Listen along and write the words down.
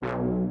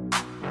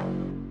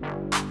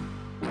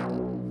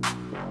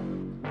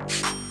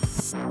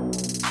It's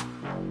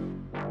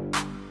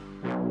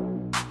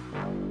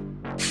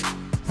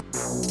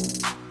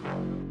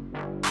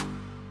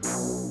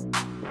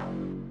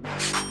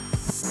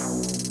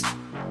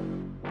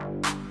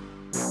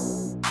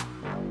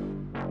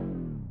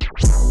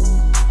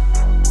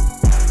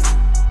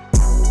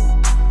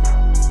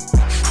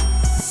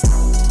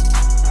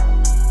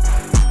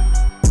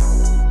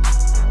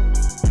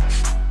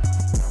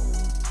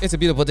a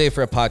beautiful day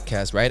for a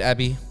podcast, right,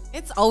 Abby?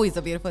 It's always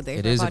a beautiful day.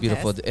 It is a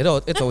beautiful day.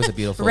 It's always a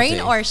beautiful Rain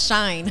day. or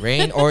shine.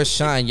 Rain or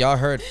shine. Y'all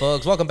heard,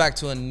 folks. Welcome back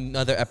to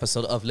another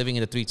episode of Living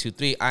in the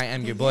 323. I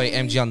am your boy,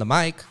 MG on the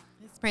mic.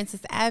 It's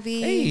Princess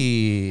Abby.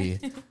 Hey.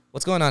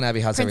 What's going on,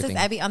 Abby? How's everything?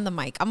 Princess Abby on the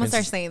mic. I'm going to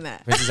start saying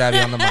that. Princess Abby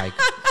on the mic.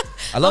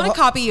 I want to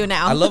copy you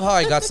now. I love how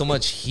I got so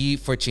much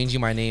heat for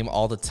changing my name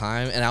all the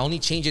time, and I only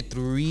changed it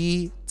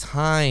 3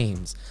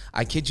 times.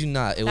 I kid you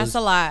not. That's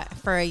a lot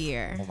for a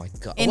year. Oh, my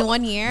God. In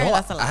 1 year,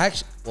 that's a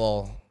lot.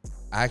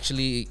 I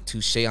actually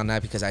touche on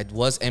that because I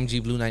was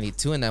MG Blue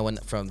 92 and I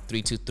went from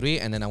 323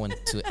 and then I went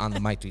to on the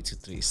mic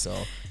 323. So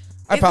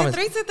I promise.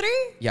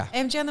 323? Yeah.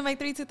 MG on the mic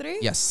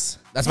 323? Yes.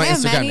 That's my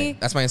Instagram name.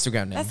 That's my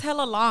Instagram name. That's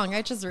hella long.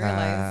 I just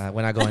realized.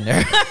 When I go in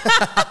there.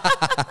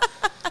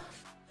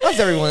 How's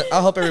everyone? I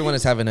hope everyone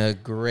is having a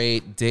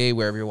great day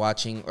wherever you're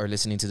watching or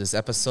listening to this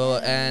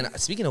episode. And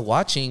speaking of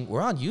watching,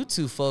 we're on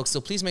YouTube, folks. So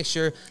please make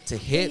sure to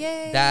hit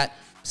that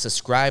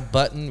subscribe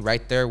button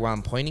right there where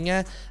I'm pointing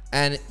at.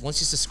 And once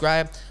you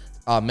subscribe,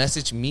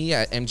 message me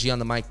at MG on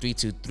the mic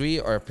 323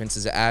 or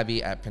Princess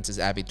Abby at Princess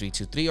Abby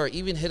 323, or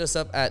even hit us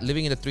up at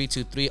Living in the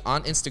 323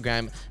 on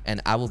Instagram,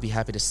 and I will be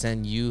happy to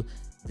send you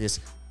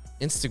this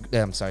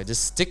this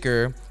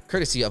sticker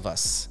courtesy of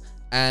us.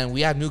 And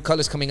we have new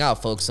colors coming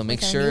out, folks. So make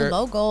sure. New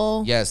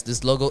logo. Yes,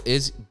 this logo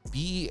is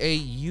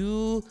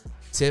beautiful.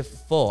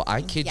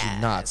 I kid you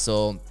not.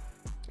 So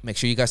make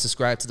sure you guys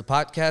subscribe to the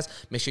podcast.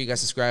 Make sure you guys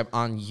subscribe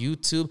on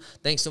YouTube.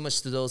 Thanks so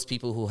much to those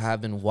people who have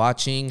been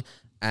watching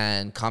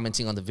and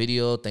commenting on the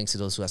video. Thanks to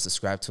those who have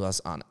subscribed to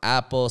us on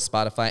Apple,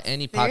 Spotify,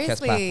 any podcast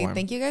platform.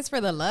 Thank you guys for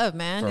the love,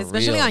 man. For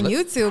especially real. on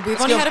YouTube. We've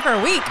only had it for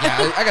a week.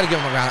 Yeah, I gotta give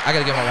them a round. For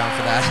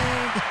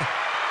that.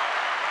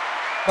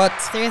 But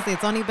seriously,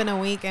 it's only been a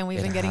week and we've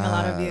been getting a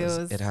lot of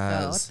views. It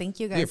has. So thank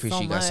you guys. We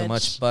appreciate you guys so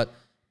much. But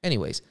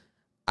anyways,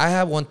 I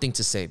have one thing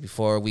to say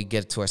before we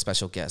get to our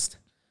special guest.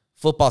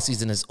 Football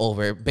season is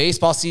over.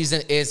 Baseball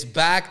season is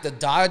back. The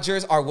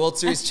Dodgers are World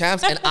Series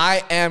champs, and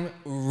I am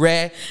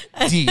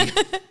ready.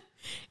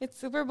 It's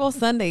Super Bowl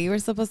Sunday. You were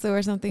supposed to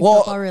wear something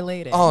football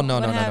related. Oh, no.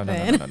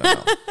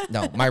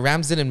 No, my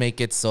Rams didn't make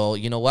it. So,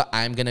 you know what?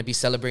 I'm going to be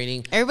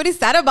celebrating. Everybody's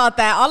sad about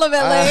that. All of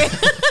LA.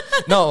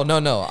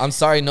 No. I'm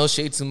sorry. No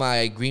shade to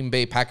my Green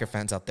Bay Packer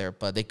fans out there,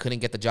 but they couldn't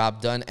get the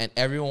job done. And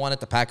everyone wanted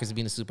the Packers to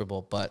be in the Super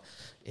Bowl, but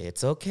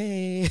it's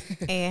okay.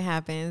 It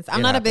happens.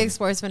 I'm not a big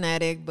sports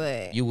fanatic,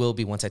 but you will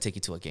be once I take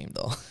you to a game,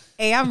 though.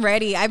 Hey, I'm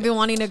ready. I've been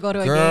wanting to go to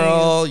a game.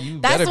 Girl, you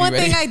better be ready. That's one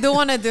thing I do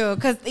want to do,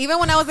 because even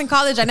when I was in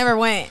college, I never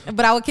went,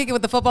 but I would kick it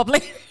with the football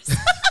players.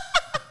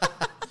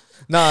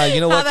 Nah, you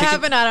know what? How that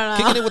happened, I don't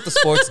know. Kicking it with the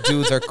sports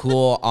dudes are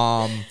cool.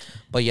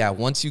 But yeah,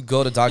 once you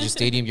go to Dodger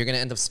Stadium, you're gonna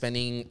end up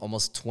spending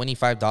almost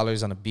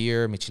 $25 on a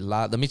beer,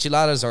 michelada. The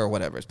micheladas or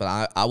whatever,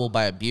 but I will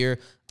buy a beer.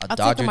 I'll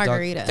take the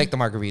margarita. Take the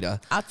margarita.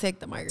 I'll take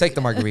the margarita. Take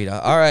the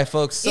margarita. All right,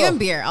 folks. So, even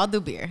beer. I'll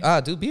do beer.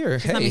 Do beer.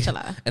 It's not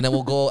michelada. And then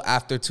we'll go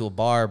after to a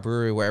bar,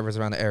 brewery, wherever's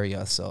around the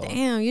area. So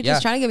damn, you're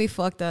just trying to get me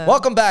fucked up.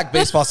 Welcome back,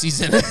 baseball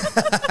season.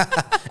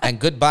 And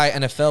goodbye,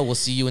 NFL. We'll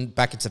see you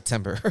back in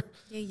September.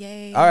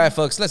 Yay. All right,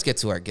 folks, let's get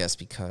to our guest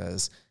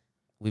because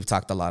we've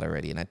talked a lot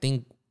already, and I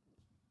think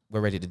we're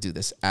ready to do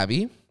this.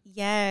 Abby?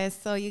 Yes.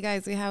 So you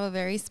guys, we have a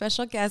very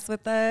special guest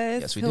with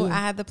us. Yes, we who do.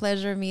 I had the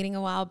pleasure of meeting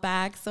a while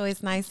back. So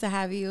it's nice to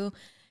have you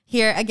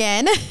here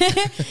again.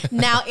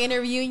 Now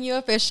interviewing you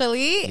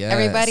officially. Yes.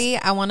 Everybody,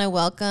 I want to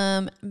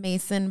welcome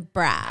Mason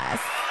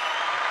Brass.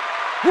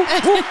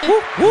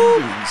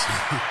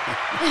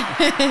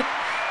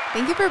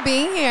 Thank you for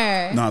being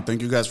here. No,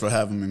 thank you guys for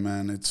having me,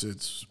 man. It's a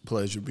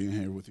pleasure being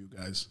here with you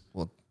guys.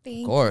 Well, Thank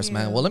of course, you.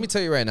 man. Well, let me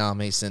tell you right now,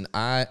 Mason,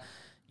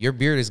 your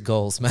beard is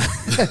goals, man.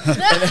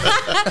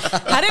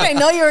 How did I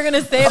know you were going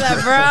to say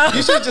that, bro?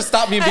 You should have just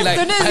stopped me and be As like...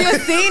 soon as you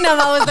seen him,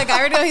 I was like, I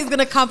already know he's going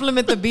to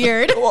compliment the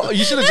beard. Well,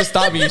 you should have just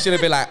stopped me. You should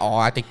have been like, oh,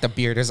 I think the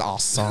beard is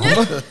awesome.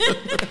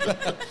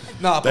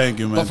 No, Thank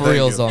you, man. But for Thank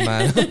reals, you. though,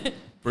 man.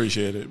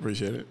 Appreciate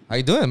it. How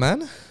you doing,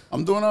 man?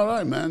 I'm doing all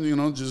right, man. You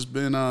know, just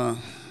been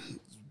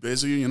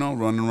busy, you know,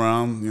 running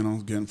around, you know,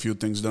 getting a few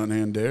things done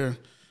here and there.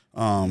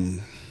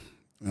 You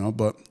know,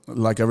 but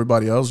like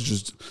everybody else,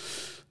 just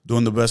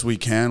doing the best we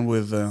can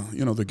with,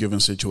 you know, the given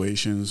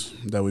situations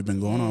that we've been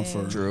going on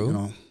for, True. you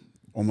know,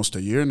 almost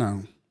a year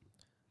now.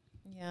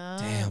 Yeah.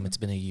 Damn, it's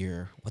been a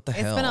year. What the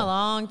hell? It's been a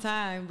long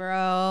time,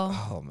 bro.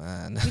 Oh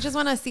man. We just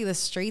want to see the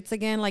streets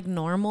again, like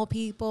normal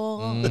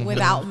people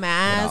without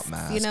masks.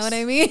 You know what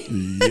I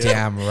mean?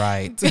 Damn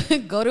right.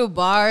 Go to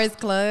bars,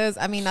 clubs.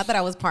 I mean, not that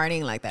I was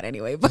partying like that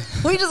anyway, but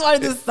we just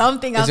want to do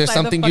something. Is there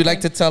something you'd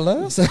like to tell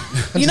us?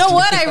 You know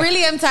what? I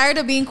really am tired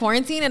of being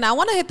quarantined, and I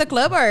want to hit the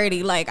club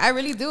already. Like I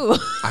really do.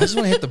 I just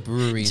want to hit the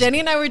breweries.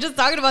 Jenny and I were just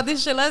talking about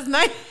this shit last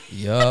night.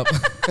 Yup.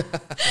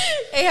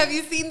 Hey, have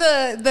you seen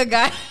the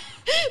guy?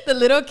 The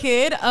little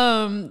kid,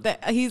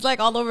 that he's like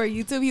all over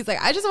YouTube. He's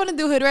like, I just want to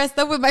do hood rat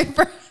stuff with my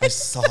friends. I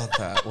saw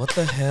that. What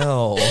the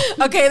hell?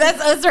 Okay,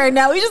 that's us right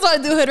now. We just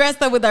want to do hood rat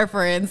stuff with our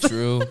friends.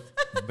 True.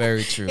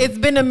 Very true. It's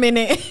been a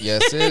minute.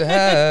 Yes, it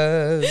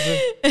has.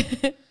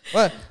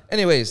 Well,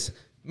 anyways,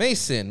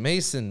 Mason.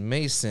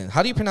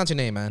 How do you pronounce your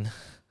name, man?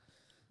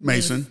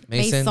 Mason.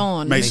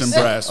 Mason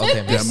Brass.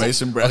 Okay, Yeah,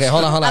 Mason Brass. Okay,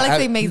 hold on. I like to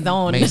say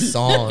Maison.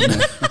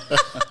 Mason.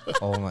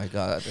 Oh my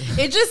God.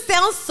 It just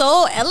sounds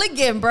so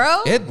elegant,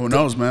 bro. Who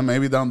knows, man?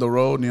 Maybe down the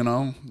road, when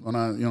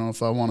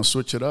if I want to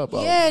switch it up,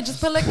 Yeah,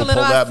 just put like a we'll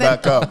little pull that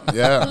accent. back up.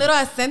 Yeah. A little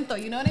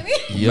acento, you know what I mean?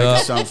 Yeah.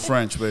 Make it sound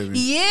French, baby.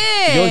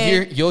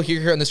 Yeah. You'll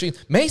hear her on the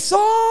street, Mason,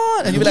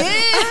 and you'll be like,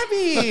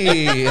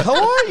 Abby, how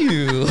are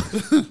you?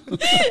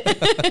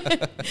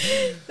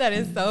 That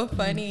is so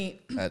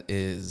funny. That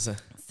is.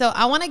 So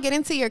I want to get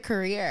into your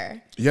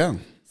career. Yeah.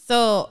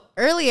 So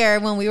earlier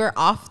when we were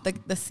off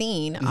the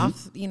scene,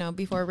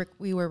 before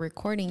we were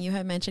recording, you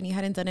had mentioned you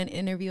hadn't done an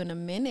interview in a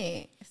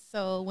minute.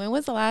 So when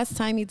was the last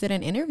time you did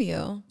an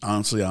interview?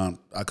 Honestly, I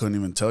couldn't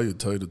even tell you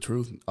the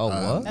truth. Oh,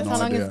 what? That's how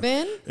long it's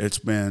been? It's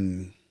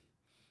been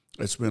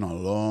a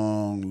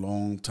long,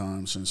 long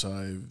time since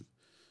I've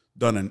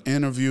done an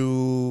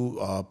interview,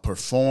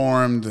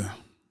 performed,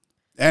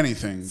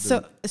 anything.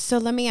 So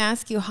let me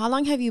ask you, how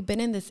long have you been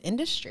in this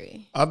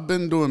industry? I've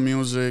been doing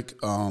music.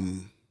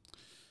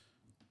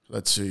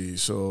 Let's see.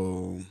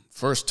 So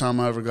first time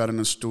I ever got in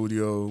the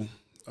studio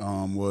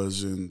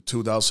was in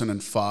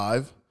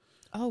 2005.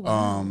 Oh,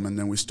 wow. And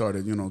then we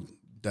started,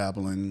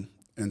 dabbling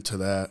into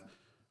that.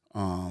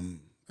 And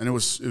it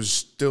was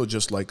still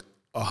just like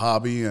a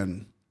hobby.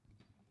 And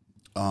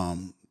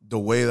the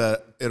way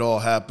that it all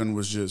happened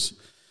was just,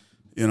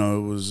 it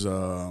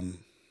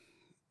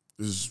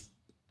was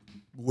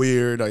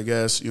weird, I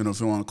guess, if you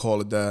want to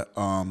call it that.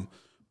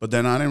 But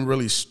then I didn't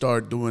really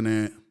start doing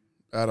it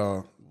at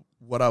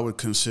what I would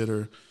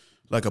consider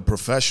like a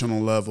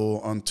professional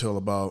level until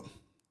about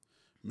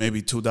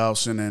maybe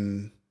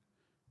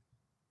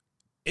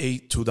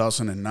 2008,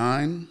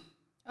 2009.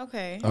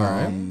 Okay. All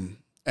right. And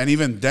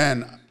even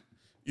then,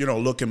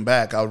 looking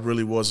back, I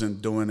really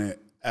wasn't doing it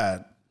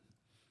at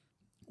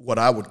what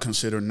I would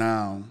consider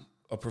now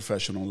a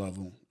professional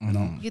level,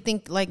 You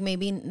think like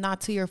maybe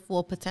not to your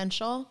full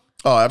potential?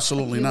 Oh,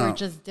 absolutely You not. were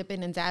just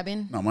dipping and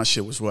dabbing? No, my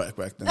shit was whack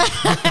back then.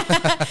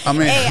 I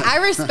mean, Hey, I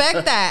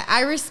respect that.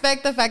 I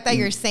respect the fact that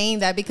you're saying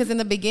that because in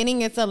the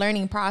beginning it's a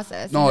learning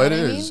process. no, it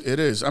is. It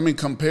is. I mean,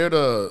 compared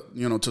to,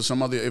 to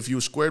some other, if you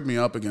squared me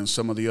up against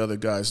some of the other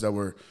guys that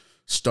were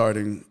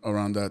starting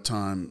around that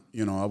time,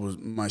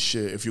 my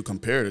shit, if you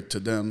compared it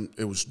to them,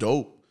 it was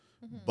dope.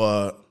 Mm-hmm.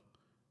 But,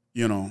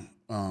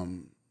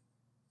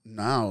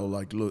 now,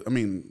 like,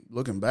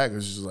 looking back,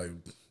 it's just like,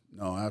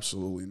 no,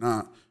 absolutely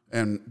not.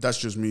 And that's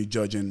just me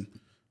judging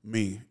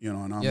me,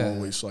 and I'm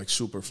always like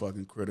super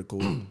fucking critical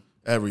of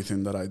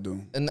everything that I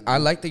do. And I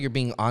like that you're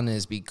being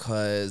honest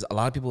because a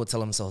lot of people would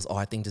tell themselves, oh,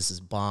 I think this is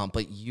bomb.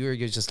 But you're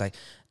just like,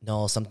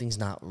 no, something's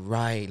not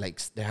right.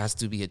 Like there has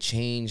to be a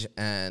change.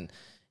 And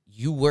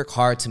you work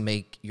hard to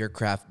make your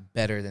craft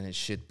better than it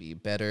should be,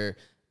 better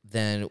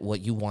than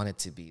what you want it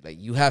to be.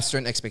 Like you have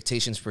certain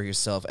expectations for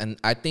yourself. And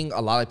I think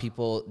a lot of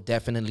people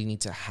definitely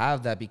need to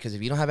have that because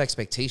if you don't have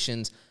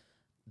expectations,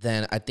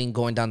 then I think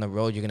going down the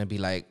road, you're going to be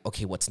like,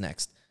 okay, what's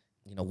next?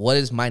 What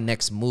is my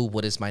next move?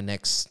 What is my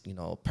next,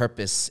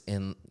 purpose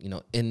in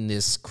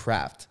this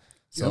craft?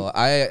 So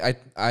I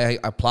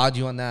applaud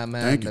you on that,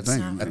 man. Thank you.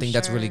 I think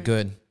that's really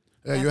good.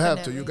 Yeah, you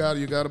have to. You got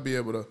to be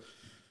able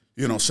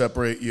to,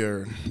 separate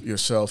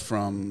yourself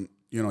from,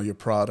 your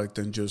product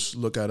and just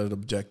look at it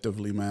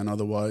objectively, man.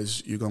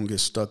 Otherwise, you're going to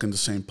get stuck in the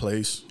same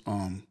place.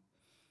 And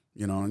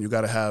you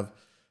got to have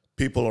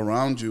people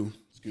around you.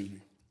 Excuse me.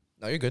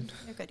 No, you're good.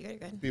 You're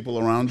good. People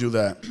around you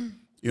that,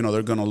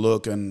 they're going to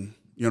look and,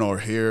 or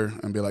hear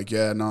and be like,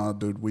 yeah, no,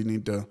 dude, we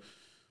need to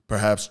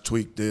perhaps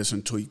tweak this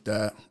and tweak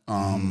that.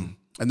 And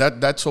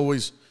that's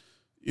always,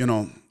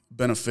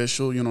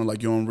 beneficial.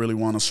 Like you don't really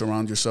want to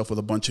surround yourself with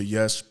a bunch of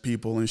yes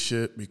people and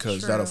shit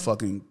because that'll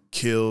fucking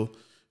kill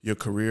your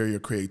career,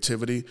 your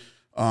creativity.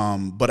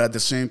 But at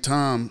the same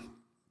time,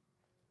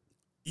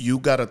 you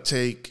got to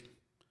take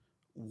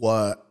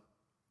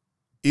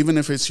even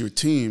if it's your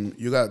team,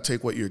 you got to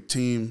take what your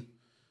team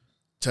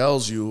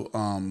tells you,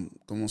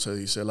 como se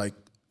dice, like,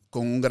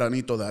 con un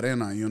granito de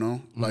arena,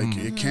 Like,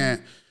 it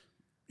can't,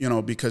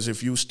 because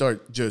if you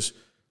start just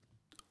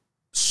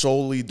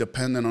solely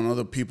dependent on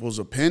other people's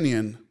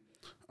opinion,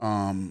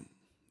 then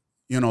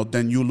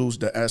you lose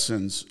the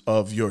essence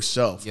of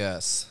yourself.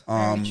 Yes.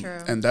 Very true.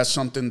 And that's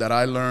something that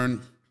I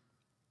learned,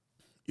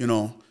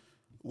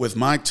 with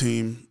my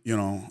team, you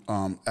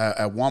know,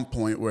 at one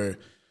point where,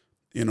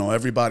 you know,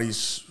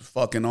 everybody's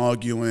fucking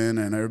arguing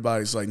and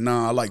everybody's like,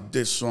 nah, I like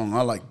this song,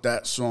 I like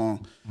that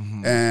song.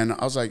 And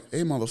I was like,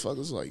 hey,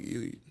 motherfuckers, like,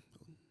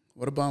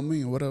 what about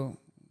me? What about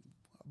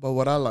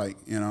what I like,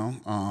 you know?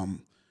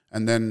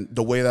 And then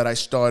the way that I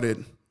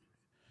started,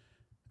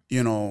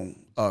 you know,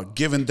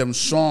 giving them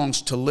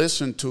songs to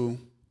listen to,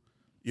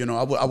 you know,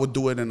 I would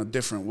do it in a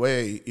different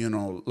way, you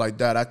know, like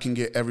that. I can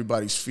get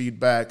everybody's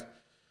feedback,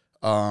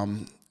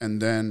 and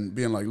then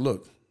being like,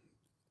 look,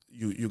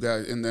 you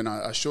guys, and then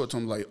I show it to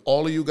them, like,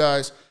 all of you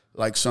guys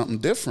like something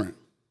different.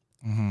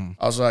 I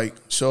was like,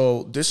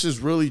 so this is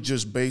really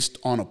just based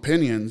on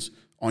opinions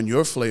on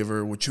your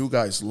flavor, what you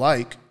guys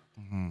like,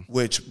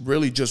 which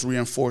really just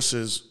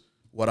reinforces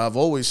what I've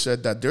always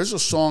said, that there's a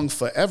song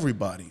for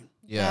everybody.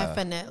 Yeah.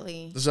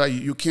 Definitely. It's like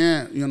you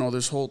can't, you know,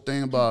 this whole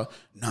thing about,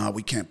 nah,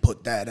 we can't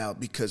put that out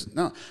because,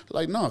 no,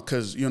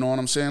 because, you know what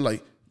I'm saying?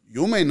 Like,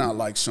 you may not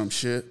like some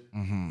shit.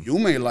 You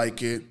may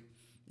like it,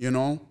 you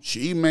know.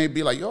 She may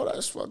be like, yo,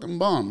 that's fucking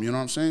bomb, you know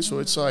what I'm saying? So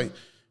it's like,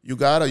 you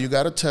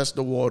gotta test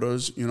the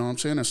waters, you know what I'm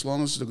saying? As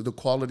long as the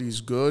quality is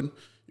good,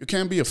 you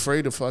can't be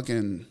afraid to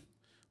fucking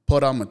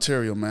put out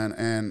material, man.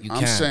 And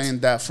I'm saying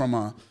that from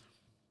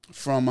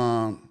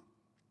a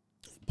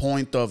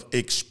point of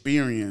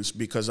experience,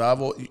 because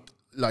I've,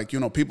 like, you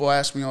know, people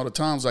ask me all the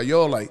time, it's like,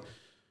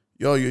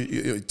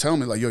 you tell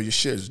me, like, yo, your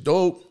shit is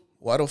dope.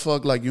 Why the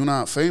fuck, like, you're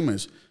not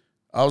famous?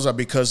 I was like,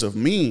 because of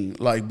me,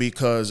 like,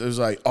 because it was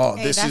like, oh,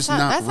 hey, this is not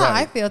right. That's how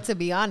I feel, to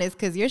be honest,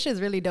 because your shit's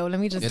really dope.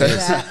 Let me just say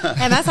that.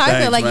 And that's how I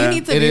feel, like, man. You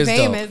need to be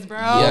famous, dope. Bro.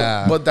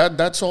 Yeah. But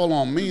that's all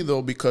on me,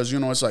 though, because, you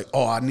know, it's like,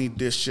 oh, I need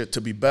this shit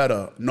to be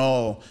better.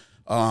 No,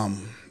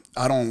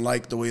 I don't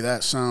like the way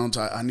that sounds.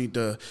 I need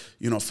to,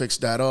 you know, fix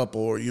that up.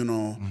 Or, you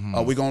know,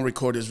 we're going to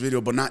record this video,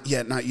 but not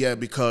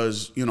yet,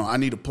 because, you know, I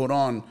need to put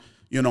on,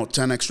 you know,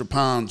 10 extra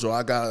pounds, or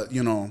I got,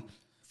 you know,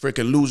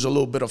 freaking lose a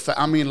little bit of fat.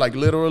 I mean, like,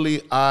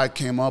 literally, I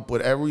came up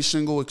with every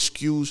single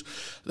excuse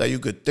that you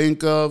could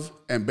think of.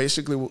 And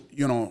basically,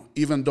 you know,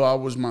 even though I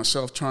was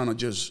myself trying to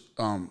just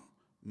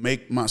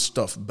make my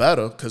stuff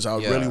better, because I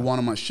really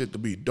wanted my shit to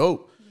be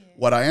dope,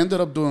 what I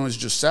ended up doing was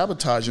just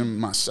sabotaging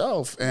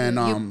myself.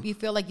 And you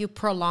feel like you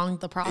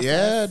prolonged the process.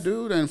 Yeah,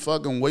 dude, and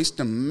fucking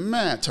wasting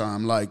mad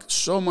time. Like,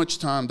 so much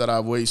time that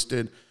I've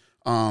wasted,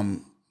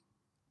 you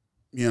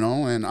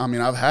know. And I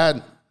mean, I've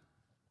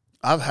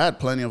had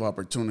plenty of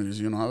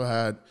opportunities. You know, I've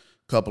had a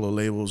couple of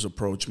labels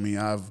approach me.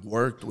 I've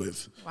worked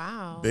with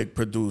big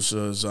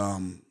producers.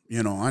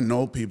 You know, I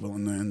know people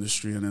in the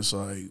industry, and it's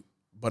like,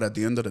 but at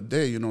the end of the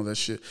day, you know, that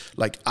shit,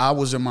 like, I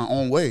was in my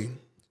own way.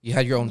 You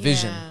had your own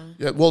vision.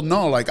 Yeah, well,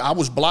 no, like, I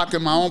was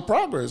blocking my own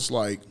progress.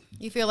 Like,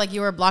 you feel like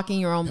you were blocking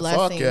your own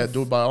blessings. Fuck yeah,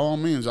 dude, by all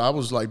means. I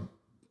was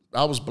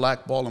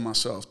blackballing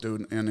myself,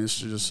 dude. And it's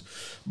just,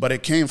 but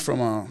it came from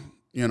a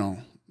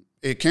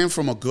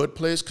good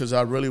place, because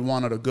I really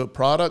wanted a good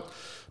product.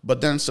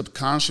 But then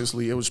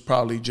subconsciously, it was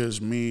probably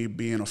just me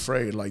being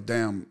afraid, like,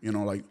 damn, you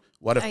know, like,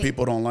 what if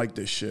people don't like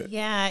this shit?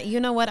 Yeah, you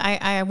know what?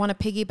 I want to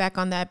piggyback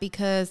on that,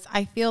 because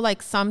I feel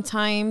like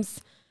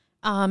sometimes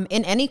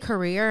in any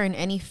career, in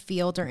any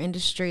field or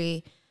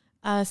industry,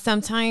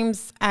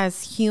 sometimes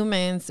as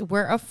humans,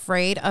 we're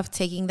afraid of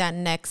taking that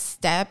next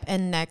step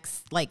and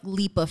next, like,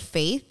 leap of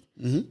faith,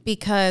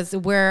 because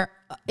we're,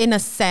 in a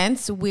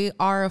sense, we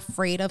are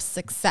afraid of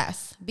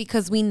success,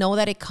 because we know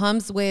that it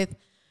comes with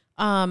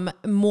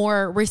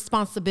more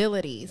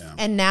responsibilities,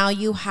 and now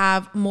you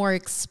have more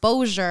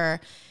exposure.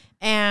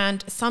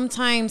 And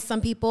sometimes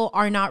some people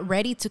are not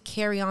ready to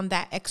carry on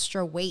that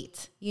extra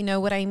weight. You know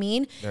what I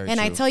mean? Very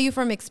true. I tell you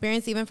from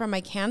experience, even from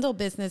my candle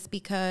business,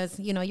 because,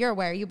 you know, you're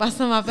aware, you bought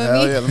some off of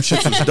me. Yeah, them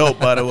shits was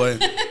dope, by the way.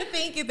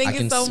 Thank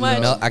you so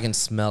much. I can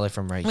smell it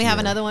from right here. We have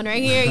another one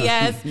right here,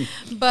 yes.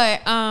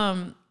 But,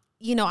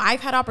 you know, I've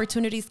had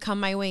opportunities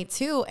come my way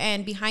too.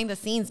 And behind the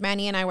scenes,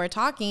 Manny and I were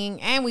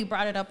talking, and we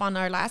brought it up on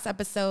our last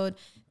episode,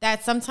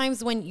 that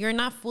sometimes when you're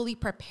not fully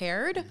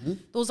prepared,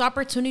 those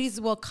opportunities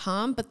will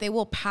come, but they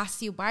will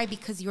pass you by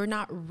because you're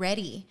not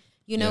ready.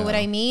 You know what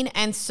I mean?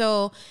 And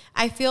so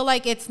I feel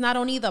like it's not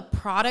only the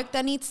product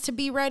that needs to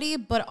be ready,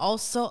 but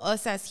also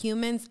us as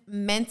humans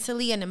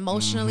mentally and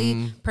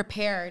emotionally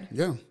prepared.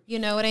 Yeah. You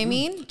know what I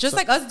mean? Just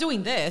like us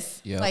doing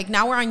this. Yep. Like,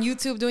 now we're on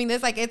YouTube doing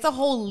this. Like, it's a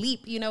whole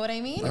leap. You know what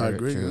I mean? I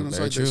agree. You know, it's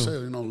like they say,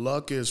 you know,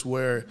 luck is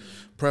where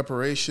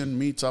preparation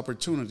meets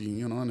opportunity,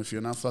 you know, and if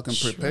you're not fucking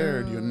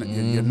prepared, you're not.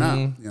 You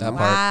know?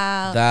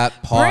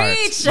 That part.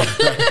 Preach.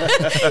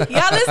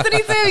 Y'all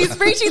listening to him? He's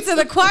preaching to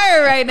the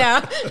choir right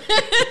now.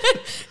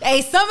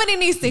 Hey, somebody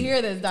needs to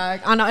hear this, dog.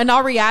 In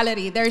all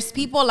reality, there's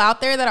people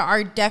out there that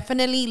are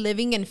definitely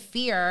living in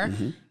fear.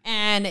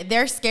 And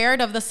they're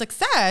scared of the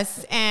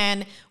success.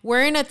 And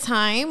we're in a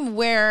time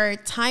where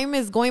time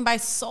is going by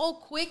so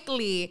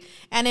quickly.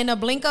 And in a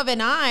blink of an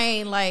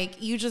eye,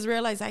 like, you just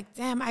realize, like,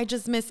 damn, I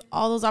just missed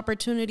all those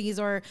opportunities.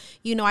 Or,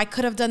 you know, I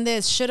could have done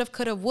this, should have,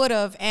 could have, would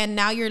have. And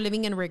now you're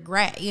living in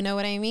regret. You know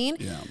what I mean?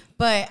 Yeah.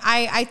 But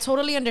I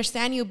totally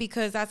understand you,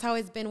 because that's how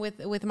it's been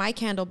with my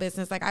candle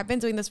business. Like, I've been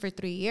doing this for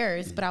 3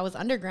 years, but I was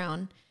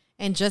underground.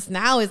 And just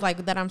now is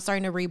like that I'm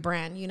starting to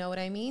rebrand. You know what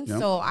I mean? Yep.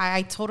 So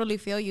I totally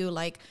feel you.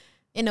 Like,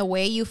 in a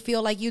way, you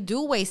feel like you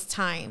do waste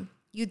time.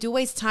 You do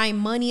waste time,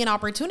 money, and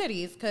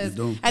opportunities, because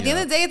at the end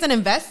of the day, it's an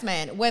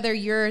investment. Whether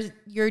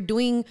you're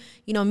doing,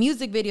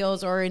 music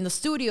videos or in the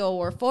studio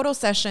or photo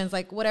sessions,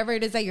 like whatever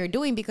it is that you're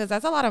doing, because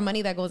that's a lot of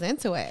money that goes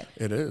into it.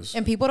 It is.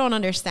 And people don't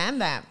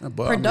understand that.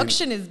 But,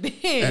 Production is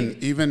big. And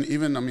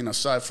even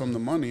aside from the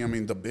money,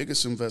 the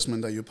biggest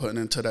investment that you're putting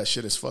into that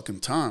shit is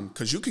fucking time,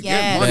 because you could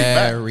get money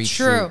back. Very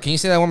true. Can you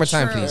say that one more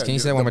time, please? Can you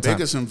say that one more time? The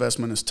biggest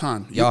investment is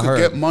time. You Y'all could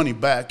heard. get money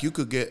back. You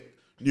could get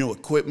new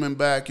equipment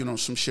back.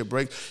 Some shit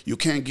break. You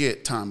can't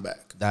get time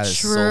back. That is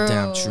so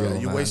damn true. Yeah,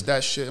 you waste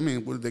that shit.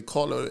 What do they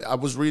call it? I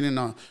was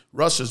reading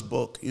Russ's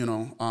book.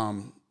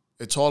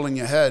 It's all in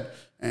your head,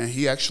 and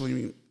he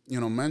actually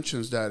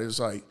mentions that it's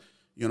like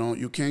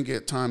you can't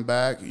get time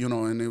back.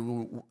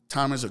 And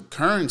time is a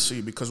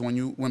currency, because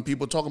when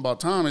people talk about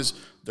time,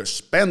 they're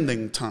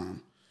spending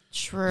time.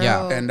 True.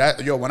 Yeah. And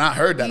that, when I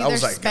heard that, I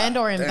was like, spend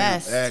or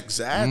invest.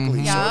 Exactly.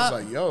 Mm-hmm.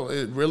 So it's like,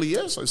 it really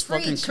is. It's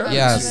fucking currency.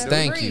 Yes,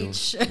 thank you.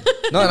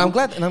 No, and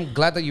I'm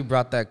glad that you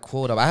brought that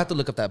quote up. I have to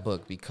look up that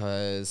book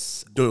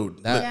because,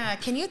 dude.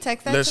 Can you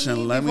text that to me?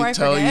 Listen, let before me I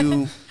tell forget?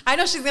 you. I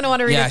know she's gonna want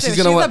to read it too. she's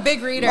She's a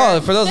big reader.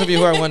 Oh, for those of you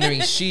who are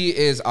wondering, she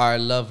is our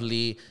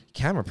lovely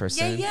camera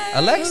person,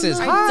 Alexis.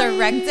 Our Hi.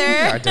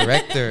 director. Our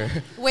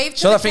director. Wave to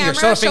show the a finger.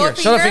 camera.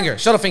 Show a finger.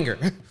 Show a finger.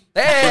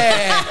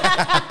 Hey.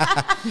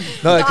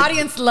 No, the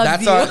audience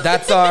loves you.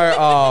 That's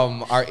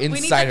our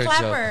insider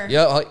clap joke. her.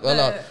 Yeah,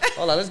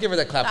 hold on. Let's give her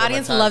that clap. The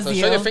audience one more time.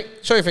 loves So you.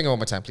 show your finger one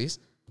more time, please.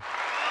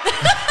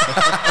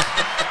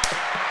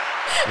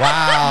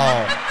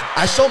 Wow.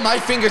 I show my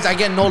fingers, I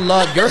get no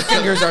love. Your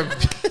fingers are.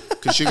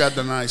 Because she got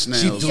the nice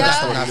nails. She do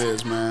That's got what the it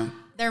is, man.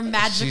 They're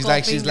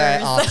magical She's fingers.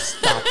 like, oh,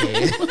 stop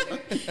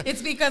it.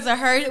 It's because of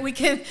her.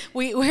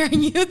 We're on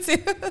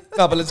YouTube.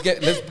 No, but let's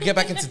get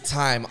back into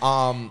time.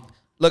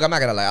 Look, I'm not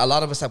gonna lie. A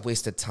lot of us have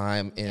wasted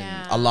time in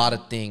a lot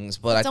of things,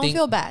 but I think Don't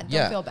feel bad.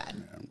 Don't feel bad.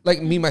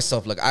 Like me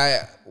myself, look,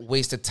 I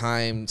wasted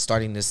time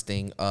starting this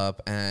thing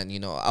up, and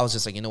I was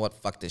just like, you know what,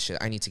 fuck this shit.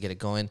 I need to get it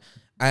going.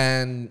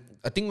 And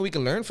I think what we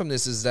can learn from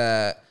this is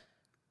that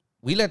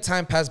we let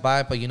time pass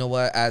by, but you know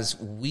what? As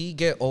we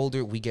get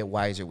older, we get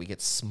wiser, we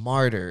get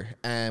smarter,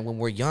 and when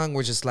we're young,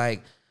 we're just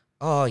like,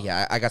 oh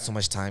yeah, I got so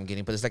much time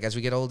getting. But it's like as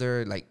we get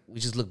older, like we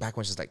just look back and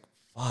we're just like,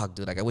 fuck,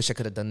 dude, like I wish I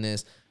could have done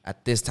this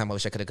at this time. I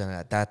wish I could have done it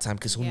at that time,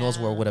 because who knows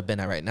where I would have been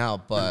at right now.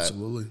 But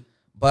Absolutely.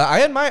 But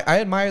I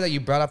admire that you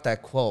brought up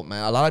that quote,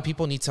 man. A lot of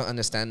people need to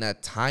understand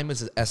that time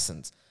is the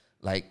essence.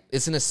 Like,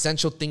 it's an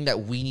essential thing that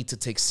we need to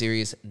take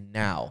serious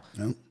now.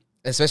 Yep.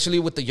 Especially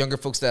with the younger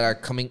folks that are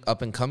coming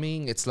up and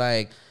coming. It's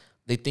like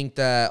they think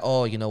that,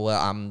 oh, you know what,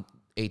 I'm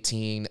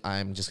 18,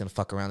 I'm just gonna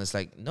fuck around. It's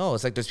like, no,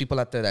 it's like there's people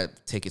out there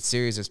that take it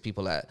serious. There's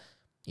people that,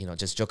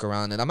 just joke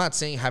around. And I'm not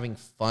saying having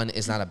fun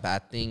is not a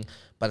bad thing,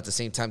 but at the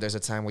same time, there's a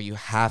time where you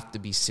have to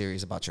be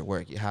serious about your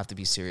work. You have to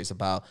be serious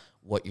about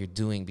what you're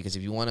doing, because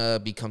if you want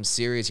to become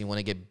serious, you want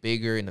to get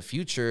bigger in the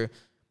future,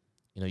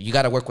 you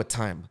got to work with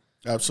time.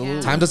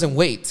 Absolutely. Time doesn't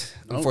wait,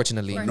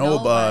 unfortunately. For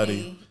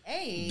nobody.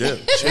 Hey. Shit.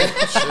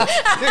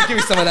 Give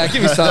me some of that.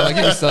 Give me some.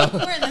 Give me some.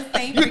 We're in the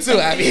same. You too,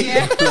 Abby.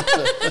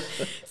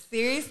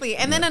 Seriously.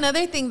 And then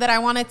another thing that I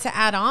wanted to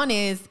add on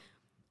is,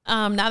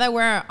 now that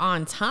we're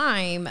on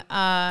time,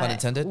 Pun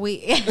intended.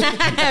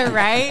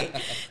 Right?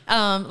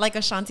 Like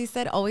Ashanti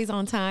said, always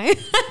on time.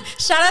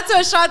 Shout out to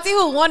Ashanti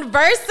who won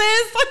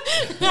Versus.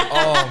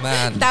 Oh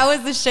man, that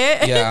was the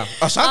shit. Yeah,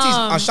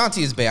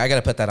 Ashanti is bae. I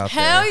gotta put that out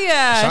there. Hell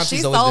yeah, Ashanti's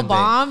she's always so been bae.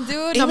 bomb, dude.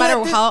 No Even matter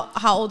at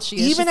this- how old she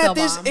is, Even she's at still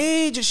this bomb.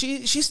 age,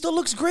 she still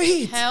looks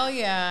great. Hell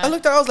yeah. I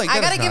looked at her, I was like, I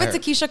that gotta is give not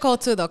it to her. Keisha Cole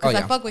too, though, because Oh,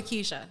 yeah. I fuck with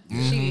Keisha.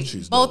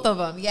 She's Both dope. of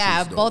them, yeah,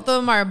 She's dope. both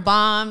of them are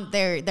bomb.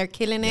 They're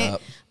killing it.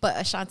 Yup. But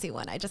Ashanti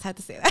won. I just had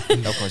to say that.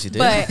 Of course you did.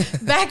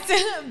 But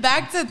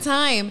back to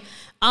time.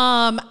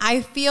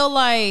 I feel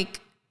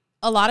like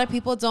a lot of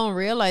people don't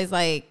realize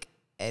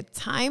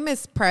time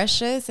is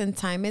precious and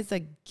time is a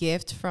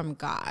gift from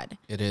God.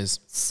 It is.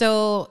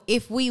 So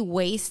if we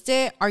waste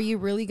it, are you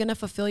really going to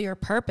fulfill your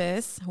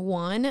purpose?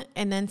 One.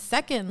 And then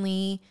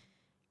secondly,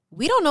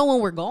 we don't know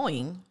when we're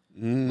going.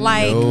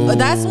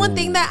 That's one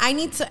thing that I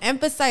need to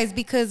emphasize,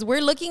 because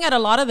we're looking at a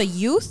lot of the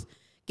youth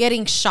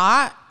getting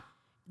shot,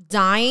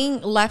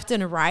 dying left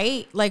and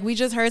right. Like, we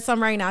just heard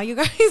some right now, you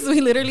guys. We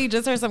literally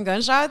just heard some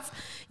gunshots.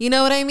 You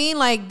know what I mean?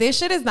 Like, this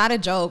shit is not a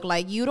joke.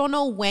 Like, you don't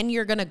know when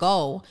you're going to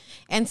go.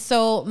 And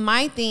so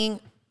my thing,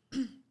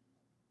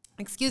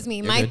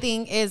 my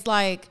thing is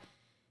like,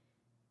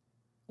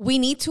 we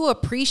need to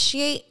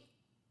appreciate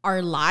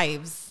our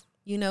lives.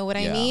 You know what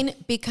I mean?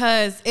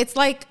 Because it's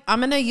like, I'm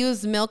going to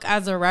use milk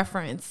as a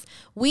reference.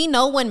 We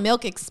know when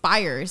milk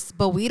expires,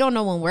 but we don't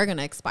know when we're going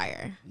to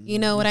expire. You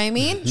know what I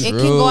mean? It can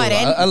go at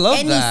I love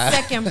any that.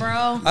 second,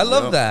 bro. I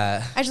love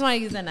that. I just want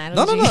to use that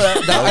analogy. No.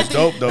 That was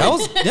dope, though. That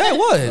was That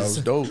was it was.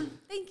 dope.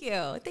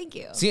 Thank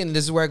you. See, and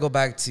this is where I go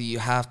back to, you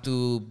have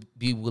to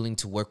be willing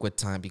to work with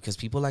time, because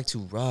people like to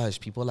rush.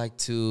 People like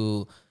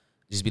to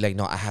just be like,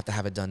 no, I have to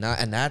have it done now.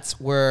 And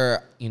that's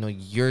where,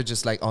 you're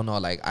just like, oh no,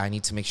 like I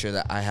need to make sure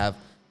that I have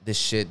this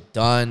shit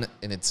done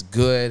and it's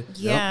good.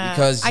 Yeah.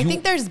 Because I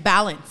think there's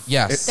balance.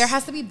 Yes. There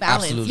has to be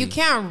balance. Absolutely. You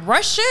can't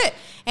rush it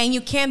and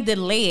you can't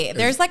delay it.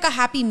 There's like a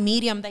happy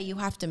medium that you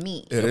have to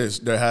meet. It is.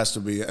 There has to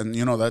be. And,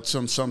 that's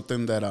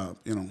something that,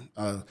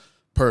 a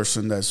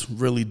person that's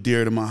really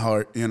dear to my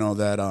heart,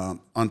 that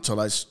until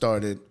I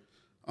started,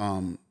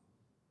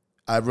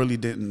 I really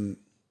didn't.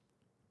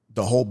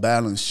 The whole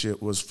balance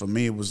shit was, for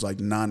me, it was like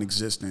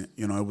non-existent.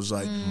 It was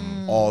like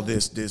all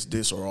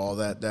this, or all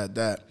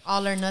that.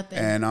 All or nothing.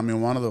 And I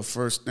mean, one of the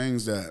first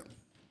things that,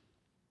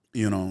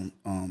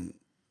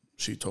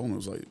 she told me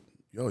was like,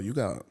 yo, you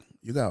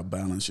gotta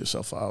balance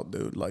yourself out,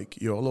 dude.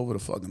 Like, you're all over the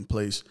fucking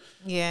place.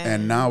 Yeah.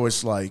 And now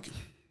it's like,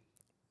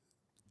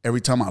 every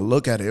time I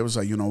look at it, it was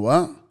like, you know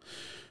what?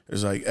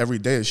 It's like every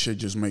day this shit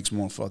just makes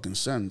more fucking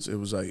sense. It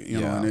was like,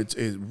 and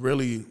it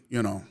really,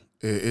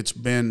 it's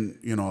been,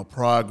 a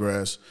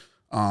progress.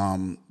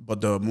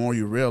 But the more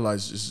you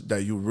realize is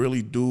that you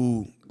really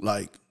do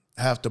like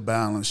have to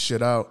balance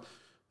shit out,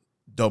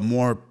 the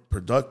more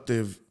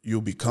productive you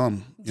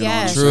become. You know what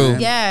I'm True. saying?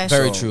 Yes.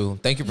 Very true.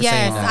 Thank you for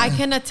saying that. I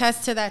can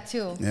attest to that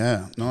too.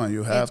 Yeah. No,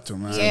 you have to,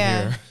 man.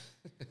 Yeah.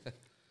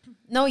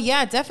 No,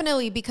 yeah,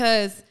 definitely.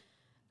 Because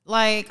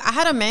like I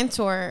had a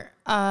mentor,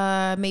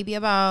 maybe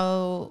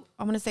about,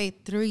 I want to say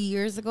 3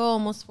 years ago,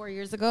 almost 4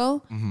 years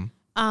ago.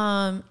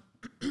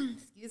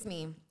 Excuse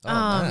me. Oh,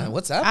 man.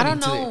 What's happening I don't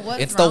know today?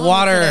 what's It's the wrong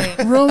water.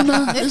 today.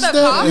 Rona, It's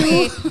the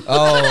coffee.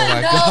 Oh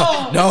my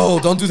God. No,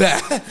 don't do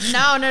that.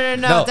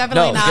 No,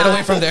 definitely not. Get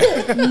away from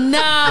there.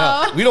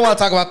 No. We don't want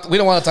to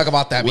talk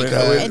about that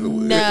because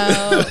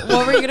No.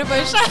 What were you gonna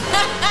push?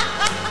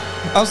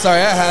 I'm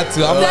sorry, I had to.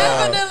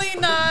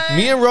 Definitely not.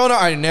 Me and Rona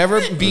are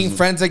never being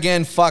friends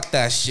again. Fuck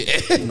that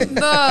shit.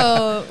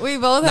 No, we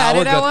both had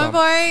we're it at good, one though.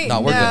 point.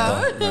 No, we're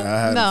good, Man, I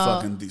had No.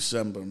 fucking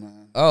December, man.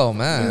 Oh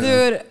man.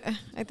 Dude,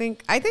 I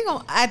think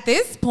at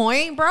this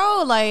point,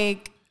 bro,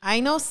 like I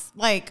know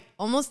like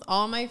almost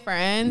all my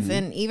friends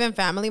and even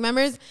family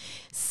members,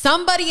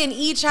 somebody in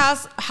each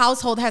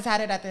household has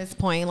had it at this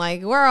point.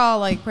 Like we're all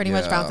like pretty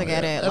much about to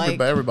get it.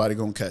 Everybody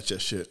gonna catch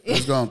that shit.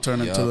 It's gonna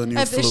turn into the new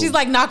flu. She's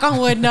like, knock on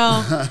wood,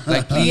 no.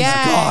 Like, please,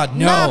 God,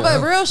 no. Nah,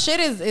 but real shit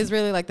is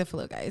really like the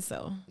flu, guys.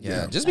 So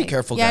Yeah, just be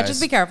careful, yeah, guys.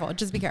 just be careful.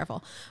 Just be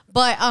careful.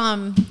 But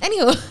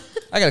anywho,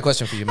 I got a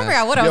question for you, man. I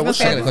forgot what I was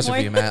I got a gonna question say.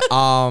 for you,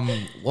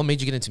 man. What made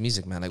you get into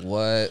music, man? Like,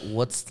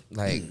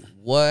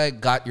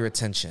 what got your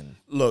attention?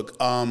 Look,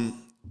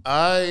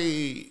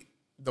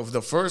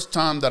 the first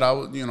time that I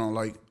was,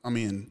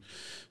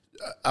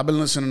 I've been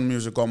listening to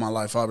music all my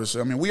life,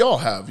 obviously. I mean, we all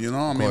have, we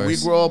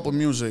grow up with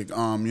music.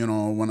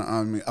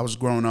 When I was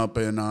growing up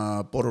in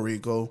Puerto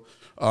Rico.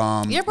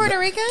 You're Puerto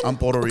Rican? I'm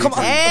Puerto Rican. Come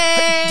on.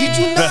 Hey. Did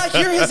you not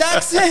hear his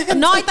accent?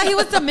 No, I thought he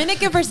was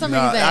Dominican for some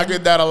reason. I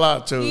get that a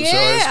lot too. Yeah, So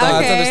it's okay.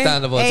 It's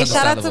understandable. Hey, It's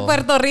shout out to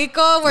understandable. Puerto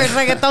Rico, where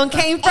reggaeton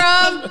came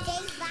from.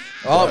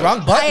 Oh, wrong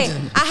Hey,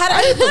 button. I had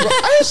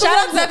a shout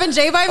out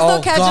 7J Vibes Oh,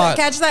 though.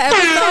 Catch that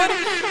episode.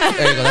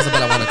 There you go. That's the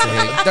bit I wanted to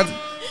hear.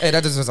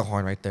 That deserves a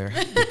horn right there.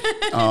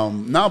 I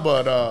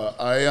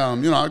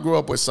grew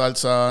up with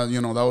salsa.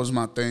 That was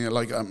my thing.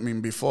 Like,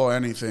 before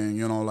anything,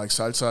 like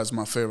salsa is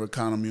my favorite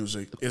kind of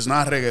music. It's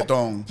not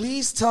reggaeton.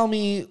 Please tell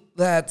me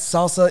that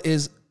salsa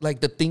is like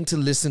the thing to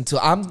listen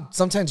to. I'm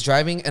sometimes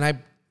driving and I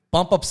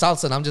bump up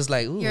salsa and I'm just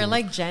like, ooh. You're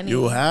like Jenny.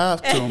 You have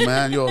to,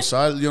 man. Do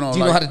Do you know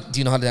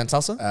how to dance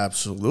salsa?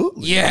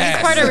 Absolutely. Yeah.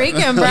 He's Puerto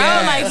Rican, bro.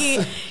 Like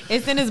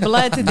it's in his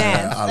blood to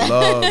dance. I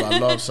love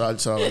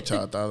salsa,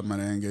 bachata,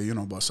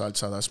 merengue. But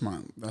salsa,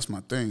 that's my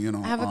thing.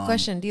 I have a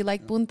question. Do you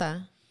like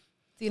punta?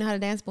 Do you know how to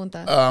dance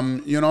punta?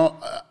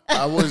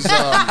 I was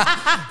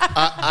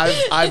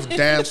I've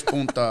danced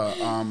punta.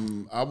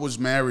 I was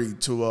married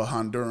to a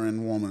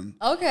Honduran woman.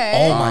 Okay.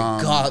 Oh my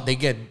God,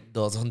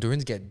 those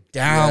Hondurans get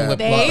down with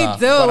They punta.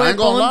 do. But I with ain't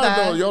gonna lie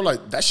punta. though, yo,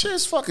 like that shit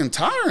is fucking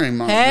tiring,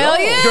 man. Hell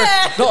Yo.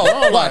 yeah.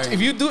 No, watch.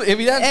 If you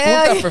dance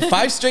Hell punta for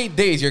 5 straight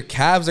days, your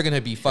calves are gonna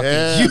be fucking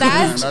Yeah. huge.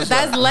 That's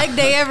That's leg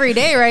day every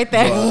day right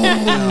there.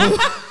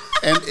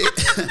 And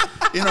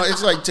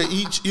it's like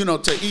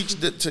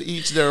to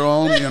each their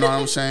own. You know what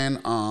I'm saying?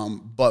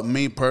 But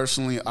me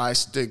personally, I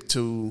stick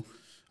to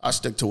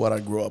what I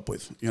grew up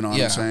with. You know what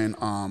Yeah. I'm saying?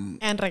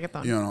 And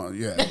reggaeton.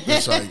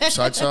 It's like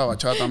salsa,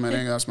 bachata,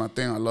 merengue. That's my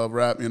thing. I love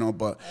rap.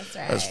 But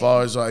right. as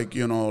far as like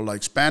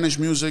like Spanish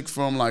music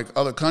from like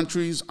other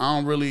countries, I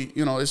don't really.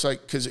 It's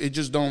like because it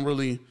just don't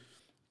really.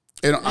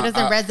 It doesn't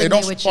resonate it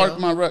don't with spark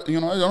you.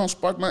 it don't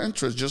spark my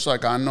interest. Just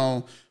like I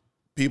know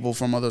people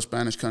from other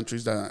Spanish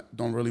countries that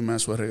don't really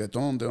mess with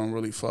reggaeton, they don't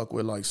really fuck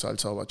with like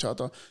salsa or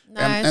bachata,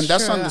 and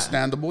that's true.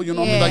 understandable. Like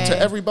Yeah. to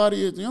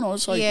everybody,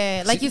 it's like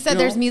Yeah, like you said,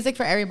 there's music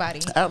for everybody.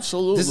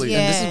 absolutely.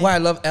 And this is Yeah. why I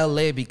love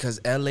LA because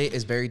LA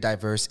is very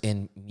diverse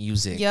in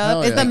music. Yup,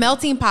 Hell it's yeah. the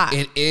melting pot.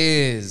 It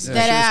is. Yeah,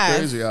 That shit's ass.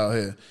 crazy out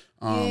here.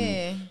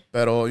 Yeah.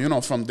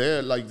 But from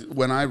there, like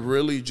when I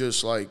really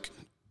just like,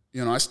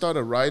 I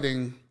started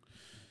writing,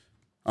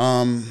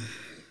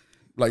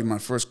 like my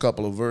first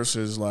couple of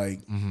verses, like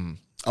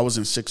I was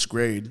in 6th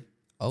grade.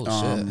 Oh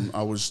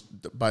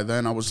shit. By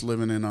then I was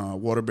living in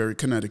Waterbury,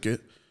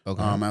 Connecticut.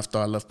 Okay. After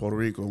I left Puerto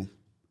Rico,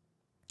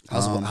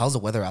 How's the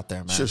weather out there,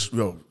 man? Just,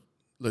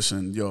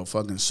 listen,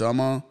 fucking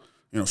summer.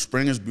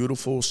 Spring is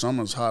beautiful.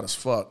 Summer's hot as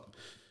fuck.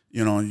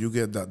 You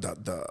get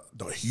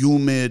the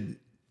humid,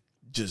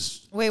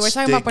 just wait. We're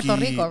talking about Puerto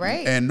sticky, Rico,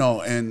 right?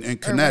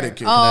 And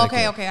Connecticut. Oh,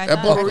 okay. And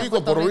Puerto Rico,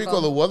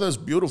 the weather is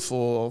beautiful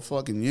all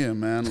fucking year,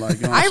 man.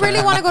 Like, I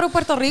really want to go to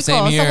Puerto Rico.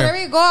 Same here. So wherever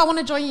you go, I want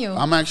to join you.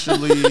 I'm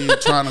actually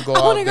trying to go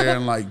out there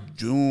in like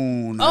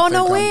June. Oh,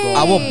 no way.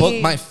 I will book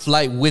my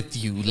flight with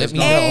you. Let me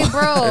Hey, know.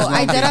 bro,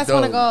 I deadass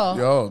want to go.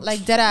 Yo,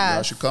 like I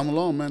deadass. should come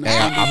along, man. Hey,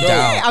 I'm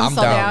down. I'm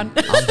so down.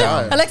 I'm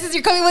down. Alexis,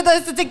 you're coming with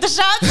us to take the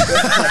shots?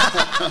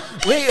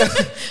 Wait,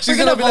 she's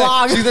gonna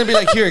gonna be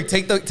like, here,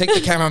 take the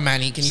camera,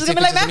 Manny. Can you She's take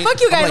gonna be like, pictures man, of me?"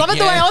 fuck you guys. I'm gonna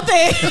do like, my own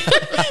thing.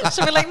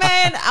 She'll be like,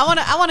 man,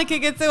 I wanna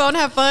kick it too. I wanna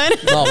have fun.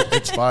 No,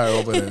 It's fire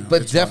over there.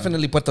 but It's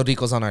definitely Puerto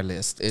Rico's on our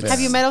list. It's, Have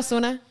you met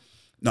Ozuna?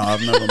 No,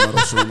 I've never met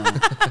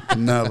Ozuna.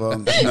 Never.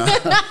 No.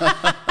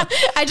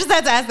 I just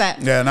had to ask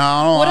that. Yeah, no.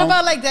 I don't, What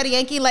about like Daddy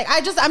Yankee? Like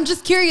I'm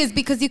just curious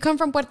because you come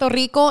from Puerto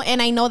Rico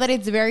and I know that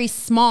it's very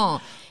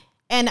small.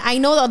 And I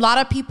know that a lot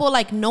of people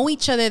like know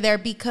each other there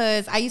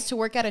because I used to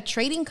work at a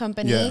trading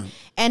company, Yeah.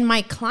 and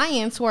my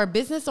clients who are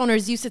business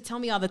owners used to tell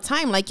me all the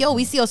time, like, "Yo,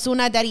 we see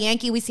Ozuna, Daddy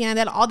Yankee, we see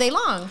Andel all day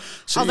long."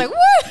 I was like,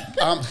 "What?"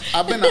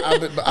 I've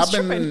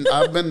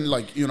been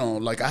like,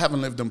 like I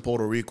haven't lived in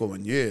Puerto Rico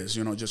in years,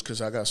 just because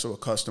I got so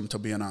accustomed to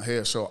being out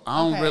here. So I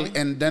don't Okay. really,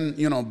 and then,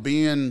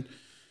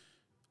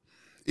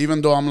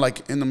 even though I'm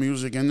like in the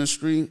music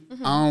industry,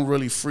 I don't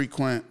really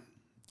frequent,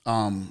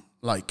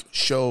 like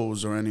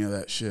shows or any of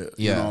that shit.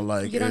 Yeah.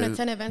 Like You don't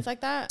attend events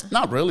like that?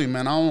 not really,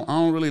 man. I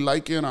don't really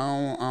like it.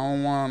 I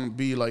don't want to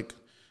be like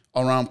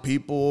around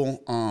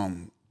people.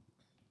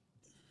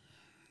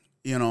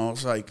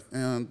 It's like,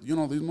 and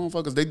these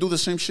motherfuckers, they do the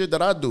same shit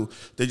that I do.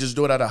 They just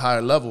do it at a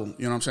higher level.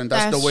 You know what I'm saying?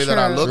 That's the way that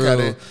I true. look at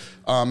True. it.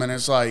 And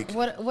it's like,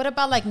 What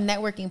about like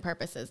networking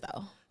purposes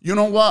though? you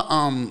know what?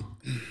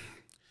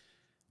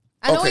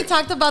 I know we Okay.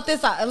 talked about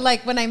this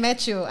like when I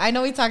met you. I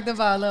know we talked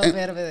about a little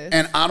bit of this.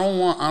 And I don't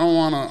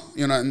want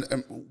to,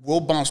 and we'll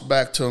bounce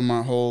back to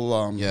my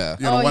whole, Yeah.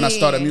 when I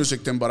started yeah.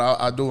 music thing, but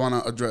I do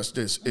want to address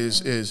this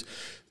is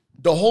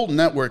the whole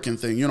networking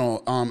thing,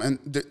 and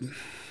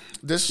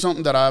this is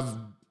something that I've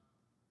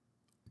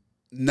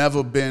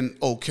never been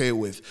okay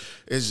with.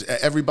 Is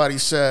everybody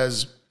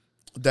says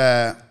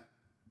that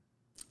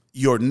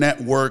your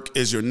network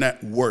is your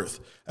net worth.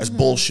 That's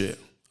bullshit.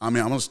 I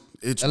mean,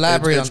 it's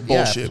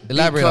bullshit.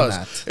 Elaborate on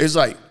because that. it's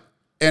like,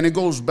 and it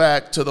goes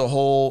back to the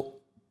whole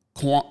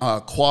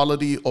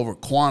quality over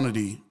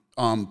quantity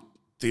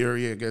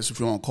theory, I guess, if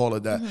you want to call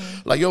it that.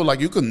 Like,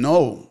 you can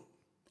know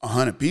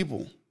 100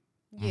 people,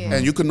 Yeah.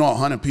 and you can know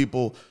 100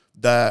 people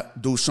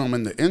that do something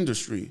in the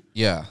industry.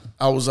 Yeah.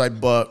 I was like,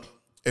 but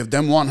if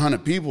them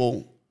 100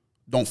 people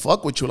don't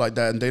fuck with you like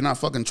that, and they're not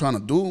fucking trying to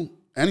do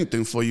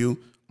anything for you,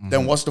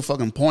 then what's the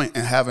fucking point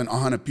in having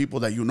 100 people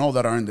that you know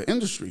that are in the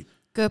industry?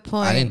 Good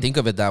point. I didn't think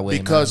of it that way.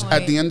 Because man.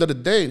 at the end of the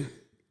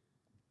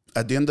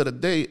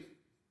day,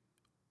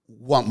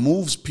 what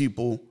moves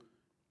people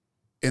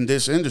in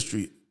this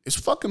industry is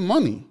fucking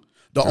money.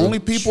 The only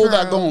people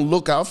that gonna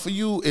look out for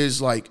you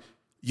is like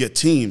your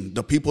team,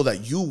 the people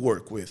that you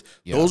work with.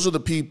 Yeah. Those are the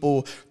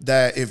people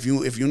that if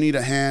you need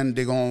a hand,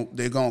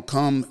 they're gonna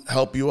come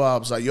help you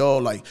out. It's like, yo,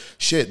 like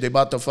shit, they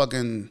about to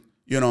fucking,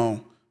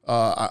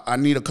 I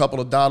need a couple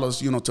of dollars,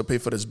 to pay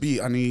for this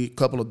beat. I need a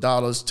couple of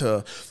dollars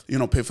to,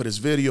 pay for this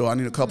video. I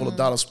need a couple of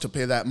dollars to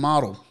pay that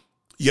model.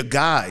 Your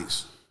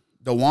guys,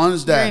 the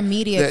ones that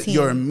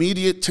your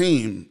immediate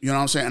team, you know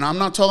what I'm saying? And I'm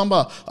not talking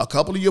about a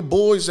couple of your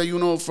boys that you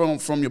know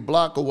from your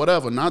block or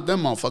whatever. Not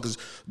them motherfuckers.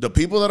 The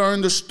people that are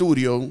in the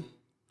studio,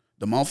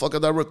 the motherfucker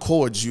that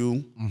records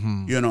you,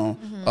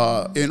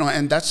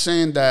 and that's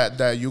saying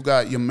that you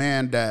got your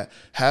man that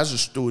has a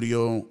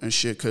studio and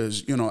shit,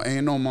 because,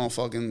 ain't no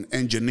motherfucking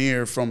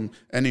engineer from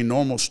any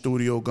normal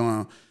studio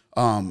gonna,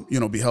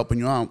 be helping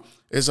you out.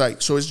 It's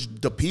like, so it's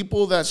the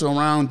people that's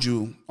around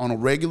you on a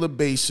regular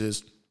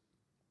basis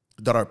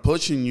that are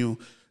pushing you,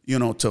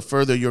 to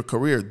further your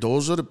career.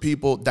 Those are the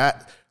people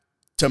that,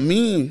 to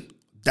me,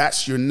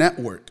 that's your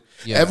network.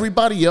 Yeah.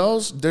 Everybody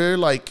else, they're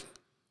like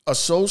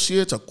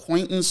associates,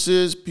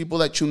 acquaintances, people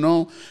that you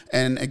know.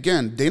 And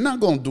again, they're not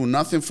going to do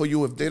nothing for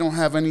you if they don't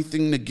have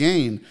anything to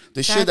gain.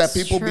 The shit that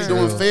people be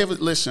doing favors.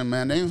 Listen,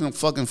 man, there ain't no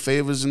fucking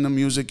favors in the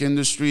music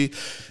industry.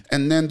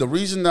 And then the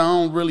reason that I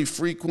don't really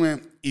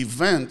frequent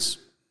events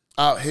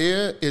out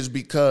here is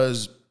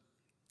because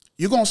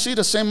you're going to see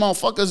the same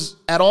motherfuckers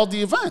at all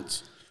the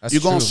events.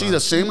 You're going to see the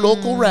same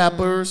local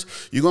rappers.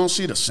 You're going to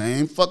see the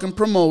same fucking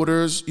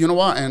promoters. You know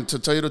what? And to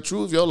tell you the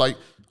truth, like,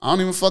 I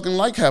don't even fucking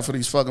like half of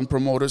these fucking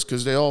promoters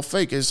because they all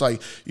fake. It's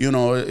like,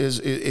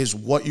 is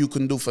what you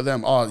can do for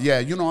them. Oh,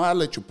 yeah, I'll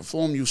let you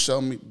perform. You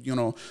sell me,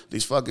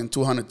 these fucking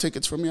 200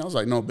 tickets for me. I was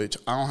like, no, bitch,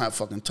 I don't have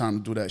fucking time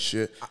to do that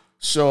shit.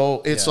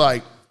 So it's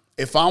like,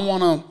 if I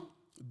want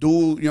to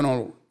do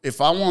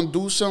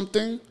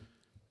something,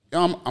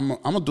 I'm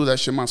going to do that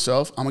shit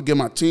myself. I'm going to get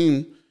my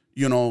team,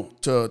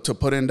 to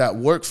put in that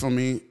work for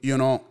me,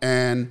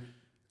 and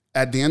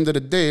at the end of the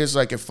day, it's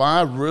like, if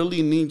I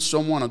really need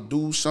someone to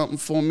do something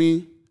for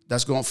me,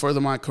 that's going to further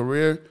my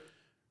career,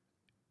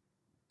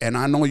 and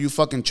I know you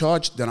fucking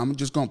charge, then I'm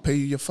just going to pay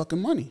you your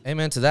fucking money.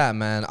 Amen to that,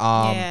 man.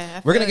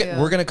 Yeah,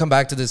 we're going to come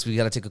back to this. We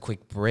got to take a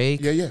quick break.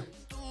 Yeah.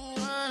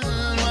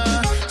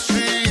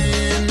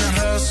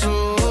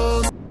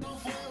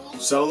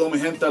 Saludos mi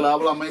gente, le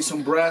habla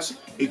Mason Brass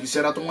y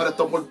quisiera tomar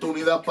esta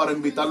oportunidad para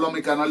invitarlo a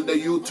mi canal de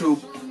YouTube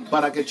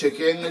para que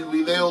chequeen el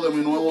video de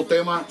mi nuevo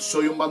tema,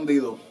 Soy un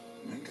bandido.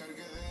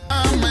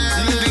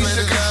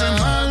 Dice que soy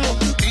malo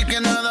y que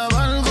nada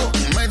valgo.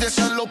 Me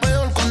desean lo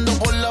peor cuando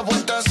por la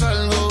puerta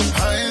salgo.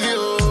 Ay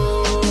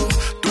Dios,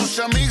 tus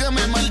amigas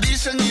me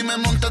maldicen y me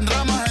montan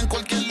dramas en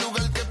cualquier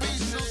lugar que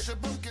piso. Sé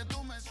por qué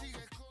tú me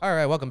sigues. All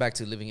right, welcome back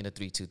to Living in a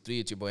 323.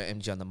 It's your boy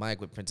MG on the mic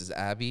with Princess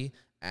Abby.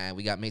 And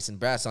we got Mason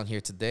Brass on here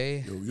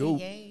today. Yo.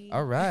 Yay.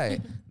 All right.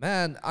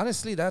 Man,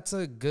 honestly, that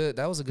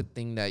was a good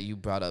thing that you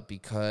brought up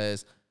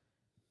because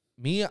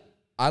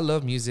I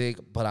love music,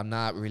 but I'm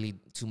not really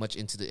too much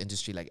into the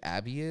industry like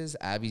Abby is.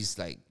 Abby's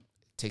like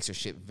takes her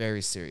shit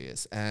very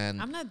serious. And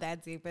I'm not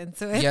that deep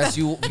into it. yes,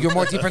 you're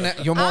more deeper than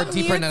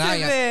I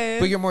am. this.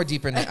 But you're more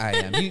deeper than I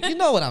am. You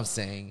know what I'm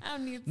saying.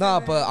 I'm new to No,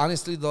 this. but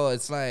honestly though,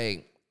 it's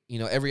like, you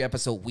know, every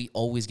episode we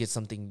always get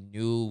something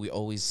new. We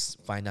always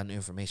find out new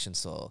information.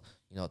 So,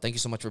 you know, thank you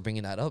so much for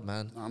bringing that up,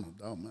 man. No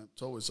doubt, man.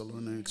 It's always a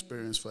learning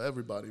experience for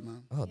everybody,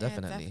 man. Oh, Yeah,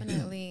 definitely.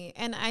 definitely.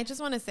 And I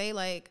just want to say,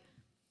 like,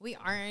 we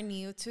are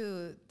new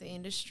to the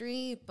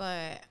industry,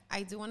 but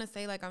I do want to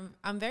say, like,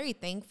 I'm very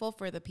thankful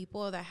for the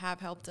people that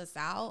have helped us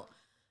out.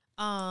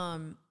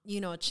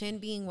 You know, Chin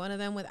being one of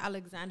them with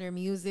Alexander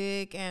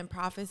Music and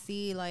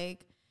Prophecy,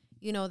 like,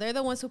 you know, they're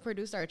the ones who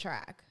produced our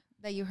track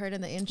that you heard in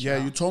the intro. Yeah,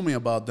 you told me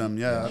about them.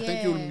 Yeah, I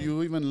think Yeah.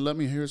 you even let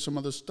me hear some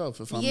of the stuff,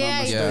 if I'm not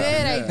I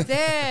mistaken.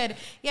 did.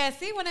 Yeah,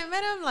 see, when I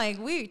met him, like,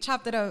 we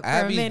chopped it up for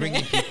a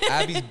minute.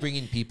 Abby's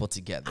bringing people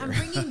together. I'm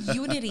bringing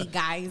unity,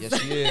 guys. Yes,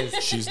 she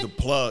is. She's the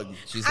plug.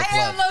 She's the I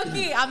plug. am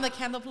low-key. I'm the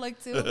candle plug,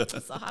 too.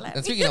 So holla at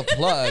And me. speaking of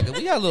plug,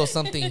 we got a little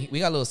something. We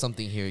got a little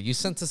something here. You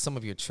sent us some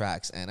of your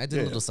tracks, and I did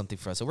a Yeah. little something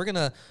for us. So we're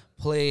gonna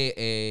play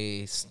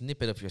a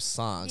snippet of your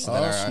song so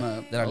Oh, that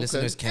snap. our Okay.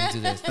 listeners can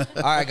do this.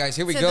 All right, guys,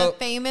 here we to go. the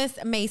famous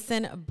Mason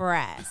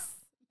Brass.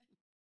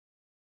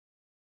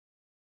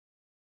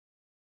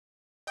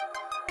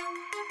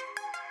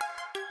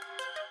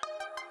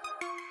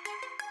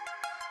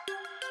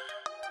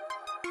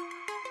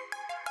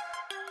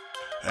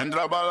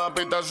 Entra pa' la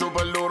pista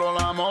super duro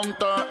la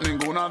monta.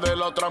 Ninguna de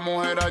las otras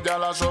mujeres ya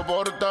la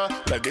soporta.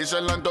 Le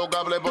dicen la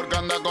intocable porque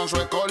anda con su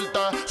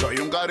escolta. Soy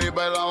un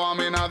caripelado, a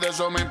mí nada de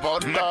eso me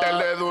importa.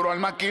 Métele duro al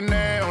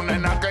maquineo,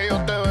 nena, que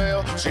yo te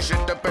veo. Si se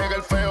te pega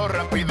el feo,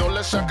 rápido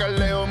le saca el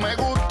leo. Me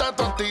gusta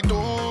tu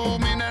actitud,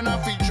 mi nena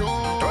fichu.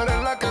 Tú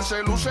eres la que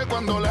se luce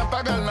cuando le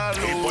apagan la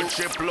luz. Y por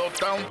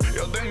Chiplotown,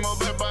 yo tengo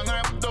pepa en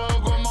esto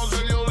como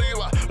Silvio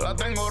Oliva. La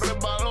tengo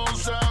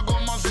resbalosa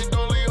como aceite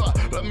de oliva.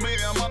 La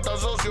envidia mata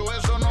socio,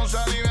 eso no se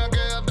alivia.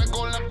 Quédate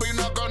con la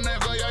espina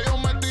conejo, ya yo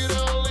me tiré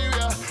de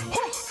Olivia.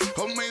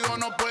 Conmigo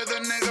no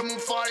puedes negarme un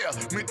falla.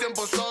 Mi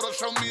tiempo es oro,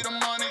 show me the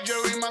money,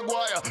 Jerry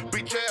Maguire.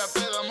 Pichea,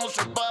 te damos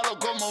el palo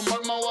como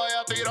Marma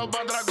Guaya. Tiro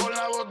para atrás con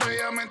la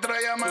botella mientras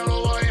ella me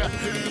lo vaya.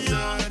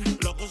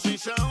 Loco si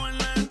se en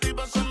la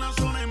tipa en la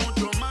zona y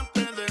mucho más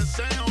te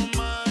deseo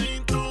más. Y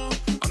tú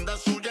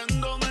andas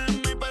huyendo de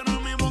mí, pero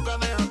en mi boca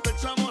dejaste el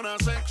sabor a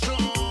sexo.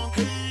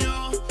 Y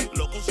yo,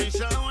 loco si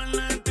se en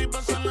la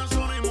tipa en la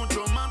zona y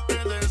mucho más te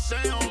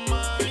deseo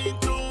más. Y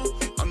tú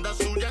andas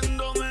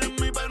huyendo de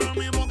mí, pero en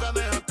mi boca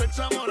dejaste el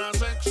sabor a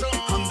sexo.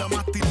 Anda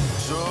más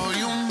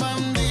soy un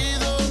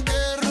bandido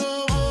que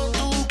robó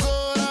tu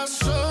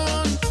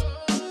corazón.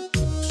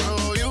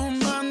 Soy un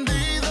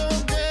bandido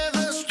que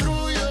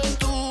destruyó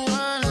tu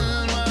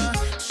alma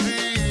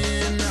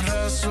sin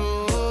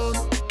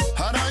razón.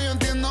 Ahora yo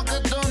entiendo que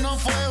esto no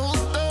fue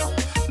justo.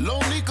 Lo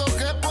único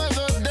que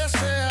puedo es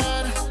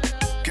desear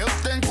que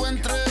usted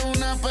encuentre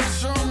una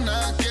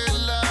persona que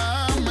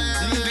la ame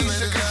de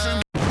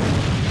verdad.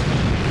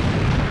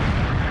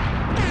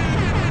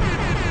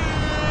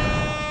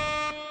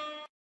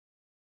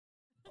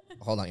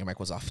 Hold on, your mic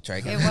was off. Try It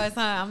again. was,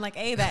 I'm like,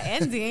 hey, that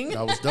ending.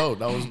 That was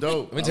dope. Let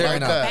me tell you right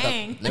now. that.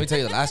 Bang. Let me tell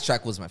you, the last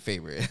track was my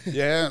favorite.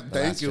 Yeah, last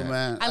thank you, track.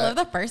 man. I love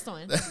the first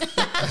one.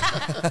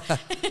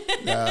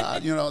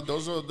 You know,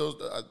 those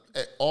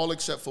all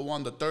except for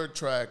one. The third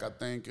track, I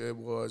think it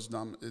was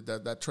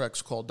that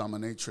track's called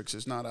Dominatrix.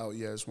 It's not out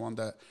yet. It's one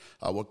that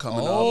we're coming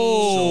up.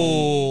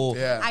 Oh. So,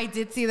 yeah. I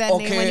did see that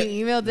name when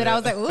you emailed it. I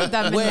was like, ooh,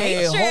 Dominatrix.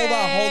 Wait,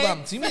 hold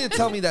on. So you mean to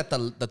tell me that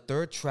the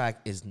third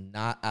track is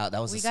not out?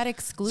 That was We got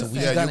exclusive. So we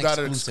Yeah, got you got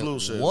an it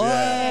exclusive. exclusive. What?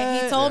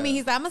 Yeah, he told me,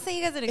 he's like, I'm going to send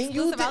you guys an And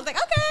you exclusive. I was did-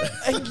 like,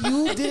 okay. And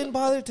you didn't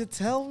bother to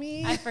tell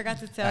me? I forgot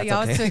to tell That's you. I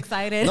was okay. too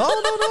excited. No.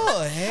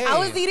 Hey. I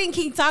was eating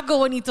King Taco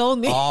when he told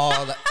me.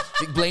 Oh,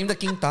 blame the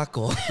King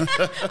Taco.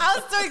 I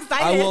was so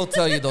excited. I will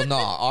tell you though, no,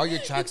 all your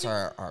tracks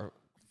are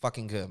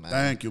fucking good, man.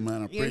 Thank you, man. I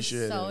You're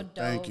appreciate so it.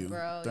 dope, Thank you,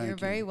 bro. Thank You're you.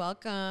 very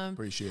welcome.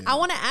 Appreciate I it.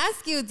 want to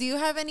ask you, do you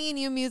have any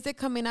new music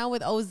coming out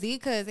with OZ?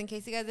 Because in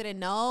case you guys didn't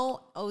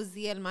know, OZ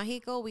El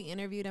Mágico, we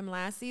interviewed him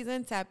last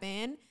season. Tap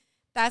in.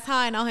 That's how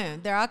I know him.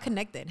 They're all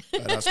connected.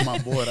 That's my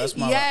boy. That's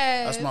my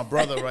Yes. that's my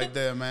brother right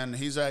there, man.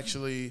 He's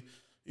actually,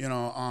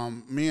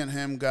 me and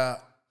him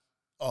got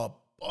a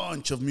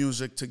bunch of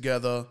music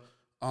together.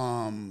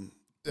 And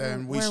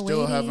we We're still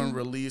waiting. haven't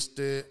released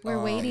it.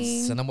 We're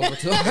waiting. Send them over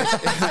to him.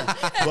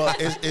 But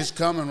it's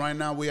coming right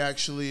now. We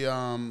actually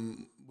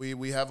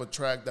we have a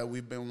track that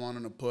we've been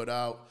wanting to put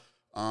out,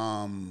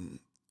 and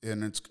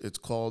it's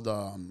called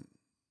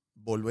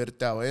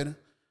Volverte a Ver,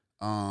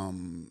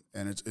 and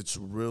it's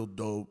real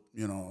dope,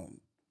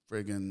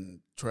 friggin'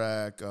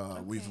 track.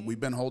 We've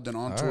been holding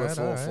on to it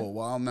for a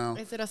while now.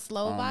 Is it a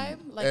slow vibe?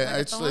 Like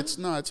It's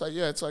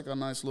reggaeton? it's like a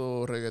nice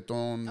little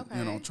reggaeton,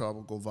 Okay.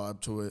 tropical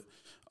vibe to it.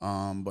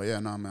 But yeah,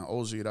 nah, man,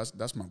 Ozzy,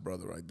 that's my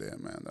brother right there,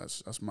 man.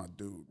 That's my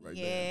dude right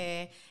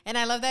there. Yeah, and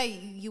I love that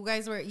you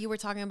were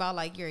talking about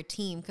like your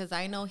team, because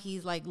I know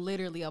he's like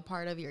literally a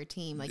part of your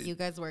team. Like you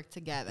guys work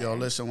together. Yo,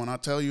 listen, when I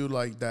tell you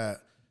like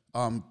that,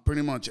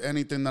 pretty much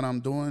anything that I'm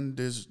doing,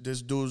 this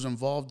dude's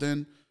involved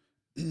in.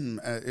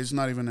 It's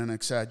not even an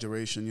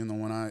exaggeration,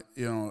 when I,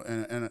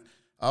 and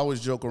I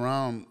always joke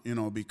around,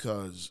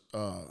 because,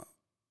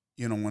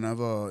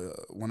 whenever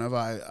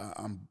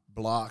I'm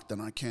blocked and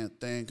I can't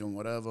think and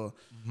whatever.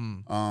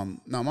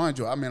 Now, mind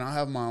you, I mean, I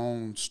have my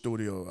own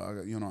studio,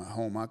 at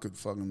home. I could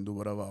fucking do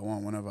whatever I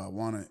want whenever I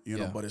want it,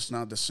 Yeah. but it's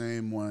not the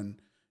same when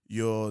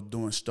you're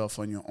doing stuff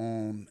on your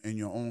own, in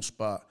your own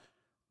spot,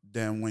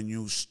 than when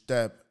you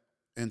step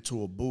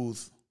into a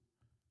booth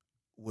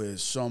with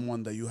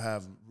someone that you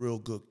have real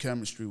good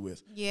chemistry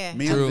with. Yeah,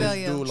 Me I and feel this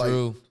you. dude, like,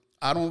 True.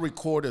 I don't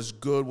record as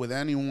good with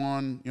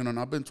anyone, and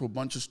I've been to a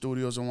bunch of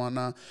studios and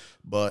whatnot,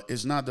 but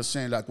it's not the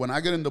same. Like when I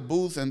get in the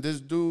booth and this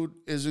dude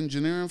is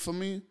engineering for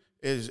me,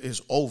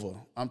 is over.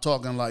 I'm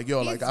talking like,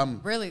 yo, like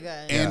I'm really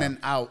good. in and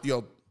out,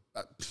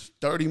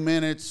 30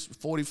 minutes,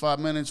 45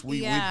 minutes,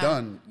 we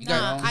done.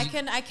 Nah, I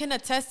can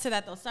attest to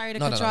that though. Sorry to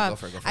cut you no, off.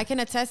 go for it. I can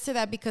attest to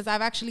that because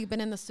I've actually been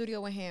in the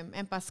studio with him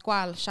and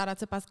Pascual. Shout out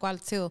to Pascual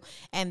too.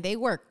 And they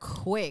work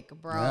quick,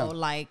 bro. Yeah.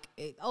 Like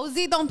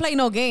OZ don't play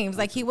no games.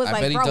 Like he was I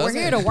like, bet he bro, we're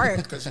doesn't. here to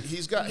work. Because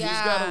he's got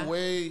Yeah. a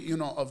way,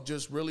 of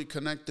just really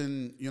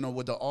connecting,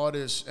 with the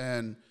artists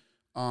and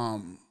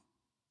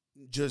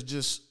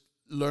just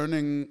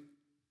learning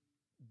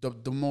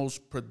the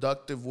most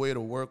productive way to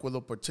work with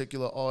a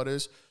particular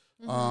artist,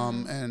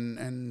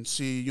 and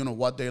see,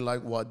 what they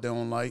like, what they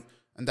don't like.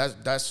 And that's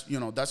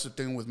the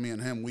thing with me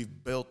and him.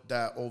 We've built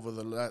that over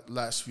the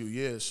last few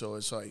years. So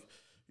it's like,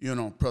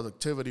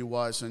 productivity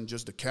wise and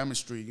just the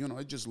chemistry,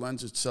 it just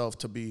lends itself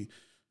to be,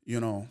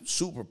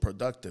 super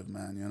productive,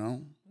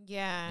 man,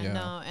 Yeah,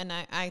 no, and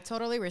I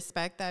totally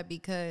respect that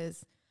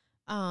because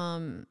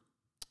when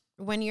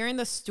you're in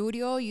the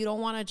studio, you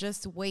don't want to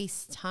just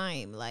waste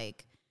time.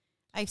 Like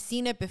I've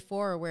seen it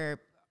before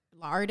where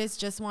artists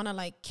just want to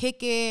like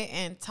kick it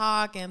and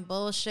talk and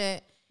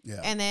bullshit.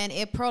 Yeah. And then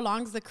it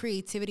prolongs the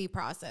creativity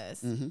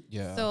process.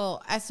 Yeah.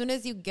 So as soon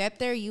as you get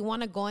there, you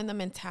want to go in the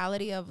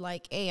mentality of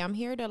like, hey, I'm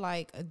here to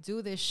like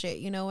do this shit.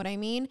 You know what I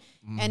mean?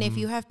 And if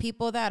you have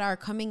people that are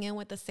coming in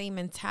with the same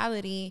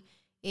mentality,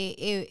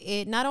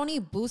 it not only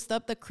boosts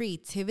up the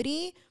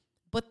creativity,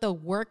 but the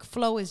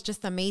workflow is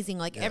just amazing.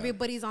 Like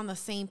everybody's on the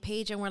same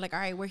page and we're like, all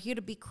right, we're here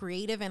to be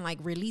creative and like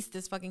release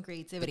this fucking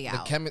creativity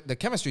out. The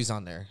chemistry's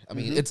on there. I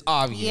mean, it's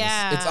obvious.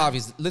 Yeah. It's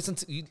obvious. We listen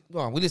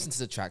to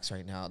the tracks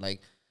right now.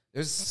 Like,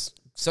 there's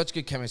such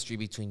good chemistry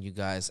between you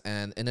guys,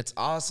 and it's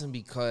awesome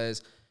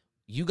because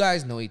you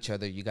guys know each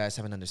other. You guys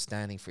have an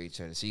understanding for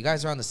each other. So you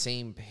guys are on the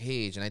same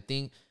page, and I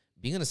think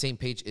being on the same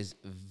page is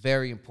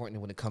very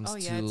important when it comes to.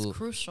 it's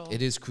crucial.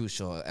 It is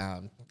crucial.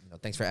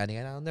 Thanks for adding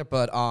it on there,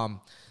 but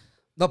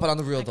no, but on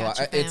the real though, got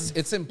you, fam.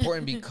 it's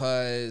important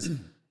because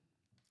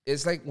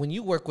it's like when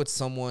you work with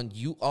someone,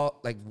 you all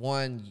like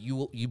one,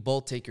 you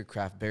both take your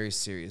craft very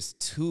serious.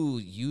 Two,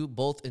 you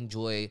both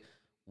enjoy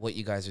what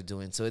you guys are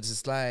doing. So it's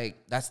just like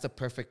that's the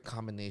perfect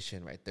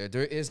combination right there.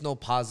 There is no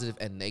positive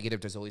and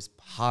negative. There's always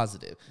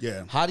positive.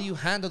 Yeah. How do you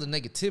handle the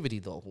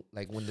negativity though?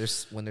 Like when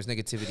there's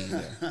negativity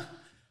there.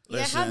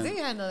 Yeah, how do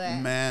you handle that?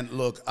 Man,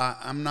 look,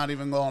 I'm not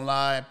even gonna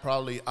lie.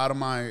 Probably out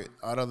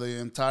of the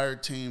entire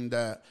team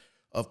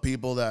of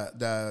people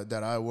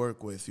that I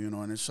work with,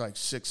 and it's like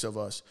 6 of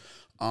us.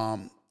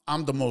 I'm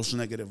the most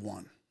negative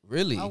one.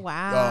 Really? Oh,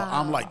 wow.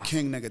 I'm like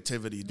king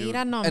negativity, dude.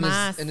 Mira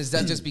nomás. And is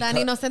that just because?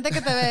 Tan inocente que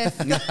te ves.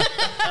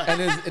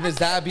 and is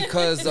that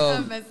because of?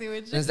 I'm messing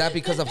with you. And is that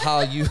because of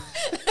how you?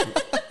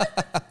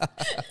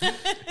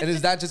 And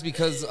is that just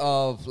because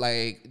of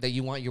like that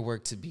you want your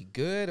work to be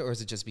good, or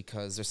is it just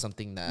because there's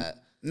something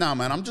that? Nah,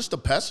 man, I'm just a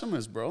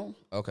pessimist, bro.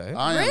 Okay.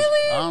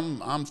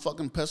 I'm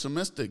fucking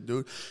pessimistic,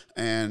 dude.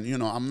 And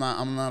I'm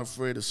not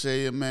afraid to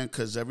say it, man,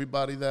 because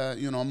everybody that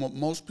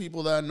most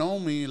people that know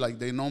me, like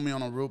they know me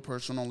on a real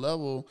personal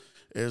level,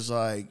 is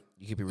like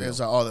You keep it real. It's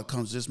like, oh, there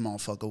comes this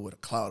motherfucker with a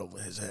cloud over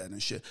his head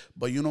and shit.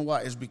 But you know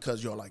what? It's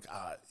because you're like,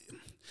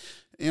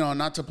 you know,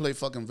 not to play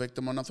fucking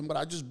victim or nothing, but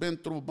I just been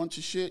through a bunch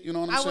of shit, you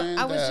know what I'm saying?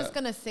 I was just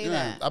gonna say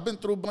that. I've been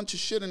through a bunch of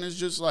shit, and it's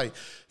just like,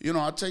 you know,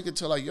 I take it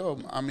to like, yo,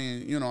 I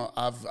mean, you know,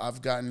 I've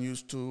gotten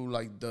used to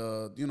like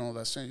the, you know,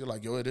 that saying, you're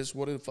like, yo, it is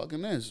what it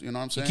fucking is, you know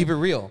what I'm saying? You keep it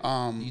real.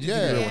 You keep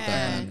it real with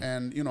that.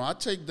 And you know, I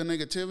take the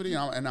negativity,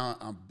 and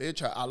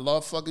I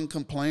love fucking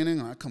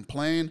complaining. I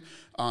complain,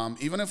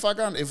 even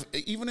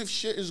if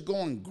shit is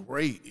going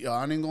great, yo,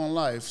 I ain't gonna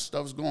lie, if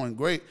stuff's going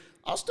great,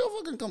 I'll still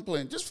fucking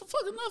complain just for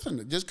fucking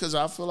nothing. Just because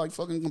I feel like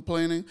fucking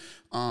complaining.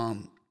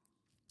 And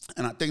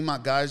I think my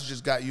guys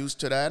just got used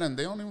to that, and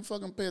they don't even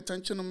fucking pay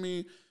attention to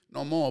me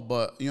no more.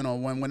 But, you know,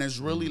 when it's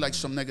really like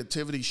some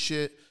negativity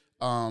shit,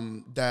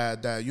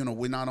 that you know,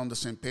 we're not on the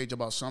same page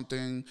about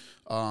something,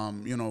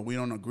 you know, we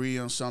don't agree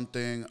on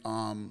something,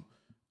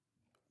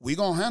 we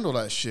gonna handle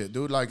that shit,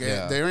 dude. Like,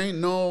 there ain't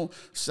no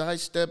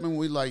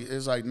sidestepping.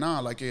 It's like, nah,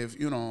 like if,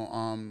 you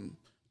know,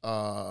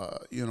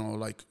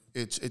 like,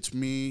 it's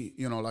me,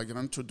 you know, like, I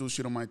introduce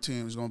you to my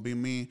team. It's going to be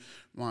me,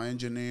 my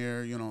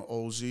engineer, you know,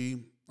 OZ.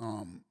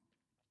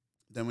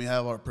 Then we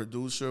have our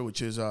producer,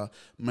 which is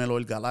Melo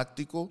El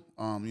Galáctico.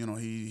 You know,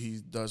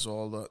 he does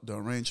all the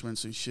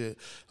arrangements and shit.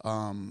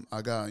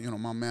 I got, you know,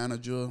 my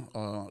manager,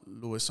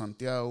 Luis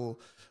Santiago,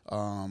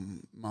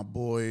 my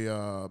boy,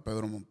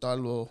 Pedro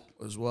Montalvo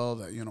as well,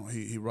 that, you know,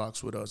 he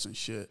rocks with us and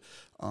shit.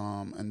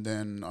 And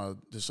then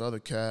this other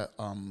cat,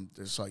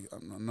 there's like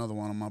another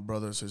one of my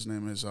brothers. His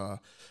name is,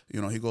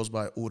 you know, he goes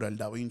by Ura El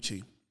Da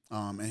Vinci.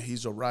 And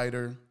he's a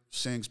writer,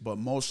 sings, but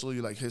mostly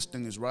like his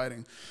thing is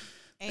writing.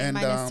 And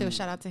minus two,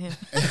 shout out to him.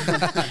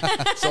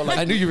 So like,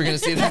 I knew you were gonna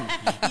say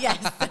that.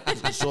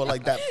 Yes. So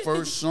like that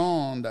first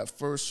song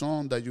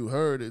that you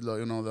heard,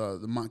 you know,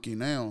 the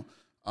Maquineo,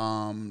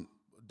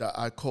 that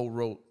I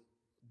co-wrote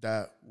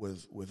that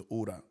with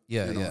Ura.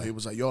 Yeah, you know, yeah. He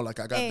was like, yo, like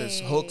I got this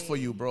hook for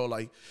you, bro.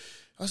 Like,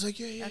 I was like,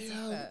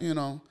 yeah, you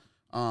know.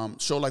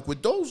 So like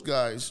with those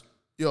guys,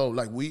 yo,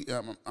 like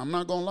I'm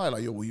not gonna lie,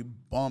 like, yo, we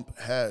bump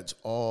heads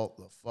all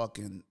the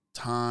fucking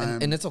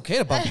time, and it's okay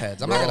to bump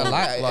heads. I'm not gonna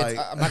lie.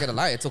 I'm not gonna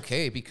lie. It's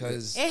okay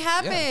because it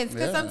happens.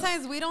 Because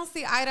sometimes we don't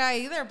see eye to eye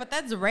either, but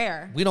that's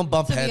rare. We don't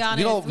bump heads.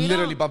 We don't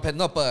literally bump heads.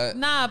 No, but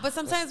but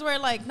sometimes we're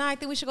like, I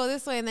think we should go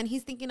this way, and then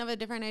he's thinking of a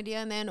different idea,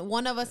 and then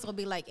one of us will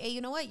be like, hey,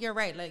 you know what? You're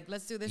right. Like,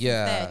 let's do this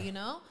instead. You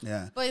know?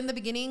 Yeah. But in the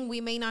beginning, we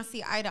may not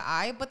see eye to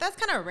eye, but that's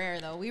kind of rare,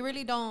 though. We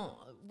really don't.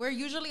 We're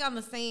usually on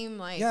the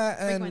same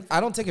and I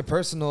don't take it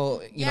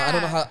personal. You know,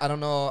 I don't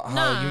know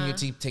how you and your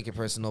team take it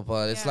personal,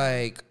 but it's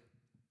like,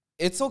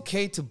 it's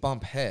okay to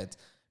bump heads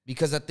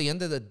because at the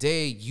end of the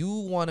day,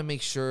 you want to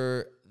make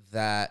sure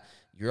that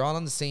you're all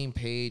on the same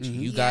page.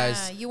 Mm-hmm. You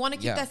guys, you want to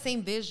keep that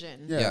same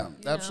vision. Yeah,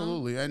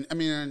 absolutely. And I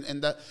mean,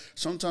 and that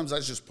sometimes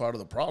that's just part of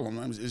the problem.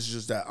 It's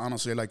just that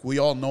honestly, like, we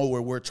all know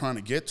where we're trying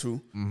to get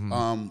to,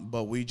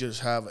 but we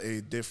just have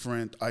a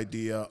different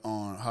idea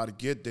on how to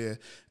get there.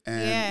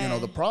 And you know,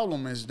 the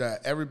problem is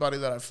that everybody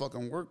that I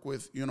fucking work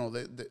with, you know,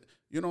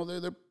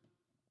 they're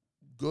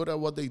good at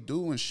what they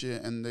do and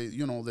shit, and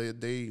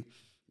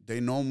they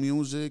know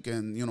music,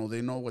 and, you know,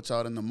 they know what's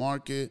out in the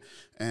market,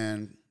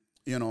 and,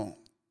 you know,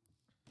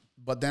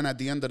 but then at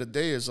the end of the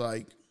day, it's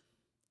like,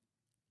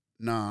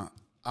 nah,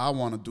 I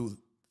want to do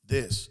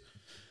this.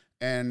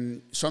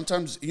 And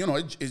sometimes, you know,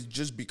 it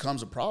just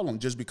becomes a problem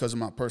just because of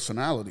my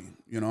personality.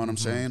 You know what I'm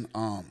saying?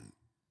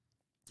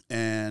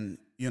 And,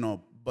 you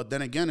know, but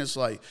then again, it's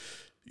like,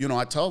 you know,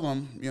 I tell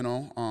them, you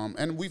know,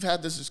 and we've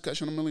had this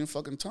discussion a million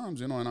fucking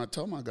times, you know, and I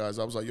tell my guys,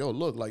 I was like, yo,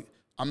 look, like,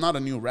 I'm not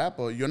a new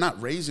rapper. You're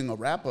not raising a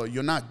rapper.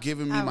 You're not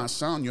giving me my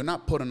sound. You're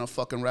not putting a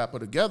fucking rapper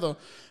together.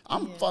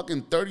 I'm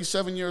fucking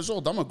 37 years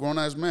old. I'm a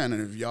grown-ass man.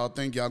 And if y'all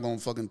think y'all gonna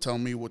fucking tell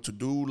me what to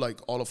do, like,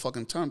 all the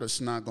fucking time,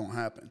 that's not gonna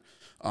happen.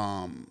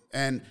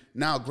 And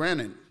now,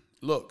 granted,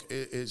 look,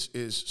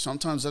 it's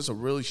sometimes that's a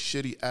really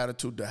shitty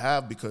attitude to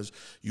have, because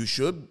you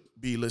should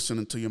be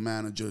listening to your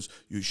managers.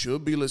 You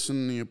should be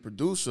listening to your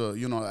producer,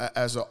 you know,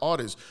 as an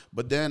artist.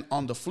 But then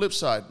on the flip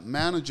side,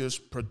 managers,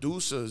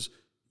 producers,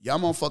 y'all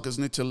motherfuckers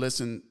need to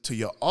listen to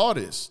your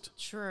artist.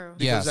 True.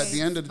 Because at the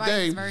end of the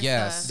day,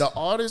 yes, the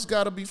artist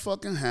got to be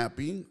fucking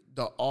happy.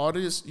 The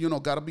artist, you know,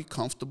 got to be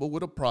comfortable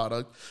with a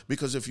product.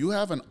 Because if you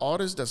have an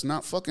artist that's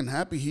not fucking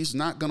happy, he's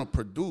not going to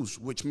produce,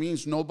 which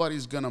means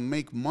nobody's going to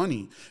make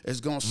money. It's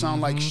going to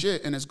sound like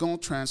shit, and it's going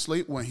to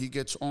translate when he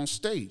gets on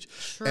stage.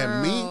 True,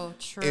 and me,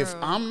 if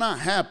I'm not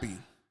happy,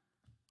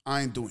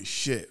 I ain't doing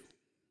shit.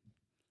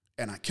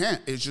 And I can't.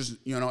 It's just,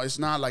 you know, it's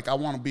not like I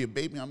want to be a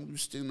baby. I'm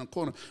just in the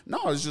corner. No,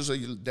 it's just a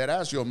dead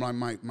ass. Yo,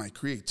 my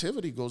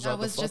creativity goes out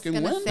the fucking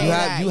window.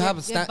 You have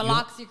a standard. It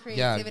blocks your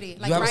creativity. Yeah,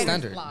 like you have a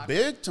standard. Block.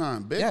 Big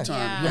time.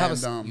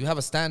 Yeah. You have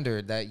a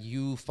standard that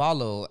you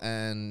follow,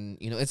 and,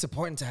 you know, it's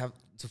important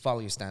to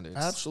follow your standards.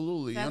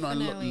 Absolutely.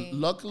 Definitely. You know, and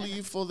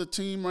luckily for the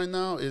team right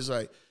now is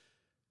like,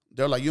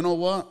 they're like, you know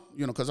what?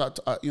 You know, because I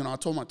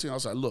told my team, I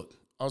was like, look,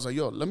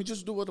 yo, let me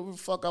just do whatever the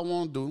fuck I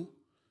want to do.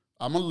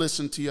 I'm going to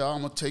listen to y'all.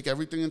 I'm going to take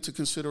everything into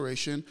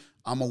consideration.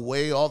 I'm going to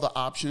weigh all the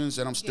options,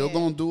 and I'm still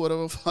going to do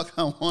whatever the fuck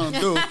I want to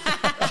do.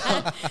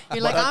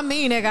 You're like, I'm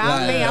me, nigga.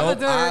 I'm me. I'm gonna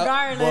do it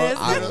regardless.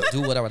 I'll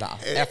do whatever the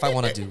F I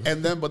want to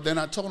do. But then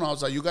I told him, I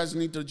was like, you guys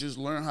need to just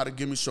learn how to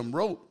give me some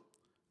rope.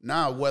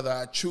 Now, whether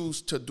I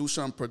choose to do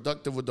something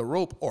productive with the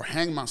rope or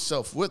hang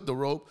myself with the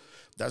rope,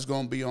 that's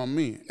going to be on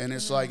me. And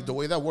it's like the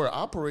way that we're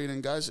operating,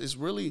 guys, is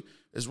really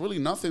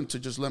nothing to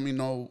just let me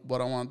know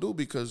what I want to do.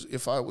 Because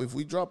if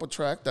we drop a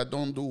track that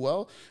don't do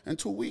well, in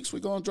 2 weeks, we're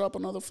going to drop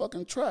another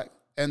fucking track.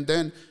 And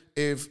then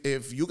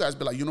if you guys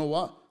be like, you know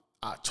what?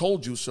 I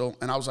told you so.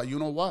 And I was like, you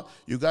know what?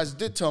 You guys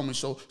did tell me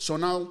so. So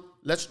now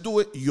let's do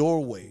it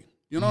your way.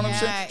 You know what I'm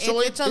saying? So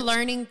it's a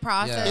learning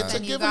process. It's a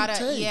and give and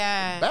take.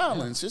 Yeah.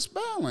 Balance. It's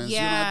balance.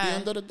 Yeah. At the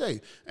end of the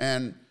day.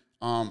 And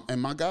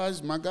my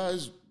guys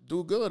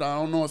do good. I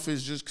don't know if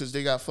it's just because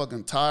they got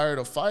fucking tired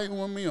of fighting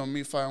with me or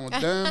me fighting with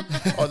them.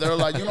 Or they're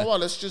like, you know what?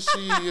 Let's just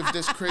see if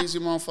this crazy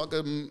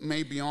motherfucker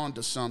may be on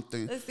to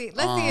something. Let's see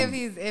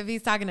if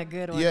he's talking a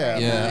good one.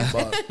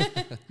 Yeah.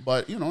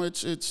 But you know,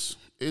 it's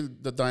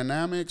the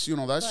dynamics. You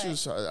know, that's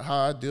just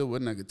how I deal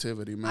with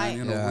negativity, man.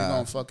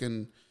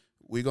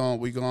 We're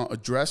gonna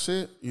address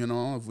it. You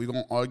know, if we're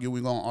gonna argue,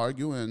 we're gonna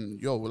argue. And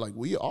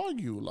we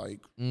argue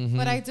like. Mm-hmm.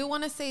 But I do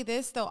want to say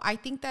this though. I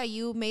think that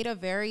you made a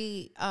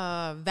very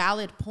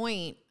valid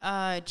point.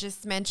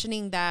 Just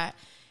mentioning that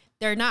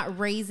they're not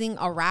raising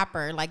a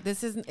rapper. Like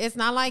it's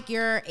not like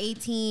you're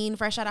 18,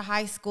 fresh out of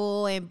high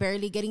school and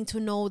barely getting to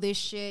know this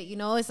shit. You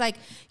know, it's like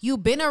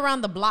you've been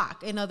around the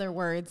block, in other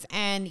words,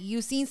 and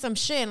you've seen some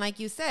shit. And like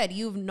you said,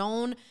 you've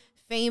known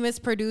famous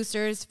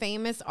producers,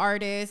 famous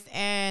artists,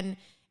 and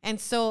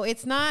so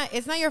it's not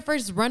your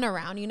first run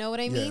around, you know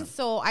what I mean?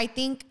 So I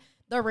think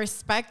the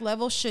respect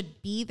level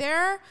should be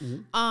there,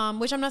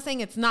 which I'm not saying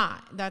it's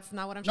not. That's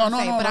not what I'm trying to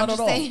say. But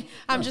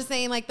I'm just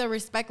saying like the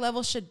respect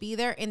level should be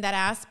there in that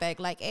aspect.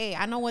 Like, hey,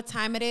 I know what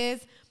time it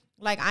is.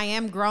 Like I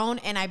am grown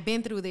and I've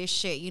been through this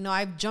shit. You know,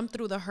 I've jumped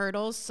through the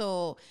hurdles.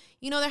 So,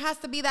 you know, there has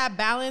to be that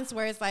balance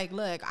where it's like,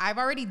 look, I've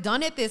already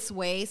done it this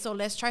way. So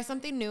let's try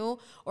something new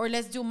or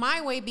let's do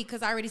my way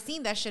because I already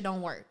seen that shit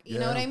don't work. You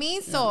know what I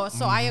mean? So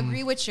I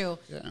agree with you.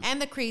 Yeah.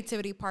 And the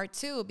creativity part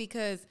too,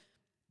 because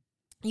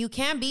you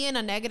can't be in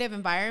a negative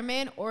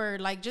environment or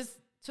like just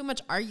too much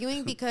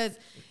arguing because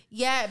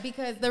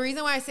the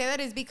reason why I say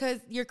that is because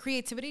your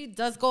creativity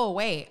does go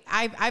away.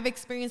 I've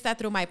experienced that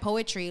through my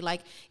poetry.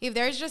 Like if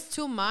there's just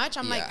too much,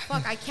 I'm like,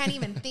 fuck, I can't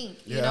even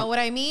think. You know what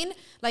I mean?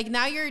 Like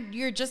now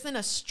you're just in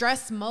a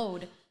stress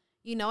mode.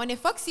 You know, and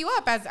it fucks you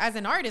up as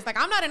an artist. Like,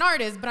 I'm not an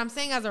artist, but I'm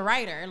saying as a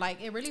writer,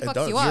 like, it really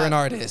fucks you up. You're an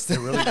artist. It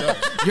really does.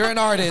 You're an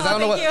artist. I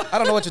don't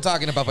know what you're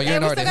talking about, but you're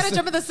an artist. We still got to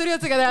jump in the studio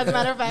together, as a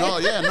matter of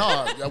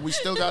fact. We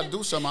still got to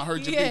do something. I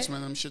heard your beats,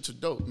 man. Them shits are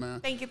dope, man.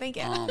 Thank you.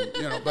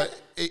 You know,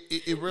 but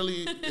it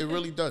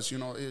really does. You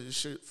know, it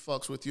shit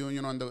fucks with you.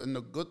 You know, and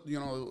the good, you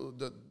know,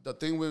 the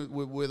thing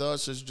with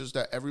us is just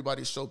that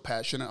everybody's so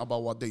passionate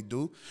about what they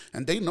do,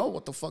 and they know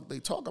what the fuck they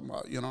talking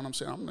about. You know what I'm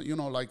saying?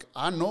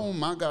 I know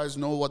my guys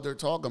know what they're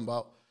talking about.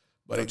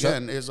 But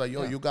again, it's like,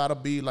 you gotta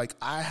be like,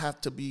 I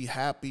have to be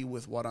happy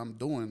with what I'm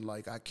doing.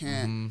 Like, I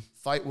can't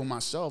fight with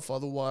myself,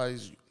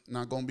 otherwise,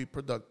 not gonna be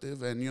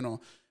productive. And you know,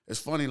 it's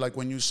funny, like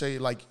when you say,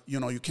 like, you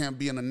know, you can't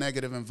be in a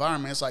negative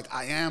environment. It's like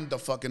I am the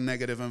fucking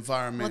negative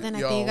environment. Well,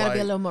 then I think you gotta be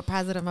a little more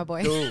positive, my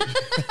boy. Dude,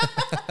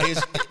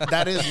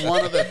 that is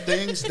one of the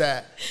things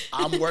that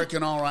I'm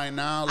working on right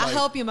now. Like, I'll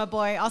help you, my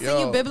boy. I'll send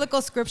you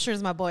biblical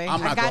scriptures, my boy.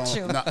 I got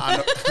you. No,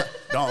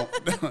 don't.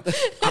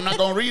 I'm not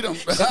gonna read them.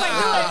 She's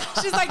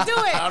like, do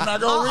it. I'm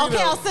not gonna read them.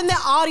 Okay, I'll send the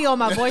audio,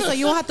 my boy, so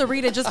you won't have to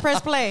read it. Just press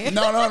play.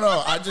 No.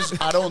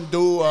 I don't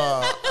do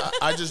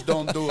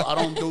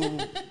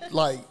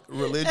like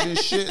religion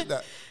shit.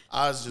 That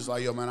I was just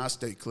like, yo, man, I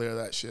stay clear of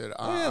that shit.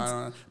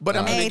 But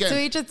I mean, again, to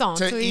each its own.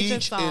 To each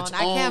its own.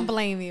 I can't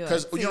blame you.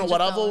 Because you know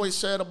what I've always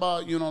said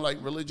about, you know,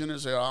 like religion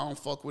is, I don't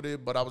fuck with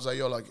it. But I was like,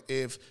 yo, like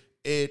if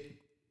it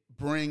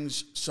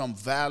brings some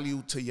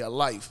value to your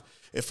life,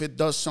 if it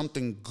does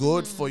something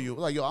good for you,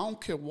 like, yo, I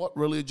don't care what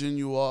religion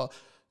you are,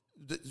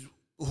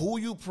 who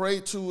you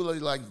pray to,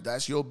 like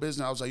that's your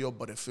business. I was like, yo,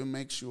 but if it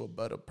makes you a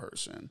better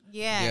person,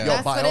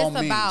 that's what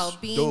it's about,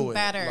 being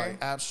better. Like,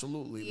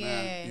 absolutely,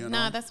 man. You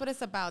know? That's what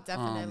it's about,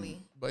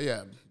 definitely. But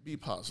yeah, be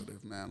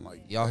positive, man.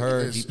 Like y'all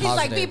heard, be positive. He's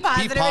like, be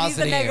positive. And he's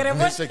a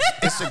negative.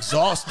 It's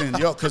exhausting,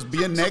 yo, because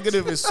being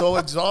negative is so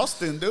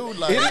exhausting, dude.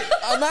 Like,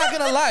 I'm not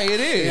gonna lie, it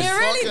is. It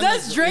really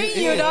does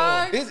drain you,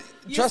 dog.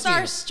 You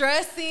start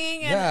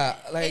stressing,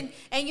 and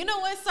you know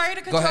what? Sorry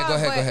to cut you off. Go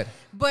ahead.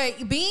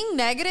 But being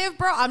negative,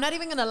 bro, I'm not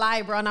even gonna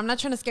lie, bro, and I'm not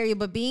trying to scare you,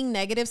 but being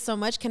negative so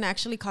much can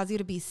actually cause you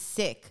to be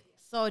sick.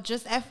 So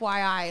just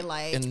FYI,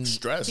 like, and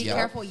stress, be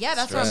careful. Yeah,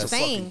 that's what I'm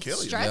saying.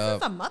 Stress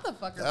is a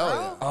motherfucker,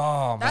 bro.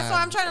 Oh, man. That's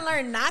why I'm trying to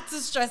learn not to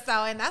stress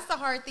out, and that's the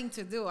hard thing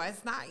to do.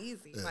 It's not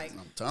easy. Like,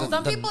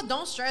 some people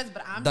don't stress,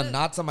 but the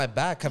knots on my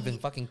back have been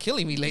fucking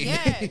killing me lately.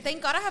 Yeah,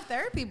 thank God I have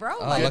therapy, bro.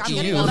 Like, I'm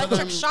getting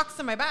electric shocks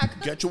in my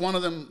back. Get you one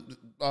of them,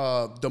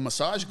 the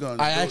massage guns.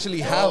 I actually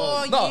have.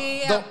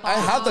 I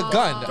have the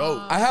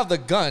gun. I have the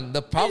gun.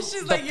 The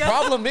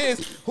problem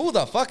is, who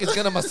the fuck is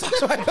gonna massage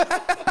my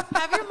back?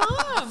 Have your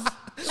mom.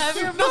 Have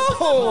your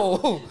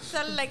No.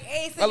 So like,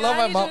 hey, I love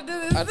my need mom. you to do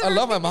this. I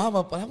love my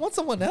mama, but I want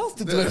someone else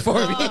to do it for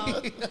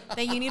me.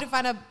 Then you need to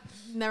find a.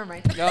 Never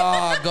mind.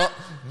 Oh, go.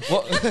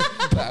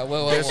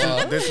 Well,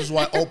 This is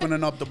why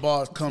opening up the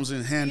bar comes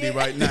in handy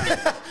right now.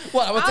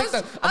 well, I'm gonna I take was, the.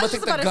 I I'm gonna was take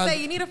just the about gun. to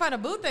say you need to find a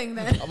boo thing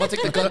then. I'm gonna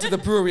take the gun to the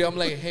brewery. I'm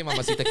like, hey,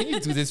 Mamacita, can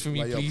you do this for me,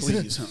 Like, yo, please?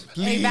 please, Hey,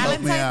 please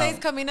help me Valentine's out. Day's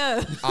coming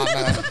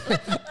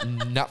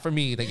up. Not for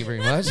me. Thank you very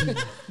much.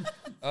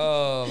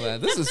 Oh man,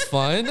 this is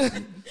fun.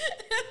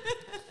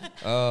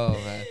 Oh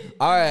man.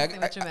 All right. See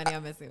what you meant.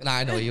 I'm missing. Nah,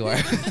 I know you are.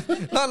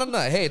 No.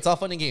 Hey, it's all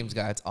fun and games,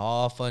 guys. It's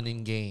all fun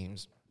and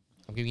games.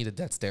 I'm giving you the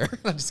death stare.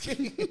 I'm just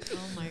kidding. Oh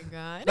my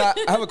god. Nah,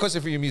 I have a question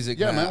for your music.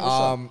 Yeah, man, what's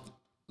up?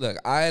 Look,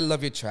 I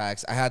love your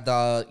tracks. I had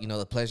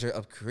the pleasure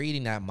of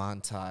creating that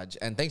montage,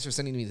 and thanks for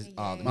sending me the music.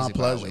 My by the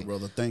pleasure, way.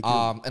 brother. Thank you.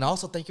 And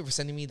also thank you for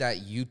sending me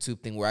that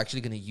YouTube thing. We're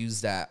actually going to use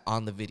that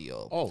on the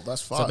video. Oh,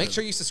 that's fine. So make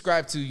sure you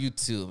subscribe to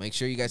YouTube. Make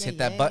sure you guys hit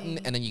that button,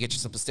 and then you get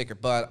yourself a sticker.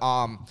 But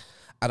out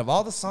of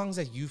all the songs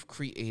that you've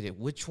created,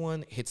 which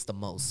one hits the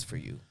most for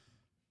you?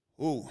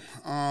 Ooh,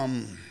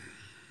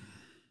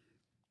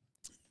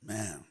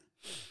 man.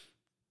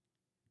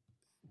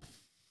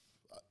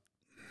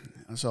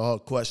 That's a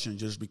hard question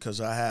just because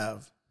I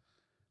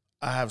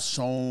have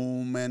so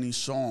many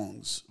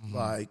songs,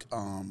 like,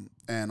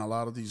 and a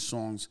lot of these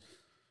songs,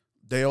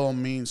 they all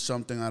mean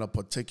something at a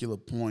particular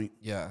point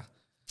Yeah.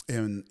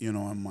 in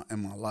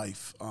my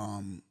life.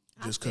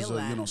 Just because feel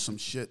of, that. some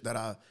shit that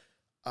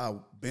I've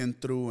been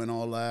through and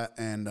all that.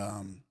 And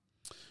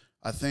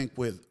I think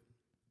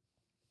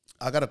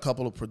I got a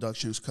couple of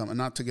productions coming,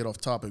 not to get off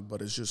topic,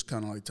 but it's just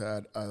kind of like to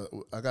add,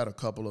 I got a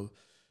couple of,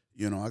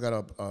 I got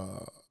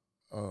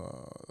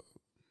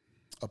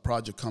a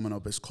project coming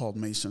up. It's called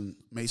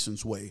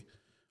Mason's Way,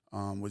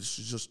 which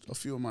is just a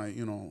few of my,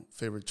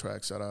 favorite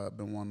tracks that I've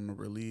been wanting to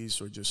release,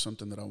 or just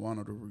something that I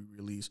wanted to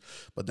release.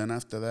 But then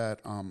after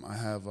that, I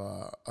have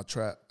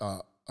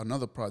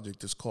another project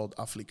that's called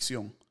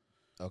Aflicción.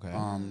 Okay.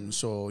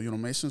 So,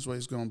 Mason's Way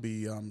is going to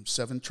be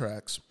 7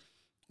 tracks.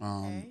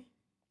 Okay.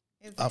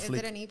 Is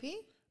it an EP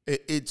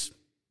It's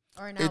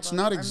or an it's album,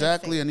 not or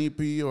exactly mixtape?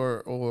 an EP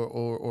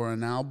or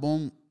an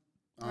album,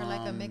 or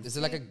like a mix. Is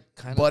it like a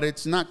kind of? but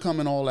it's not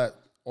coming all at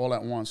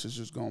once. It's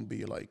just going to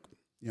be like,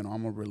 I'm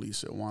going to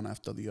release it one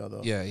after the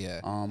other.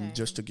 Yeah. Okay.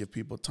 Just to give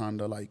people time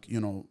to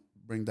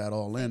bring that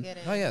all in. Get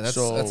it. Oh yeah, that's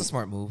So- a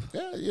smart move.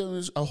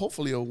 Yeah,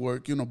 hopefully it'll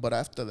work, but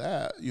after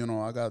that,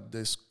 I got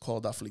this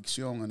called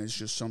Aflicción, and it's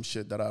just some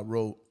shit that I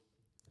wrote.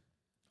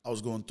 I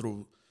was going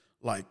through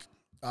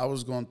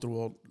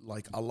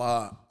a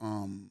lot,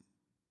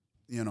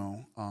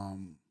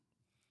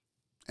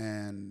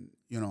 and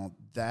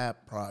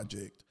that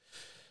project,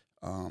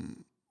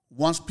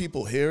 once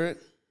people hear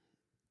it,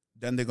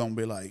 then they're gonna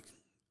be like,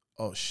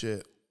 oh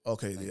shit,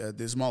 okay, yeah,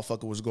 this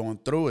motherfucker was going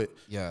through it.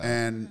 Yeah.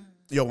 And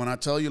when I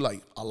tell you,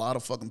 like, a lot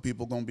of fucking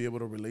people gonna be able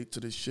to relate to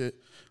this shit,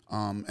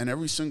 and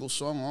every single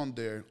song on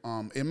there,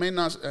 I may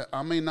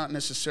not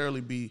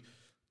necessarily be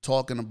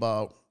talking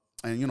about,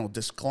 and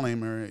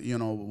disclaimer,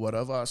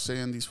 whatever I say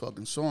in these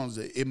fucking songs,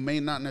 it may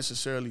not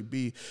necessarily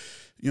be,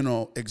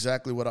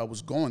 exactly what I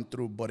was going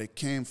through, but it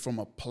came from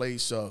a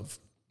place of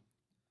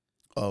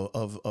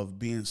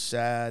being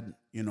sad,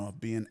 of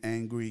being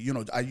angry.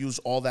 I use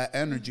all that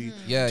energy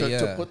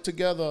to put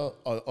together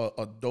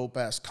a dope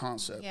ass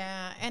concept.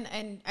 Yeah,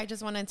 and I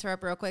just want to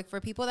interrupt real quick. For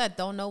people that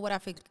don't know what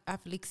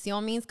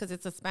aflicción means, because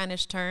it's a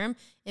Spanish term,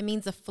 it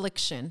means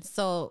affliction.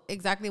 So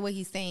exactly what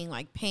he's saying,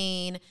 like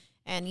pain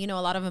and a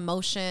lot of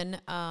emotion.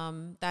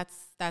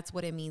 That's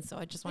what it means. So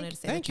I just wanted to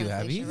say Thank the you,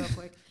 translation Abby. real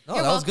quick. No,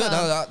 You're that was good.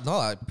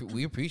 welcome.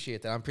 We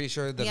appreciate that. I'm pretty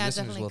sure the listeners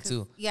definitely, will 'cause,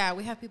 too. Yeah,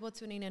 we have people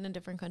tuning in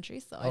different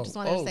countries, so I just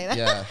wanted to say that.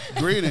 Yeah.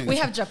 Greetings. We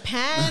have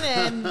Japan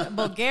and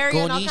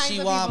Bulgaria and all kinds of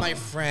people. Konnichiwa, my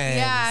friends.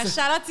 Yeah,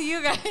 shout out to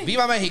you guys.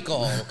 Viva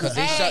Mexico, because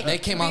they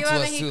came on to Viva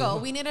us Mexico.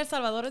 too. We need El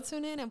Salvador to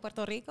tune in and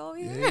Puerto Rico over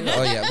here.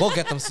 Oh yeah, we'll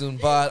get them soon.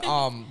 But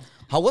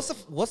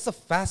what's the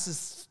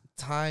fastest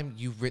time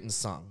you've written a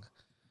song?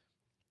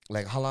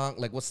 Like how long?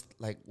 Like what's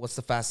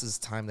the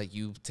fastest time that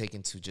you've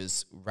taken to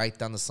just write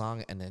down the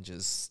song and then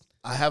just?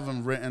 I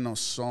haven't written a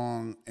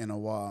song in a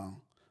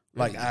while.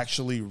 Like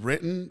actually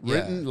written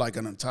like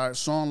an entire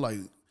song. Like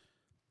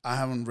I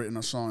haven't written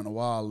a song in a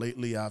while.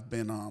 Lately I've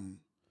been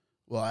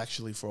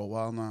actually for a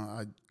while now,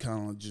 I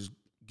kind of just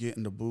get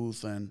in the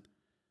booth and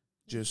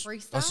just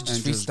Freestyle? Also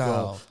just and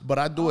freestyle. go. But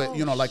I do it,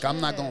 like I'm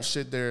not shit. gonna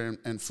sit there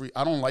and free.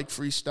 I don't like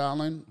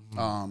freestyling.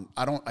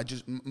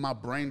 My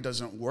brain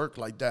doesn't work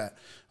like that.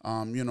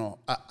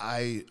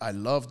 I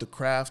love the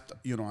craft.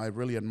 I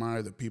really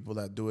admire the people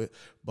that do it.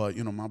 But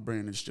my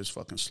brain is just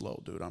fucking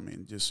slow, dude. I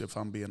mean, just if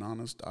I'm being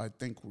honest, I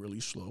think really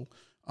slow.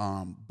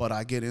 But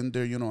I get in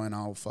there, and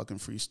I'll fucking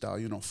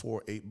freestyle,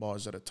 4-8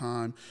 bars at a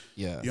time.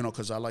 Yeah.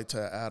 Because I like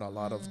to add a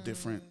lot of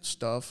different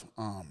stuff.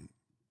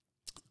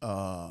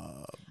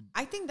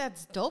 I think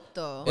that's dope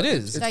though. It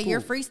is. That It's you're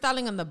cool.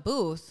 freestyling on the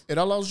booth. It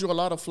allows you a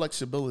lot of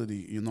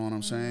flexibility, you know what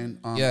I'm saying?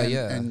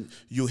 And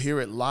you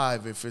hear it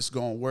live if it's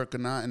going to work or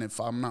not. And if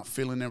I'm not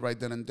feeling it right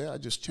then and there, I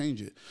just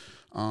change it.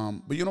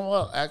 But you know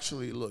what?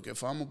 Actually, look,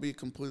 if I'm gonna be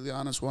completely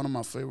honest, one of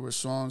my favorite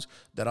songs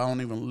that I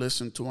don't even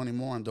listen to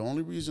anymore, and the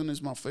only reason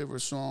is my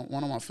favorite song,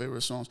 one of my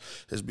favorite songs,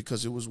 is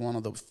because it was one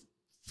of the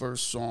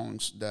first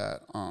songs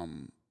that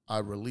I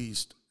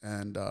released,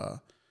 and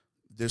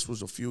this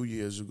was a few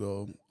years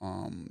ago.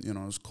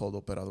 It's called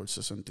Operador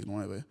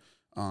 69.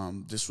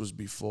 This was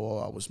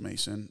before I was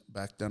Mason.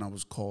 Back then, I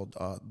was called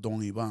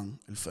Don Ivan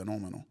El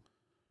Fenómeno.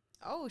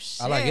 Oh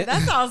shit! I like it.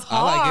 That sounds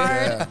I like hard.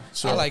 it. Yeah,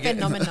 so I like it.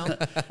 Phenomenal.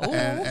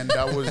 and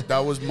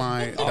that was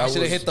my. Oh, I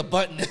should have hit the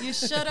button. You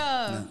should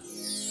have.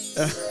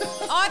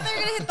 Oh, I thought you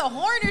were gonna hit the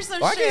horn or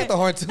some Oh, I shit. can hit the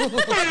horn too.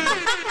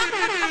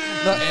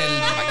 No, El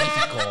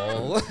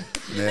Magnifico.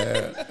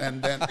 Yeah,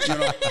 and then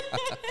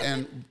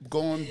and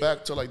going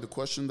back to like the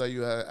question that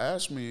you had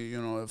asked me,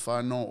 if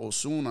I know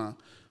Ozuna,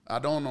 I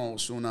don't know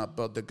Ozuna,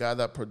 but the guy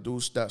that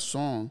produced that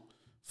song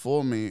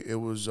for me, it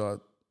was Ozuna's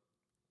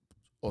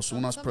Tell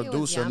me it was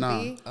producer now.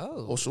 Yambi.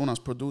 Oh. Ozuna's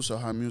producer,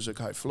 High Music,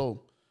 High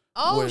Flow.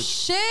 Oh Which-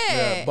 shit!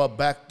 Yeah, but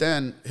back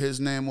then his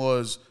name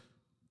was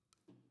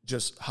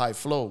just High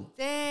Flow.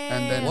 Damn,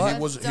 And then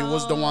that's he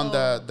was the one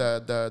dope.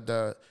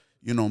 that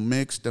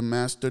mixed and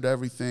mastered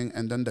everything.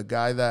 And then the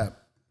guy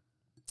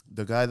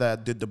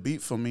that did the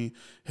beat for me,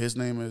 his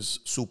name is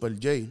Super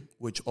J,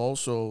 which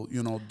also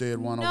did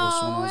one of those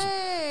songs.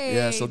 way.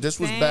 Yeah, so this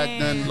was back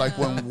then, like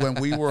when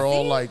we were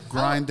all like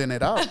grinding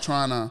it out,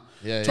 trying to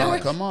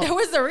come up. There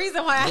was a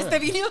reason why I asked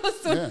if you knew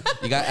Ozuna.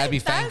 You got Abby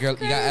That's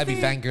fangirl. You got Abby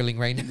crazy. fangirling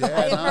right now.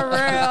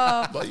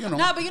 Yeah, For real. But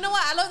Nah, but you know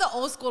what? I love the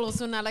old school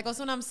Ozuna. Like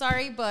Ozuna, I'm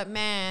sorry, but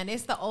man,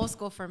 it's the old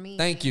school for me.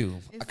 Thank you,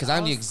 It's because the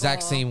I'm the old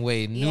exact school. same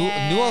way. New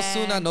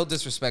Ozuna, no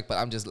disrespect, but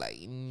I'm just like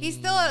He's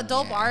still a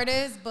dope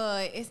artist,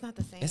 but it's not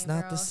the same. It's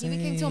not bro. the He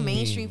became too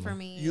mainstream same. for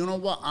me. You know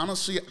what?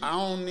 Honestly, I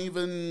don't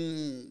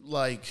even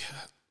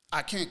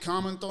I can't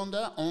comment on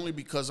that only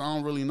because I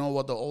don't really know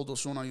what the old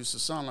Ozuna used to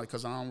sound like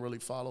because I don't really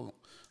follow them.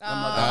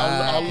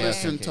 I'll okay,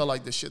 listen okay. to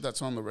like the shit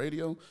that's on the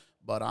radio,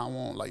 but I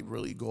won't like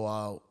really go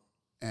out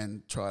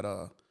and try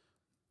to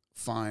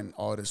find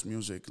artist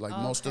music. Like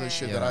most of the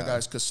shit that I got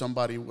is because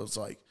somebody was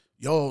like,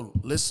 yo,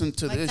 listen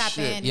to Like this tap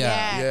shit. in.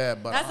 Yeah. Yeah,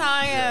 but that's how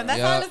I am.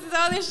 That's how I Yup. listen to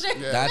all this shit.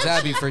 That's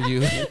Abby for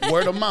you.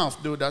 Word of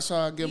mouth, dude. That's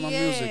how I get my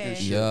music and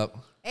shit. Yup.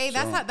 Hey,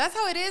 that's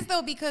how it is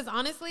though. Because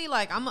honestly,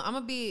 like I'm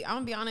gonna be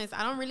honest.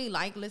 I don't really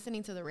like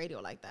listening to the radio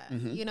like that.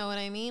 Mm-hmm. You know what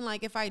I mean?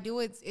 Like if I do,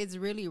 it's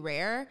really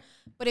rare.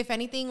 But if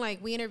anything,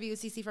 like we interviewed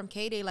CC from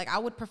K-Day, like I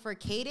would prefer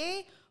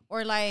K-Day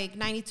or like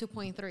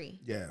 92.3.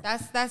 Yeah.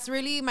 that's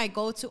really my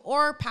go-to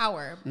or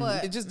Power.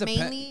 But It just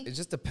mainly, It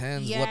just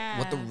depends Yeah.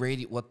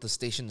 what the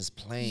station is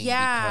playing.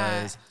 Yeah.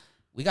 Because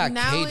we got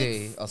now K-Day.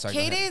 it's- Oh, sorry. go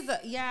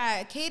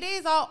ahead. K-Day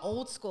is all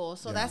old school.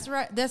 So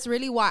that's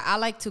really why I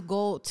like to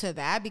go to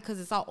that because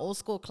it's all old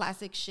school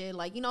classic shit.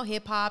 Like,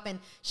 hip hop and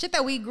shit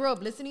that we grew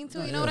up listening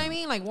to. You know what I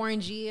mean? Like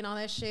Warren G and all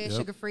that shit,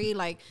 Sugar Free,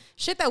 like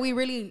shit that we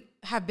really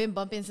have been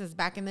bumping since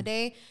back in the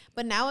day.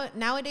 But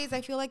nowadays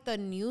I feel like the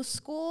new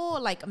school,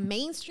 like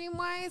mainstream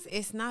wise,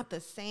 it's not the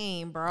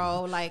same,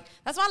 bro. Like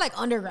that's why I like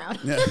underground.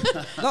 No,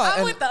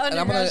 I'm with the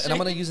underground I'm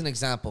gonna shit. use an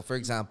example. For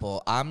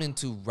example, I'm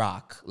into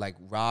rock, like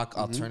rock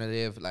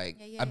alternative. Like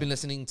yeah, I've been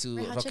listening to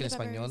Red Hot rock en Chili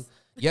español. Peppers.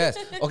 Yes.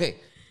 Okay.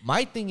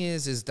 My thing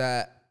is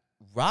that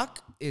rock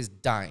is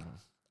dying,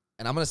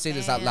 and I'm gonna say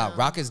this out loud. Damn.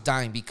 Rock is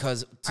dying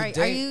because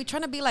today. Are you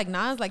trying to be like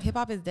Nas, like hip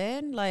hop is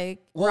dead? Like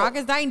Well- rock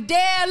is dying?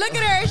 Damn, look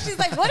at her. She's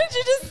like, what did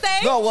you just say?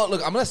 No, well,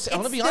 look, I'm gonna be still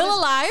honest.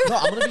 alive? No,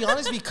 I'm gonna be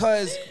honest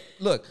because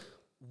look,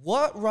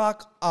 what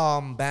rock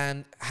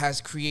band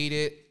has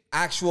created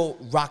actual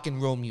rock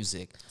and roll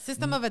music?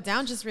 System of a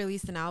Down just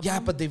released an album. Yeah,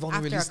 but they've only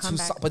after a released two.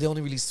 comeback. But they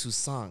only released 2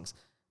 songs.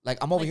 Like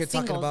I'm over Like here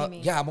talking singles, you about.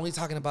 mean? Yeah, I'm only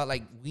talking about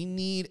like we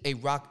need a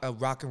rock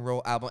and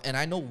roll album, and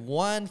I know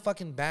one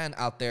fucking band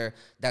out there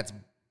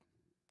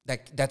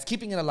that's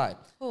keeping it alive.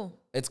 Who?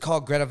 It's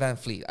called Greta Van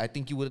Fleet. I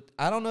think you would.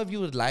 I don't know if you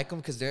would like them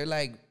because they're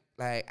like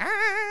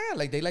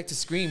they like to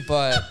scream,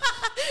 but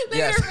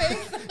yes, at her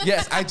face.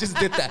 yes, I just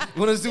did that.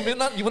 You want to zoom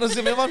in on? You want to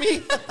zoom in on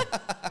me?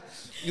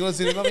 You want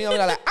to zoom in on me? I'm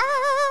like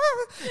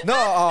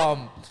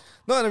no.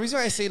 No, the reason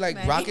why I say like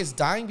Man, rock is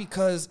dying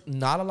because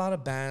not a lot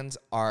of bands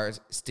are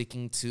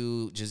sticking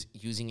to just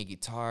using a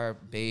guitar,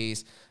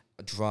 bass,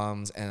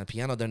 drums, and a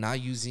piano. They're now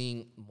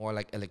using more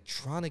like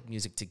electronic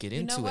music to get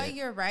You into know what? it.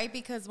 You're right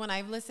because when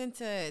I've listened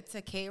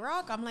to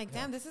K-Rock, I'm like,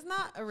 damn, this is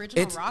not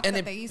original rock and that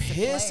it they used to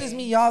play. pisses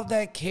me off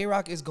that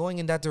K-Rock is going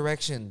in that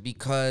direction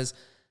because,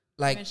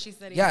 like, When she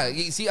said yeah, yeah.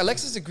 you see,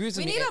 Alexis agrees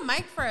We with need me. a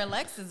mic for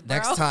Alexis, bro.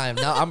 Next time.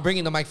 Now I'm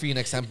bringing the mic for you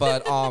next time.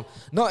 But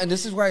no, and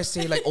this is where I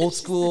say like old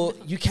school,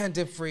 you can't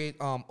differentiate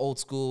old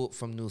school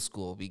from new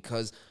school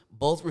because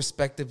both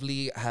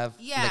respectively have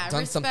Yeah, like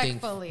done something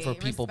respectfully, for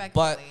people. But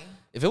respectfully.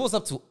 if it was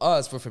up to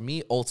us, for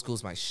me, old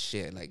school's my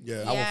shit. Like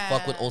Yeah. I will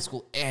fuck with Yeah. old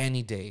school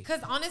any day.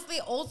 Because honestly,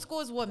 old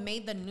school is what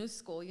made the new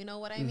school. You know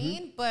what I Mm-hmm.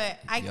 mean? But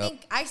I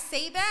think I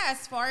say that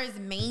as far as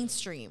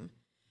mainstream.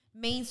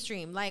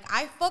 mainstream. Like,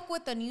 I fuck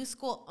with the new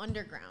school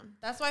underground.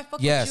 That's why I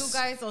fuck Yes. with you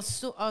guys.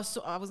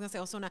 I was gonna say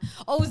Ozuna.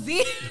 OZ.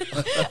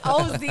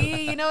 OZ,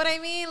 you know what I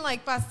mean?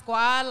 Like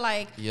Pascual,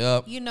 like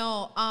Yep. you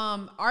know,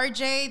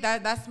 RJ,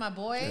 that's my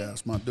boy. Yeah,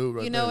 that's my dude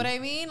right You know there. what I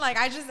mean? Like,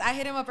 I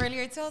hit him up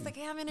earlier too. I was like,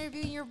 hey, I'm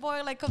interviewing your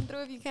boy. Like, come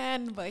through if you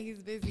can. But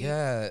he's busy.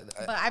 Yeah.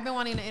 But I've been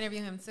wanting to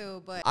interview him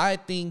too. But I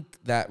think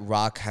that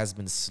rock has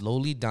been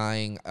slowly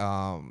dying.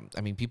 I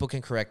mean, people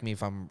can correct me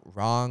if I'm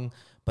wrong,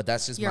 but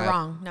that's just you're my...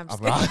 wrong. No, I'm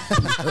just I'm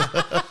kidding.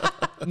 wrong.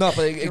 No,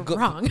 but You're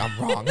wrong. I'm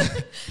wrong.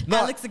 No,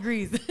 Alex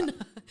agrees.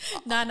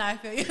 Nah, I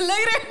feel you.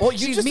 Later. well, you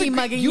She's just me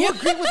mugging you.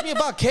 agree with me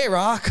about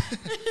K-Rock.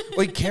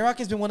 Wait, K-Rock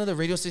has been one of the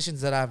radio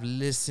stations that I've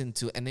listened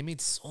to, and they made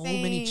so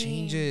many Same.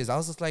 changes. I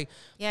was just like,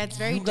 Yeah, it's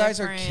very you guys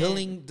different. are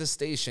killing the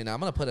station. I'm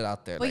gonna put it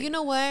out there. But like, you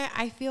know what?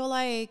 I feel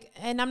like,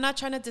 and I'm not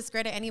trying to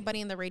discredit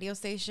anybody in the radio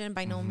station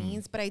by Mm-hmm. no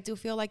means, but I do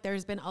feel like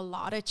there's been a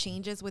lot of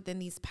changes within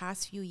these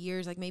past few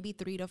years, like maybe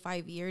 3 to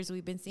 5 years.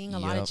 We've been seeing a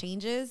lot Yep. of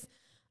changes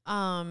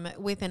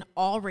within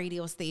all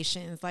radio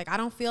stations. Like, I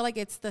don't feel like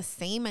it's the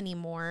same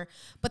anymore.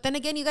 But then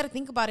again, you got to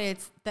think about it.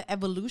 It's the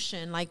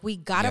evolution. Like, we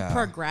got to Yeah.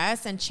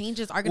 progress, and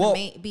changes are going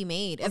to Well, be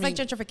made. It's like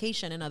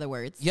gentrification, in other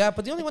words. yeah,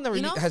 but the only one that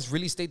really know? has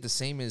really stayed the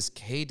same is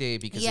K-Day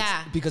because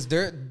Yeah. because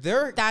their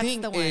That's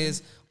thing the one.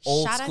 is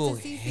old Shout out to school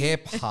CeCe.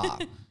 hip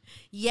hop.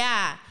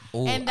 Yeah.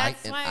 Oh, and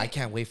that's and why I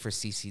can't wait for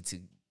CeCe to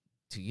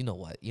you know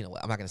what.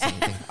 I'm not gonna say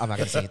anything. I'm not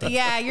gonna say anything.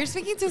 Yeah, you're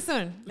speaking too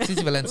soon.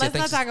 CeCe Valencia, Let's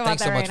not talk about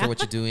thanks that so much right for now. what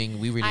you're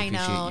doing. We really I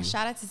appreciate know. you.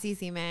 Shout out to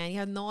Cece, man. You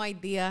have no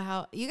idea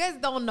how you guys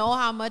don't know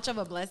how much of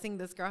a blessing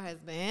this girl has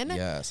been.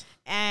 Yes.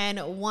 And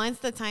once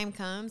the time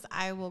comes,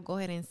 I will go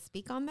ahead and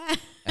speak on that.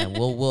 And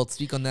we'll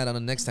speak on that on the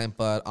next time.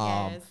 But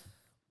Yes.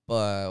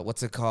 but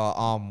what's it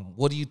called?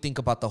 What do you think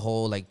about the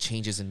whole like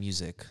changes in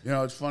music? You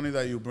know, it's funny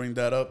that you bring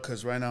that up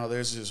because right now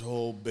there's this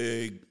whole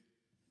big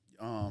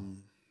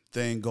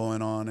thing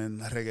going on in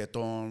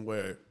reggaeton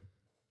where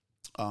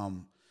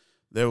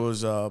there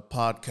was a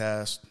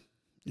podcast,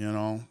 you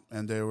know,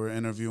 and they were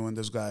interviewing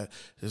this guy.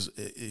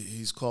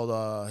 He's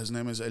called his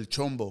name is El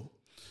Chombo.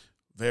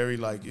 Very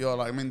like,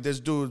 I mean, this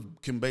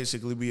dude can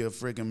basically be a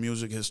freaking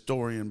music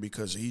historian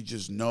because he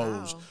just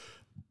knows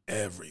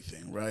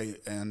everything, right?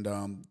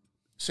 And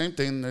same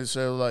thing, they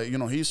said, like,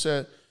 he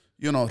said,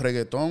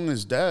 reggaeton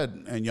is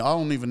dead and y'all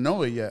don't even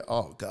know it yet.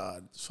 Oh,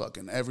 God, it's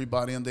fucking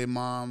everybody and their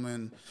mom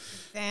and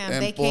Damn,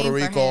 they in Puerto came for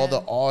Rico, all the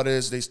him.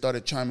 artists, they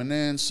started chiming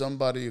in.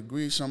 Somebody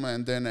agreed,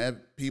 and then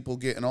people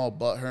getting all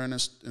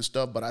butthurt and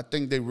stuff. But I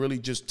think they really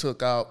just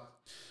took out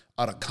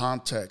of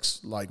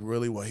context, like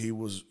really what he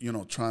was,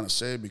 trying to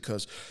say.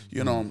 Because,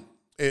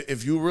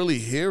 if you really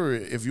hear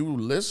it, if you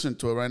listen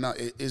to it right now,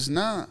 it's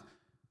not,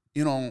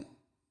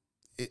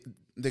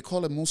 they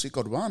call it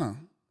música urbana.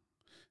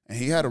 And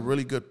he had a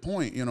really good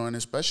point, and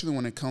especially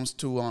when it comes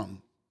to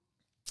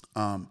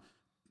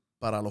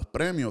para los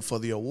premios, for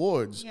the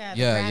awards. Yeah,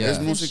 Yeah, yeah. It's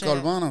and música shit.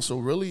 urbana. So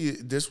really,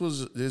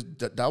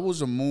 that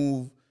was a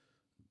move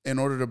in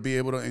order to be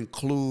able to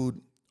include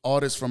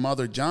artists from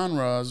other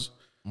genres,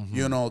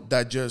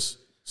 that just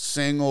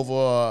sing over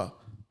a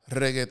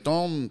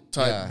reggaeton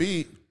type Yeah.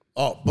 beat.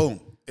 Oh, boom.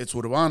 It's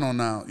urbano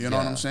now. You know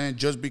what Yeah. I'm saying?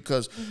 Just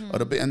because of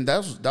the bit. And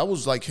that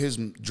was like his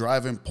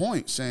driving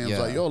point, saying Yeah.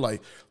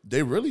 like,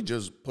 they really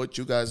just put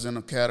you guys in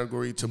a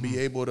category to be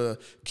able to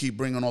keep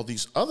bringing all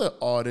these other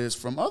artists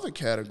from other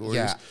categories.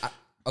 Yeah.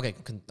 Okay.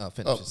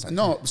 Finish. Sorry.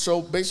 No,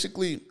 so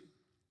basically,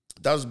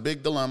 that was a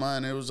big dilemma,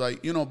 and it was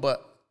like,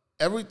 but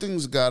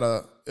everything's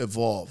gotta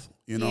evolve,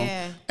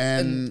 Yeah.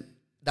 and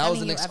That was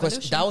the Telling you next question.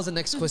 evolution. That was the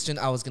next question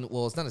I was gonna.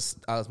 Well, it's not.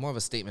 It's more of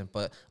a statement,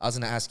 but I was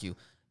gonna ask you: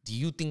 do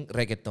you think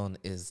reggaeton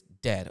is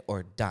dead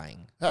or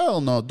dying?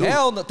 hell no, dude.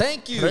 Hell no.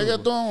 Thank you.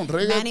 Reggaeton,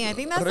 Manny, I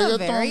think that's a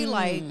very,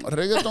 like,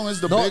 reggaeton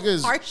is the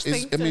biggest. harsh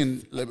thing I to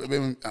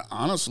mean,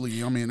 honestly,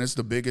 it's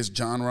the biggest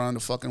genre in the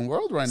fucking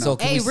world right now. So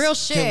can Hey, we- real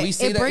can we shit.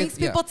 say It that brings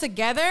yeah. people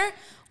together.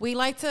 We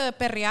like to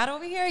perrear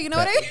over here. You know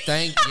what I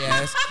mean?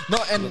 Yes. No,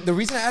 and the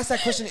reason I asked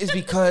that question is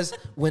because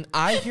when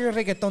I hear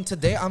reggaeton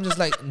today, I'm just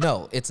like,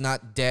 no, it's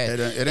not dead.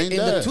 It ain't in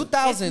dead. the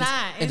 2000s. It's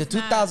not, in the it's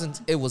not.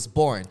 2000s, it was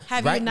born.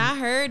 Have right? you not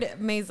heard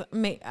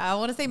I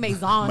want to say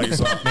Maison.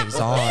 Maison.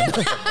 Maison.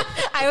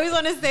 I always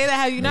want to say that.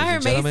 Have you not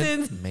heard Ladies and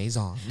gentlemen, Mason's?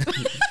 Maison.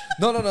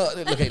 No.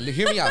 Okay,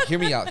 hear me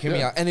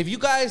out. And if you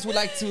guys would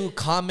like to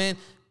comment,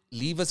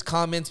 leave us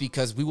comments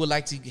because we would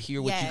like to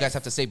hear what you Yes. guys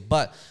have to say.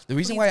 But the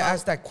reason Please why I vote.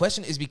 asked that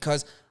question is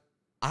because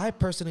I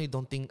personally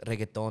don't think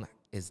reggaeton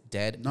is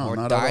dead No, or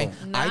not at dying.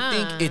 all. I Nah.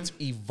 think it's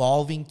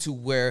evolving to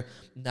where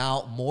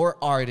now more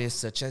artists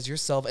such as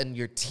yourself and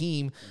your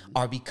team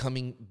are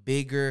becoming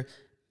bigger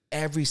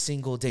every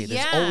single day.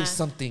 There's always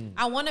something.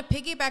 I want to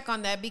piggyback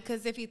on that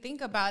because if you think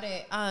about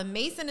it,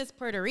 Mason is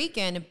Puerto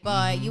Rican,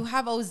 but you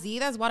have OZ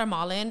that's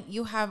Guatemalan.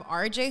 You have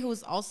RJ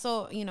who's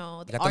also, the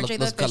got the- RJ the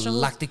los official.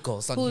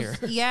 Galacticos on here.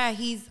 Yeah,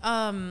 he's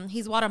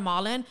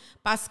Guatemalan.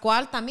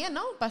 Pascual también,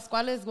 no?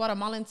 Pascual is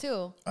Guatemalan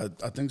too. I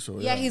think so.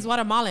 Yeah, he's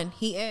Guatemalan.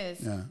 He is.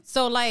 Yeah.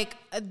 So, like,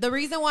 the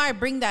reason why I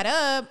bring that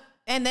up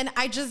and then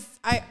I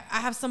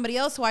have somebody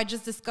else who I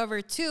just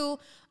discovered too.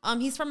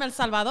 He's from El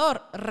Salvador,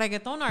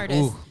 reggaeton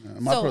artist.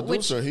 My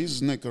producer, he's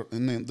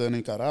the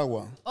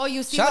Nicaragua. Oh,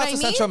 you see Shout what out I to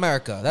mean? Central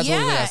America. That's what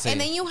we're gonna say. And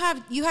then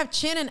you have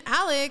Chin and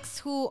Alex,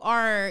 who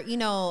are, you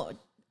know,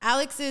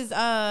 Alex is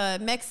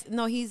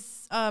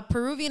he's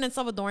Peruvian and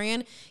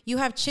Salvadorian. You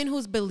have Chin,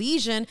 who's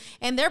Belizean,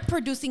 and they're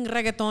producing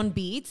reggaeton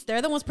beats.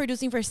 They're the ones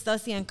producing for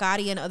Stussy and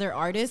Kari and other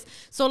artists.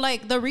 So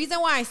like the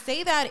reason why I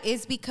say that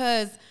is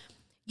because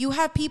you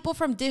have people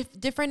from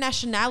different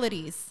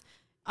nationalities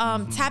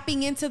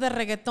tapping into the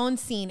reggaeton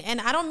scene.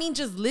 And I don't mean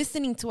just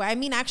listening to it. I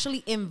mean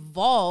actually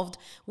involved,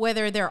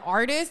 whether they're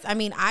artists. I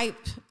mean, I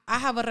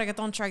have a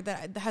reggaeton track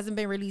that hasn't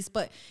been released,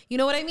 but you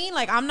know what I mean?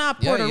 Like, I'm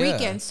not Puerto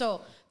Rican.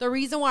 So the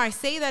reason why I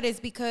say that is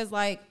because,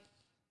 like,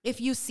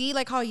 if you see,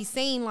 like, how he's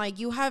saying, like,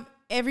 you have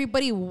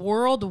everybody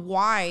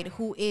worldwide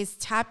who is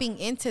tapping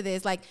into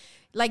this. Like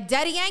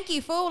Daddy Yankee,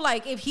 fool.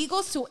 Like, if he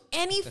goes to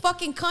any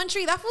fucking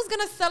country, that fool's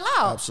gonna sell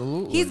out.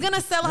 Absolutely. He's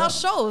gonna sell out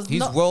shows.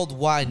 He's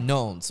worldwide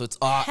known, so it's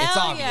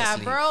obviously. Yeah,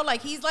 bro.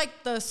 Like, he's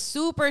like the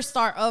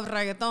superstar of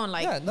reggaeton.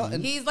 Like,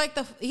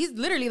 he's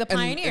literally the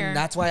pioneer. And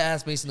that's why I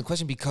asked Mason the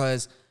question,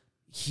 because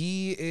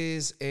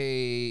he's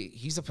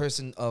a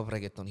person of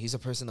reggaeton. He's a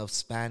person of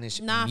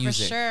Spanish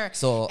music. For sure.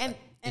 So, and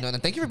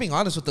thank you for being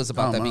honest with us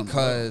about that,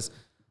 because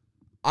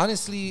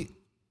honestly,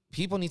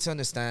 people need to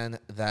understand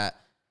that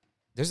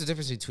there's a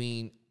difference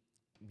between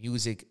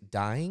music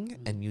dying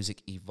and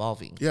music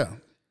evolving. Yeah.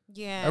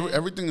 Yeah.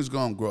 Everything is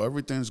going to grow.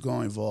 Everything's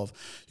going to evolve.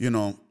 You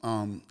know,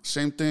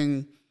 same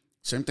thing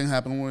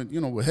happened with,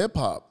 with hip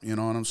hop. You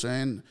know what I'm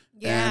saying?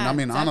 Yeah, and I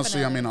mean,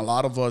 definitely. honestly, a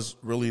lot of us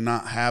really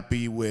not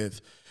happy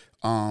with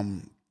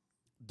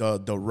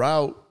the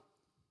route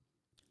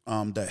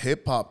that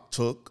hip hop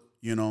took,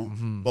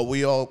 but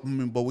we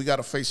got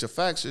to face the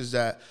facts is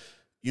that,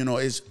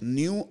 it's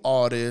new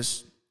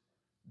artists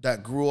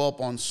that grew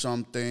up on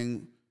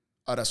something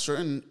at a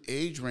certain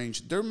age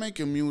range. They're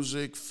making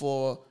music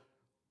for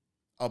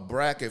a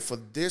bracket, for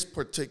this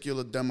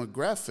particular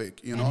demographic.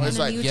 It's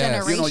like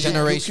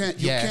generation.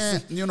 You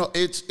can't.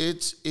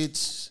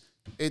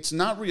 It's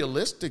not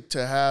realistic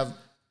to have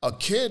a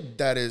kid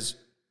that is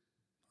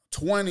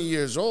 20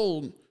 years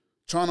old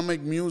trying to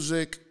make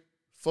music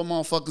for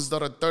motherfuckers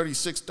that are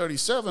 36,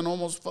 37,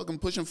 almost fucking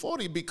pushing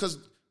 40, because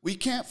we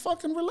can't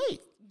fucking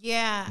relate.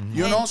 Yeah.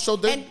 So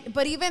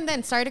but even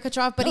then, sorry to cut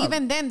you off, but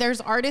even then there's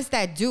artists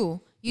that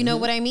do. You know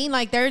what I mean?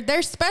 Like,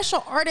 there's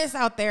special artists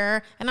out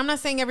there, and I'm not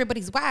saying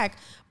everybody's whack,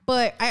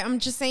 but I'm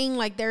just saying,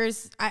 like,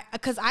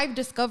 because I've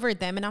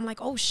discovered them, and I'm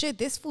like, oh shit,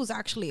 this fool's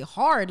actually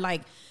hard.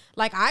 Like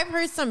I've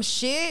heard some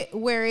shit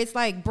where it's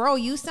like, bro,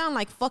 you sound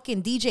like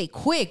fucking DJ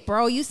Quick,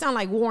 bro. You sound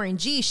like Warren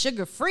G,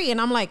 Sugar Free, and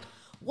I'm like,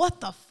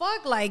 what the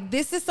fuck? Like,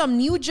 this is some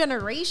new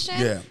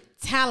generation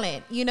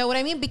talent. You know what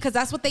I mean? Because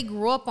that's what they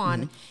grew up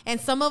on. And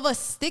some of us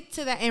stick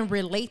to that and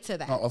relate to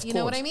that. Of course.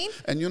 Know what I mean?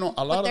 And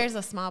there's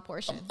a small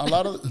portion. A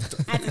lot of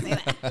I had to say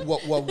that.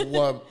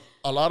 what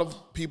a lot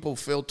of people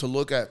fail to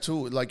look at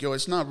too, like,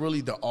 it's not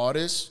really the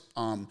artist.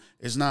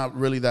 It's not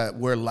really that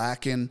we're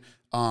lacking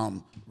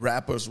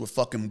rappers with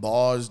fucking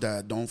bars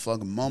that don't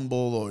fucking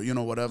mumble or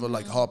whatever,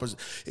 like Harper's.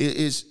 It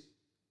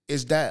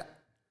is that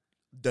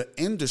the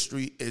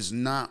industry is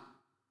not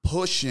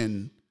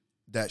pushing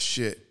that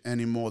shit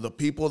anymore. The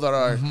people that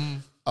are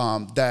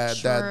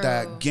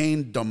that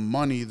gain the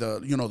money,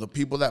 the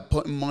people that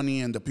put money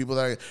in, the people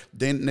that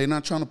they're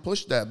not trying to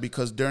push that,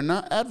 because they're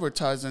not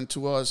advertising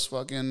to us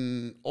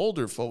fucking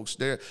older folks.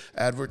 They're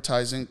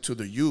advertising to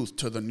the youth,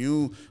 to the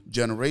new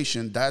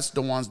generation. That's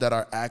the ones that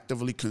are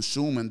actively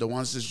consuming, the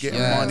ones that's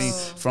getting money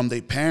from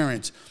their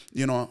parents,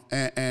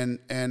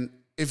 and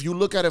if you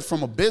look at it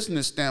from a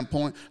business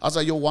standpoint, I was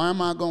like, yo, why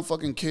am I gonna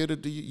fucking cater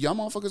to y'all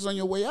motherfuckers on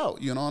your way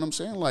out? You know what I'm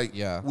saying? Like,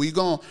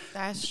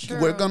 That's true.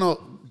 We're gonna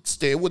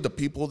stay with the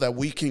people that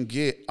we can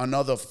get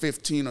another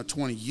 15 or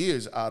 20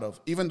 years out of,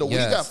 even though we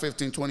got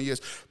 15, 20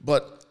 years,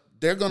 but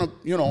they're gonna,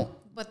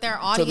 but their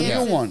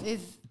audience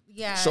is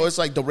So it's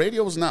like the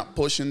radio is not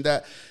pushing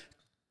that.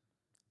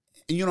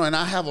 And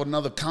I have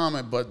another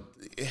comment, but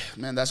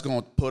man, that's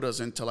gonna put us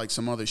into like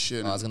some other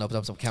shit. I was gonna open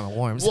up some can of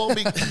worms. Well,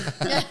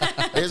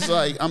 it's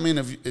like,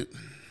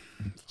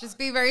 just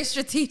be very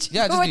strategic.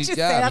 Yeah, what you say.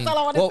 That's all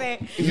I want to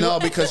say. No,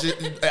 because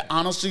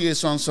honestly,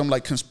 it's on some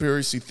like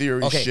conspiracy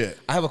theory shit.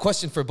 I have a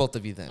question for both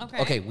of you then.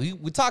 Okay.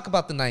 We talk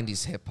about the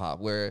 90s hip hop,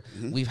 where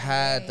we've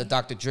had the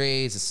Dr.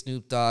 Dre's, the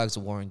Snoop Dogg's, the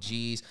Warren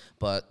G's,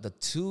 but the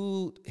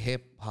two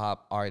hip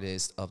hop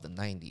artists of the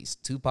 90s,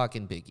 Tupac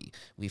and Biggie,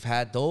 we've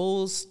had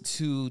those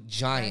two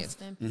giants.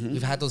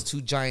 We've had those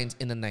two giants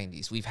in the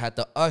 90s. We've had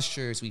the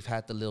Ushers, we've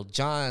had the Lil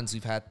Jons,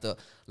 we've had the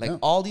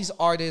all these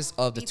artists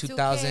of the B2K.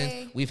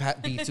 2000s. We've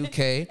had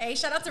B2K. Hey,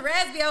 shout out to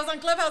Razby. I was on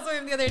Clubhouse with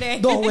him the other day.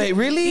 No, wait,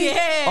 really?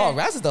 Yeah. Oh,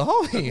 Raz is the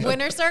homie.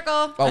 Winner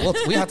Circle. Oh,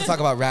 we have to talk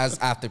about Raz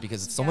after,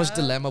 because it's so much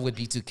dilemma with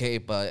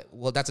B2K, but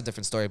that's a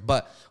different story.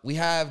 But we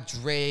have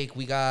Drake,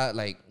 we got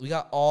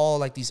all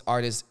like these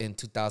artists in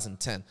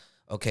 2010.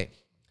 Okay.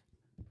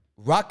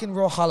 Rock and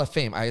Roll Hall of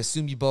Fame. I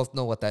assume you both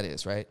know what that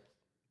is, right?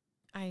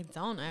 I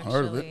don't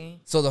Heard of it. actually.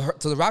 So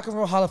the Rock and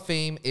Roll Hall of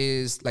Fame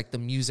is like the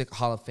music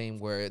Hall of Fame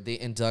where they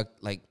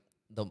induct like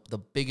the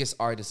biggest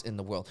artists in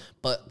the world.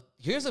 But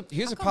here's a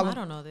How come problem. I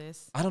don't know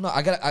this. I don't know.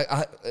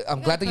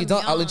 I'm glad that you put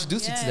don't. me I'll on.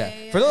 introduce you to Yeah, that.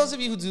 yeah, For yeah. those of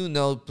you who do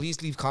know,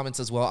 please leave comments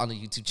as well on the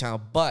YouTube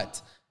channel.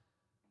 But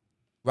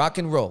rock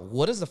and roll,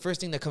 what is the first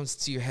thing that comes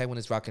to your head when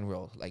it's rock and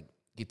roll? Like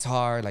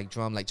guitar, like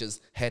drum, like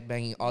just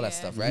headbanging, all that Yeah.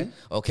 stuff, right?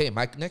 Okay,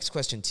 my next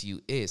question to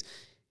you is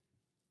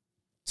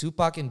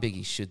Tupac and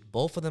Biggie, should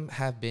both of them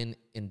have been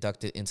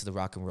inducted into the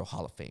Rock and Roll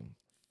Hall of Fame?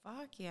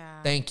 Fuck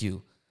yeah. Thank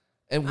you.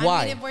 And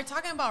why? I mean, if we're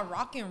talking about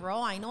rock and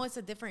roll, I know it's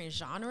a different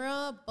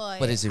genre, but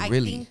But is it I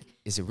really? think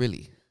Is it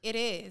really? it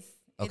is.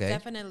 Okay. It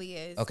definitely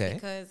is. Okay.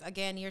 Because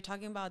again, you're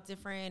talking about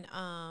different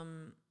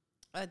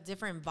a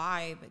different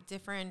vibe,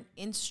 different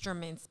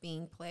instruments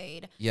being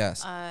played.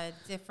 Yes.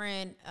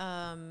 Different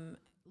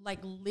like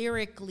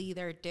lyrically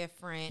they're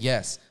different.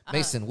 Yes.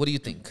 Mason, what do you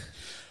think?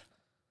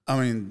 I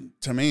mean,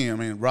 to me,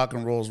 rock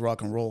and roll is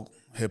rock and roll.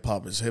 Hip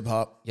hop is hip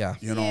hop. Yeah.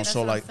 You know, Yeah, that's so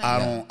what like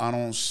I'm saying. I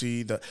don't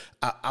see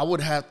I would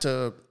have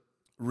to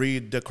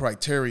read the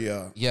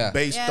criteria based Yeah,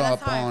 that's up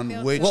how I on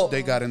feel which too.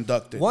 they got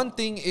inducted. One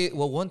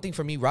thing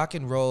for me, rock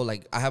and roll,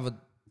 like I have a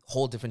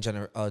whole different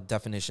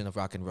definition of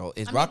rock and roll.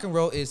 Rock and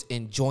roll is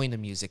enjoying the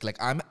music. Like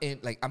I'm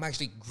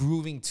actually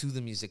grooving to the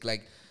music.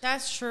 Like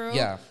That's true.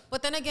 Yeah.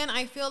 But then again,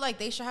 I feel like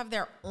they should have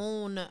their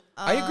own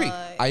I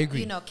agree.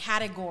 You know,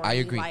 category. I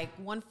agree. Like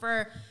one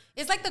for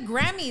it's like the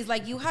Grammys.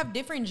 Like you have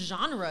different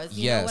genres.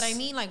 You know what I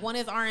mean? Like one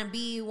is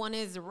R&B, one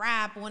is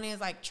rap, one is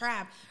like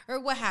trap or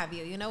what have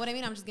you. You know what I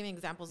mean? I'm just giving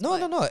examples. No.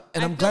 but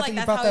And I I'm feel glad like that you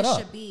that's brought how that it up.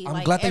 should be. I'm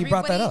Like, glad that you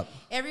brought that up.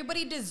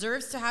 Everybody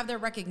deserves to have their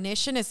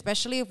recognition,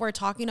 especially if we're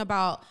talking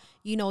about,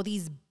 you know,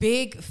 these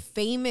big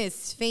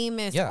famous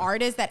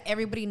artists that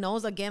everybody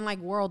knows, again, like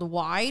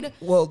worldwide.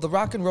 Well, the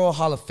Rock and Roll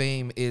Hall of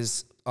Fame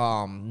is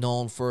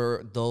known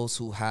for those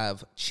who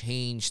have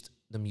changed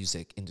the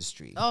music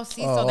industry. Oh,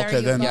 see, so there okay,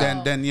 you go.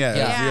 then yeah.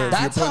 Yeah. If you're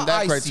That's putting how that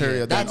I see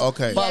criteria, it. then That's-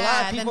 okay. But a lot Yeah,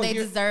 of then people they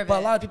hear, deserve but it.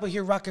 a lot of people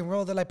hear rock and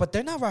roll. They're like, but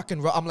they're not rock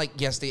and roll. I'm like,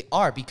 yes, they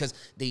are because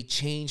they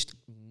changed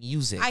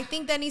music. I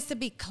think that needs to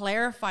be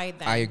clarified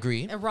then. I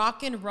agree.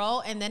 Rock and roll,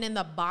 and then in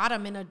the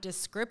bottom, in a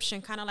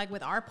description, kind of like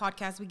with our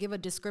podcast, we give a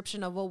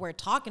description of what we're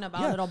talking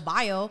about, Yeah. a little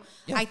bio.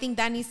 Yeah. I think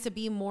that needs to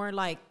be more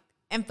like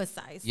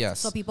emphasized. Yes.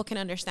 So people can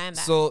understand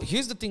that. So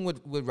here's the thing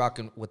with the Rock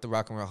and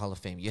Roll Hall of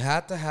Fame. You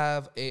have to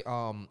have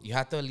you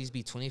have to at least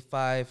be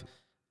 25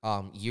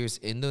 years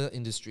in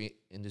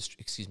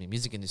the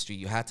music industry.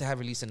 You have to have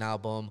released an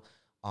album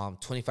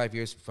 25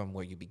 years from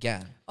where you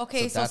began.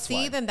 okay, so that's see,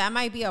 why. then that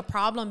might be a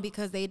problem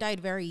because they died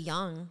very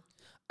young.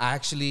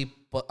 Actually,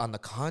 but on the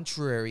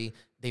contrary,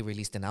 they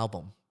released an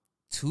album.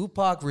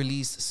 Tupac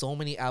released so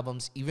many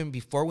albums even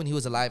before when he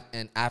was alive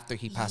and after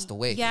he passed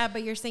away. Yeah,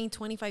 but you're saying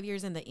 25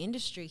 years in the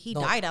industry. He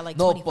died at like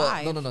no,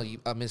 25. But, no. You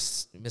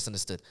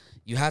misunderstood.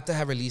 You have to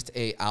have released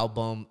a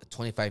album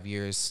 25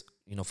 years,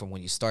 you know, from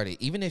when you started.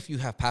 Even if you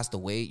have passed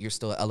away, you're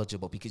still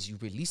eligible because you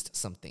released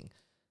something.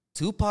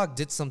 Tupac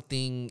did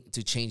something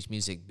to change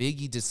music.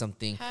 Biggie did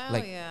something. Hell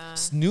like yeah.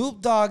 Snoop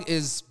Dogg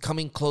is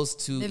coming close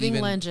to Living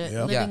even legend.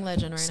 Yep. Living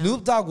legend right now.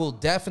 Snoop Dogg will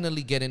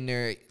definitely get in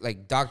there.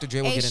 Like Dr.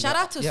 Dre will Hey, get in there. shout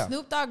out to Yeah.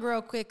 Snoop Dogg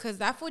real quick because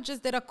that fool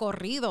just did a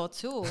corrido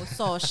too.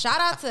 So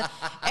shout out to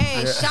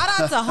shout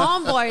out to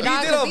Homeboy.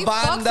 Dog, 'cause he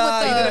fucks with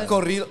us.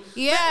 corrido.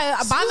 Yeah,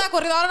 banda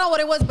corrido. I don't know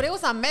what it was, but it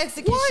was a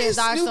Mexican Why shit, is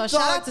dog. So Snoop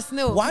shout out Dogg- to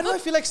Snoop. Why do I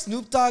feel like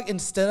Snoop Dogg,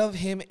 instead of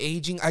him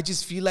aging, I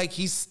just feel like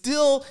he's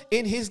still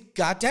in his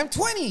goddamn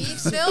 20s?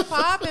 He's still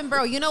popping,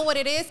 bro. You know what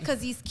it is?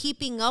 Because he's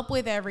keeping up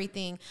with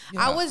everything.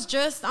 I was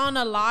just on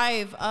a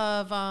live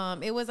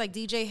of it was like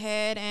DJ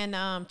Head and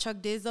Chuck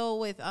Dizzle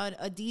with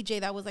a DJ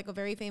that was like a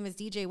very famous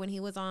DJ when he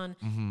was on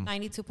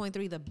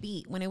 92.3 The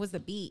Beat, when it was The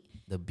Beat.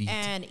 The Beat.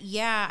 And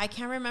yeah, I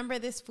can't remember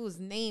this fool's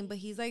name, but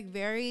he's like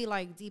very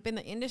like deep in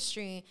the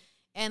industry.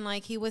 And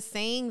like he was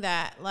saying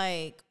that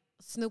like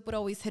Snoop would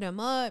always hit him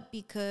up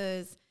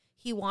because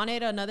he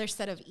wanted another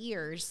set of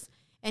ears.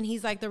 And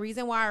he's like, the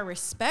reason why I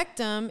respect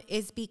him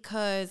is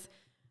because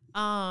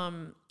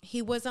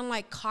he wasn't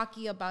like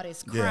cocky about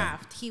his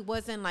craft. He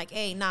wasn't like,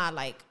 hey, nah,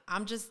 like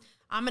I'm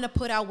gonna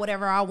put out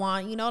whatever I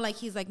want, you know, like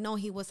he's like, no,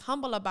 he was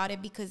humble about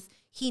it because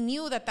he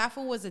knew that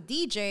fool was a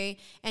DJ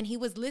and he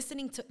was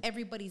listening to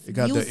everybody's He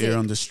got music. the ear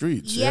on the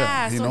streets.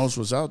 Yeah, he so knows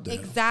what's out there.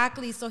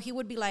 Exactly. So he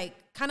would be like,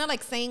 kind of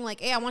like saying like,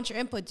 hey, I want your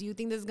input. Do you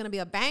think this is going to be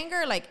a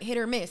banger? Like hit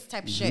or miss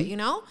type shit, you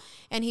know?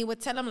 And he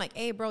would tell him like,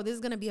 hey, bro, this is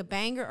going to be a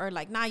banger, or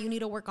like, nah, you need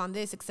to work on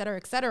this, et cetera,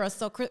 et cetera.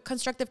 So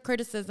constructive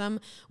criticism,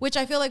 which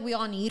I feel like we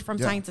all need from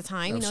time to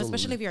time, you know,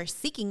 especially if you're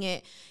seeking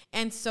it.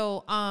 And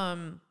so,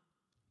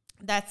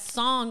 that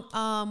song,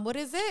 what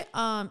is it?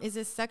 Is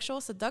it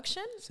Sexual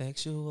Seduction?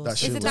 Sexual. That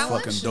shit Is was it that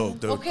fucking one? dope,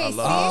 dude. Okay, I see?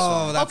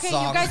 love Oh, that okay,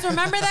 song. you guys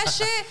remember that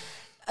shit?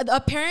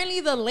 apparently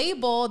the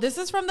label, this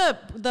is from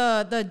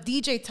the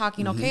DJ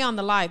talking, okay, on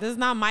the live. This is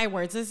not my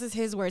words. This is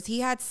his words. He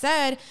had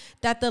said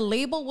that the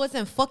label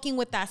wasn't fucking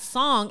with that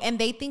song, and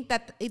they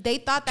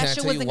thought that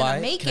shit wasn't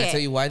gonna make it. Can I tell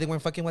you why they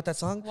weren't fucking with that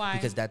song? Why?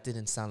 Because that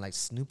didn't sound like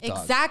Snoop Dogg.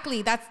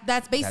 Exactly.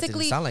 That's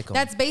basically sound like him.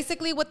 that's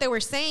basically what they were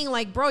saying.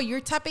 Like, bro, you're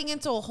tapping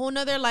into a whole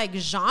nother like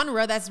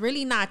genre that's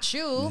really not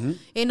you.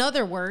 In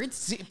other words,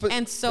 See, but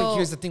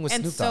here's the thing with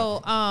Snoop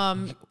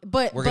Dogg.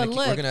 But We're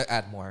gonna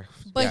add more.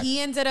 But Yeah.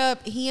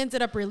 he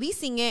ended up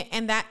releasing it,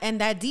 and that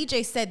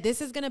DJ said,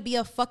 "This is gonna be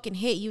a fucking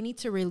hit. You need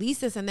to release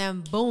this," and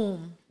then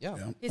boom. Yeah.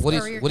 His What do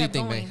career you kept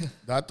think, going. man?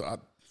 That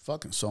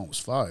fucking song was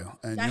fire,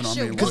 and That you know what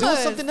I shit mean. Because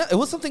it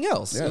was something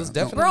else. Yeah. It was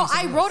definitely Bro, I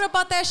something wrote else.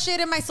 about that shit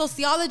in my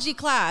sociology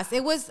class.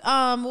 It was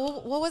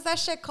what was that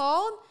shit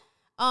called?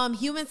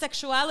 Human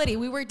sexuality.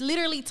 We were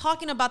literally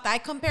talking about that. I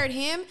compared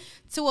him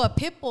to a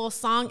Pitbull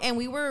song, and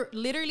we were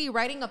literally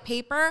writing a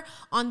paper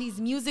on these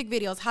music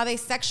videos, how they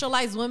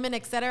sexualize women,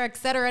 et cetera, et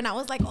cetera. And I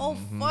was like, oh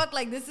fuck,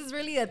 like this is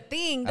really a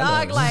thing,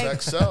 dog. know. Like,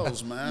 Sex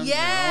sells, man. yeah,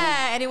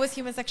 you know? and it was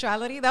human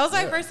sexuality. That was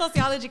my first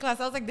sociology class.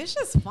 I was like, this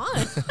shit's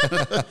fun.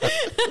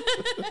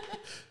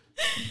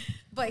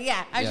 But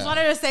yeah, I just Yeah.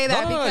 wanted to say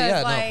that No, because yeah,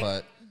 no,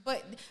 like,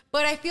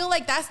 but I feel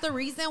like that's the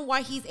reason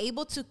why he's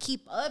able to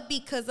keep up,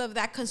 because of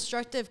that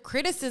constructive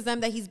criticism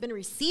that he's been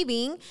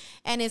receiving.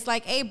 And it's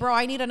like, hey, bro,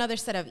 I need another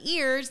set of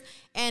ears.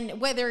 And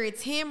whether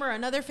it's him or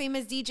another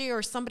famous DJ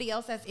or somebody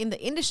else that's in the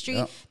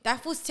industry,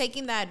 that fool's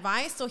taking that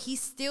advice. So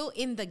he's still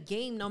in the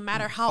game no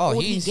matter how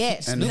old he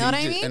gets. You know what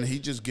I mean? And he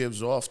just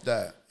gives off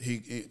that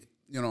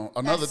you know,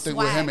 another thing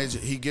with him is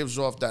he gives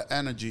off that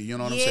energy, you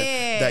know what I'm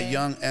saying? That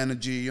young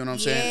energy, you know what I'm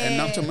saying? And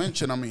not to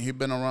mention, I mean, he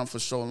been around for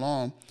so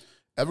long,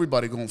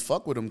 everybody gonna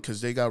fuck with him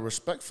because they got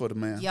respect for the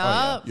man.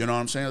 Yup. You know what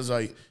I'm saying? It's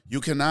like,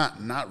 you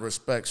cannot not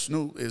respect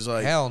Snoop. It's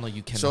like, Hell no,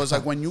 you cannot. So it's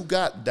like when you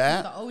got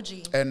that, The OG.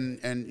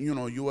 and you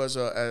know, you as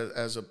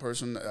a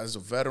person, as a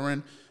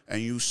veteran,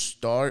 and you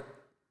start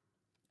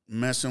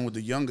messing with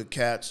the younger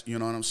cats, you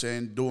know what I'm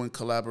saying, doing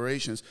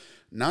collaborations.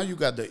 Now you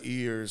got the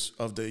ears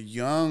of the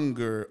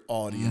younger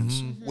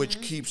audience,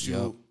 which keeps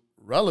you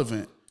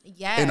relevant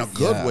in a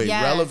good way.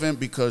 Yes. Relevant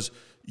because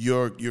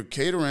you're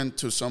catering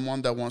to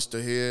someone that wants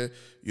to hear,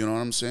 you know what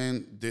I'm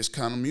saying, this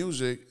kind of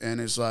music, and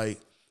it's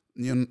like,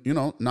 you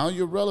know, now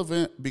you're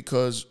relevant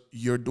because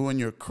you're doing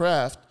your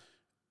craft,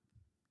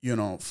 you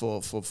know,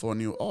 for a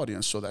new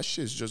audience. So that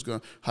shit's just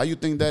going. How you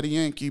think Daddy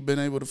Yankee been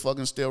able to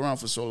fucking stay around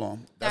for so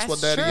long? That's what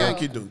Daddy true.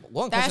 Yankee do.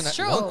 One That's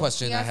true.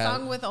 question he I has had.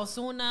 song with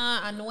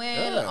Osuna,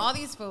 Anuel, all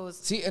these fools.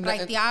 See, and,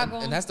 like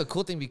Thiago. and that's the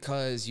cool thing,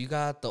 because you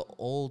got the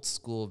old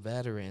school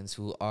veterans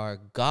who are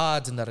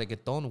gods in the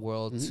reggaeton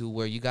world, to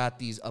where you got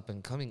these up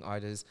and coming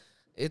artists.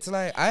 It's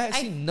like I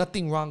see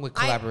nothing wrong with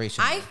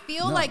collaboration. I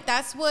feel like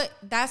that's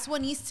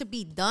what needs to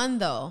be done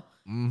though.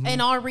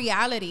 In all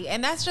reality,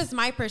 and that's just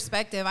my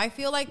perspective. I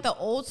feel like the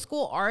old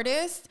school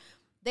artists,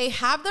 they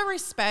have the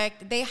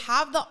respect, they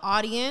have the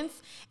audience,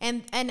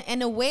 and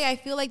in a way, I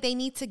feel like they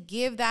need to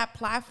give that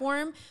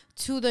platform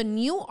to the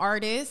new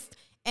artists,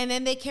 and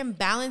then they can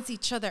balance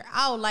each other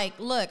out. Like,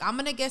 look, I'm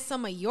gonna get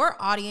some of your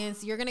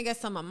audience, you're gonna get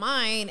some of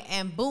mine,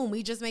 and boom,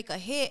 we just make a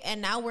hit,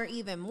 and now we're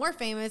even more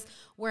famous,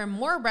 we're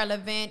more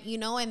relevant, you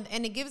know, and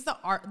it gives the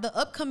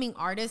upcoming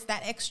artists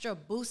that extra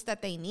boost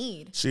that they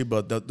need. See,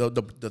 but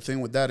the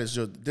thing with that is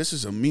just, this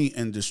is a me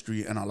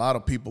industry, and a lot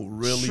of people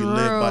really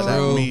live by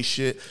that me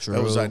shit.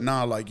 It was like,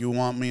 nah, like, you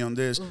want me on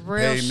this,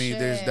 Real pay me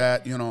this, shit.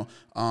 that, you know,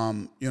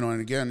 and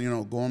again, you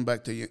know, going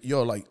back to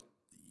like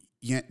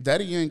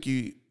Daddy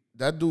Yankee,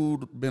 that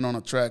dude been on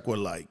a track with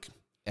like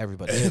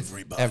everybody.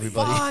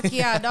 Fuck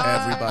yeah, dog.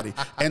 everybody,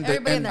 and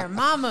Everybody and their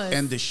mamas.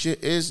 And the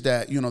shit is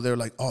that, you know, they're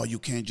like, oh, you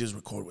can't just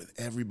record with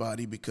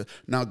everybody, because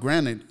now,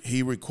 granted,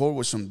 he record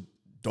with some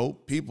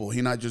dope people.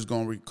 He not just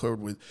gonna record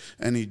with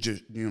any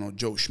just, you know,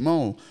 Joe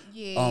Schmo.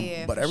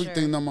 Yeah, but for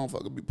everything sure. that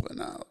motherfucker be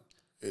putting out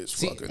is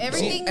fucking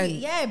Everything, dope.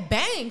 and-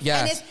 bangs.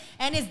 Yes.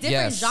 And it's different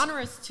Yes.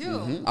 genres too. I was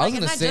Like, it's gonna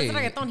not say- just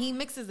reggaeton, he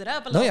mixes it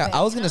up a No, little yeah, bit.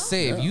 I was you gonna know?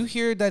 say, if you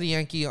hear Daddy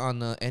Yankee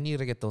on any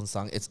reggaeton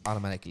song, it's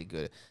automatically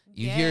good.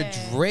 You hear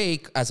Yeah.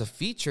 Drake as a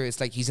feature, it's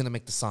like he's gonna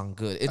make the song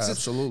good. It's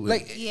Absolutely.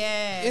 just like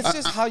Yeah. it's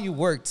just how you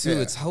work too.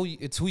 Yeah.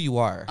 It's who you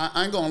are.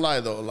 I ain't gonna lie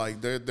though,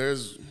 like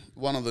there's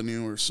one of the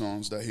newer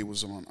songs that he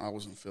was on. I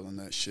wasn't feeling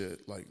that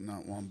shit, like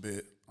not one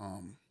bit.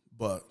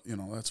 But you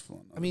know, that's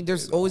fun. I mean,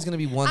 there's always gonna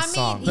be one I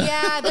song. mean,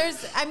 yeah,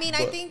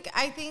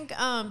 I think,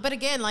 but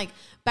again, like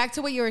back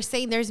to what you were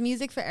saying, there's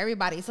music for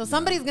everybody. So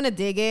somebody's gonna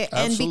dig it,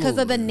 and because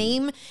of the Absolutely.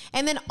 name,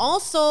 and then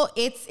also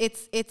it's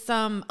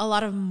a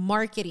lot of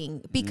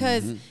marketing,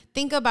 because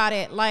think about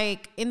it,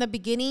 like in the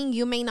beginning,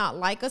 you may not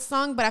like a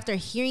song, but after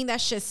hearing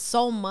that shit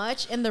so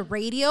much in the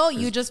radio,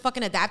 you just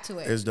fucking adapt to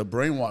it. It's the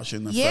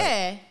brainwashing effect.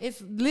 Yeah,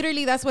 it's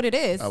literally that's what it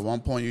is. At one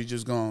point, you're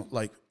just gonna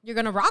like, You're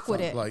gonna rock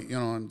with it. like, you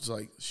know, and it's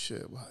like,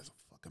 shit, why the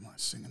fuck am I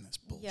singing this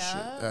bullshit?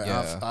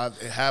 Yeah.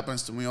 It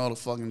happens to me all the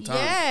fucking time.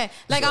 Yeah,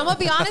 like I'm gonna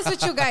be honest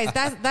with you guys.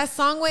 That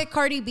song with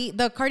Cardi B,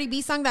 the Cardi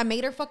B song that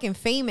made her fucking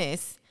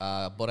famous.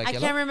 Borachello? I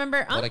can't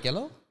remember.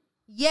 Borachello?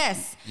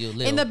 Yes. You In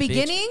little the bitch,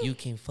 beginning, you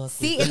can fuck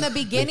see, with in the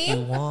me if beginning,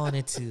 you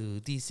wanted to.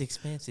 These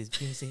expenses,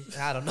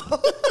 I don't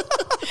know.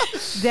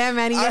 damn,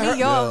 man, I heard-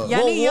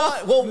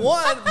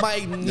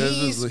 my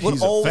niece he's would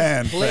a always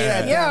fan. play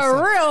that. You're damn a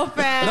song. real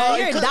fan.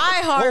 You're a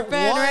diehard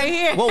fan right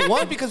here. Well,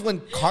 one, because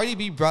when Cardi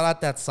B brought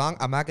out that song,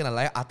 I'm not gonna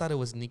lie, I thought it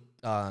was Nicki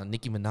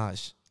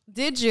Minaj.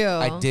 Did you?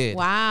 I did.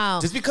 Wow.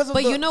 Just because of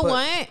but the- you know but-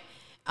 what?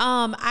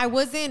 I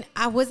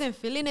wasn't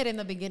feeling it in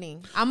the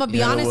beginning. I'm gonna be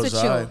Yeah, honest was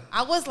with you. I.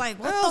 I was like,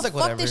 what I was the like,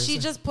 fuck whatever. did she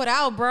just put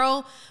out,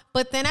 bro?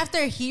 But then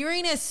after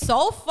hearing it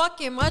so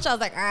fucking much, I was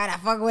like, all right, I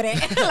fuck with it.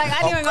 Like, I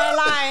ain't even gonna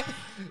lie.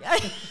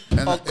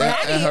 And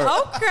Okay.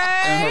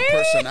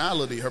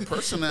 her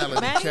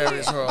personality Manny,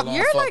 carries her a long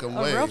you're like fucking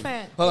a way. real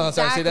fan. Hold on,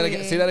 sorry. Say that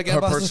again. Exactly. Say that again.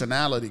 Her boss.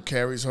 personality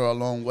carries her a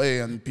long way,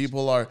 and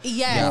people are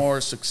Yes. more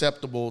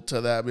susceptible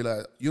to that. Be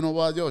like, you know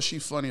what, yo, she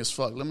funny as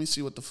fuck. Let me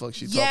see what the fuck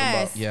she talking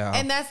Yes. about. Yeah.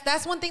 And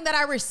that's one thing that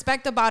I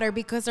respect about her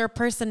because her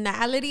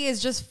personality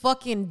is just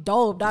fucking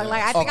dope, dog.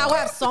 Like I think I would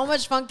have so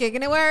much fun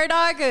kicking it with her,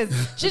 dog, because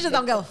she just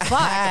don't give a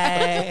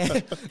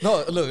fuck.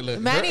 No, look.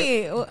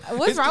 Manny, what's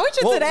It's- wrong with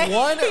you well, today?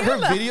 One, her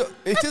Look. video.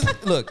 It's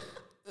just look.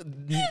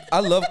 I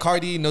love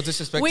Cardi. No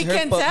disrespect We to her,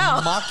 can but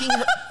tell. mocking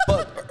her.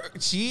 But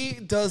she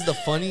does the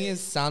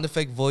funniest sound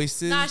effect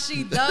voices. Nah,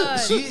 she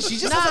does. She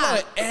just has a lot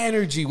of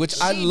energy, which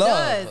I She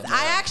love. does.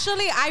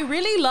 I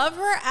really love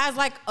her as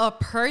like a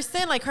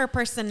person, like her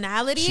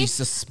personality. She's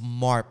a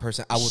smart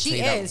person. I will she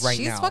say is. that right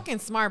she's now. fucking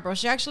smart, bro.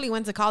 She actually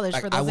went to college.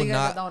 Like, For I those of would you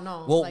guys that not- don't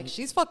know, well- like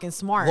she's fucking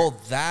smart. Well,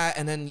 that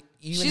and then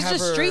even she's have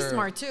just her, street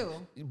smart too.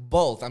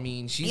 Both. I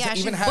mean, she's Yeah, even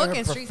she's had her book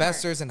and street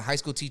professors and high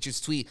school teachers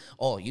tweet,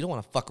 "Oh, you don't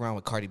want to fuck around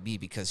with Cardi B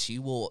because she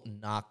will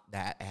knock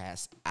that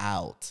ass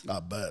out." I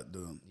bet,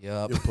 dude.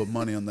 Yup. You'll put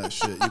money on that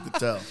shit. You could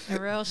tell.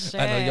 Real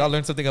shit. I know y'all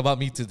learned something about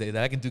me today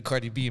that I can do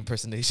Cardi B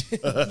impersonation.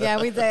 Yeah,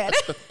 we did.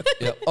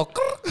 Yep. Oh,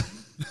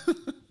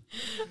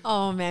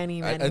 Oh,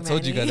 Manny. I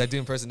told you guys I do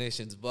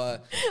impersonations,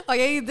 but Oh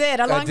yeah, you did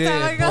a I long did.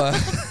 time ago.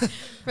 But,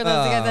 For those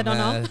of you guys that don't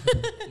man.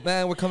 know,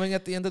 Man, we're coming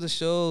at the end of the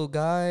show,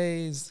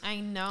 guys.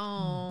 I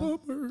know.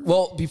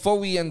 Well, before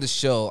we end the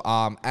show,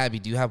 Abby,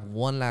 do you have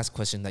one last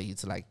question that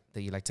you'd like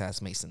to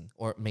ask Mason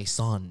or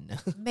Mason?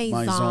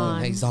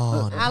 Maison. Mason.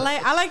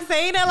 I like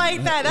saying it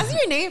like that. That's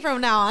your name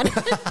from now on.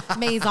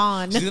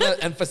 Maison. She's gonna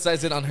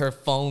emphasize it on her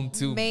phone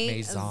too.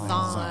 Maison.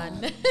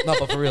 No,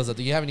 but for real,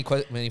 do you have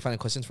any final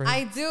questions for him?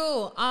 I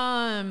do.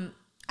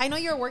 I know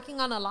you're working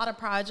on a lot of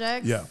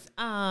projects. Yeah.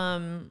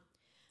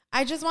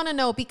 I just want to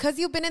know, because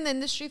you've been in the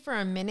industry for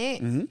a minute,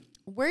 Mm-hmm.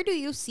 where do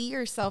you see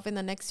yourself in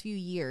the next few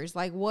years?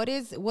 Like, what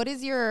is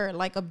your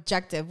like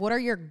objective? What are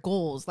your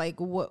goals? Like,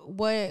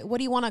 what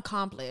do you want to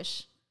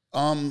accomplish?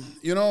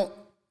 You know,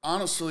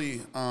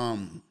 honestly,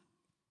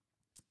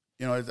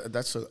 you know,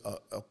 that's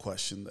a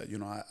question that, you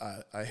know,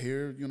 I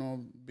hear, you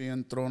know,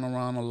 being thrown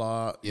around a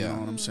lot. You Yeah.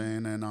 know what I'm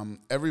saying? And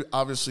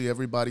obviously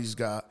everybody's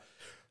got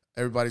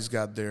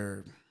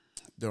their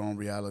own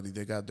reality.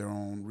 They got their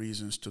own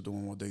reasons to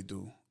doing what they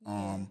do.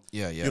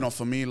 Yeah. You know,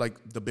 for me, like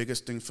the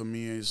biggest thing for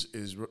me is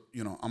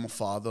you know, I'm a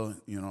father.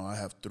 You know, I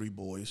have 3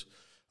 boys.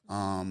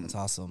 That's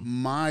awesome.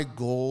 My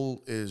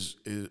goal is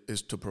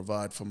to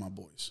provide for my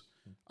boys.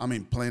 I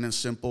mean, plain and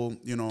simple.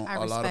 You know, I a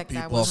lot of respect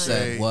that people Well 100%.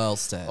 say, said. Well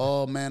said.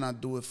 "Oh man, I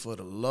do it for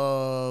the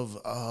love,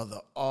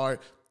 the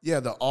art." Yeah,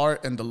 the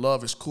art and the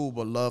love is cool,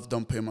 but love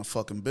don't pay my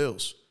fucking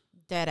bills.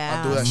 Dead I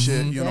ass. do that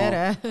shit, you know. Dead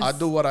ass. I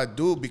do what I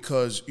do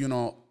because, you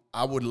know,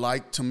 I would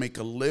like to make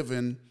a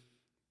living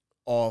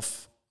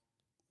off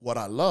what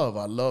I love.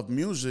 I love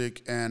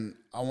music, and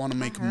I want to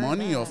make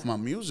money off my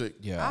music.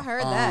 Yeah. I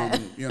heard that.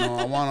 You know,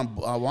 I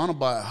want to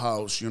buy a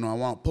house. You know, I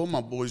want to put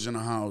my boys in a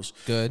house.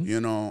 Good. You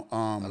know,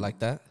 I like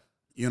that.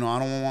 you know, I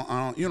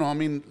don't, you know, I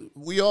mean,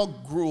 we all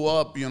grew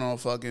up, you know,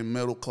 fucking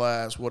middle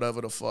class,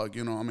 whatever the fuck,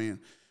 you know, I mean,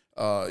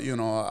 you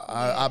know,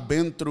 I've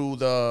been through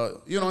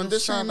the, you know, and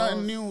this ain't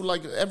nothing new.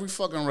 Like every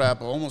fucking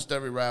rapper, almost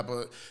every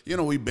rapper, you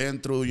know, we've been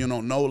through, you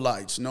know, no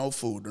lights, no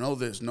food, no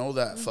this, no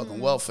that, fucking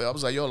welfare. I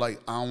was like, yo, like,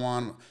 I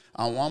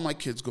want my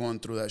kids going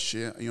through that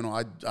shit. You know,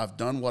 I've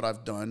done what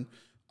I've done.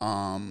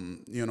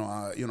 You know,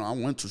 I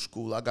went to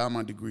school. I got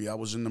my degree. I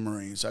was in the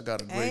Marines. I got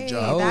a great Hey,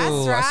 job. that's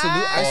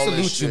I All this salute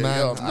you, shit. man.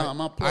 Yo, nah,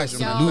 my pleasure, I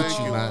man. salute Thank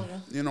you,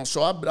 man. You know,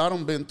 so I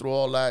done been through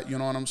all that. You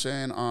know what I'm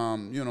saying?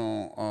 You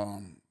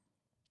know,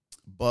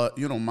 but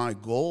you know, my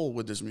goal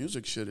with this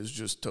music shit is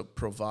just to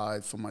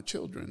provide for my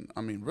children.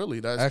 I mean, really,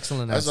 that's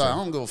Excellent That's answer. like,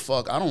 I don't give a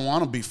fuck. I don't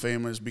want to be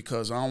famous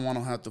because I don't want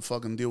to have to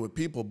fucking deal with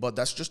people. But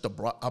that's just a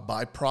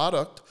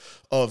byproduct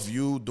of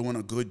you doing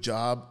a good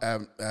job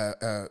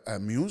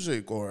at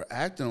music or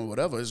acting or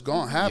whatever. It's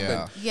gonna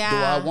happen. Yeah. Do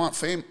I want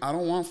fame? I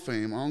don't want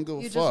fame. I don't give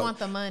a You fuck. just want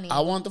the money. I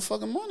want the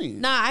fucking money.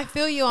 Nah, I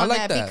feel you on like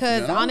that, that,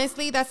 because you know?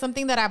 honestly, that's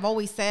something that I've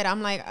always said.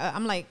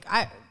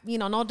 You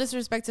know, no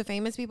disrespect to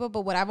famous people,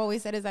 but what I've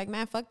always said is like,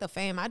 man, fuck the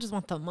fame. I just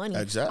want the money.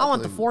 Exactly. I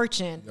want the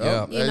fortune.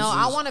 Yeah. You know, It's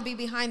I just- want to be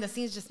behind the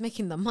scenes just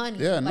making the money.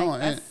 Yeah, Like, no,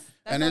 that's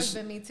and always it's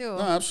been me too.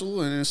 No,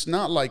 absolutely, and it's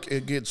not like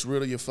it gets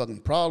rid of your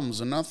fucking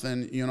problems or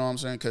nothing. You know what I'm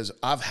saying? Because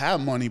I've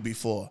had money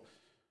before,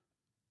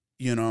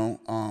 you know,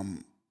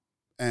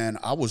 and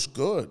I was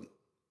good.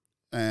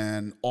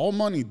 And all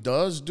money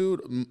does,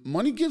 dude,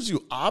 money gives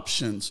you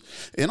options.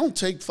 It don't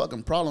take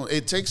fucking problem.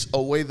 It takes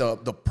away the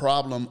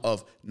problem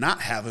of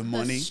not having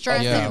money. The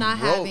stress of of not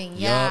broke. having,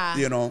 yeah.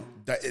 You know,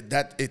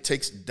 that it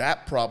takes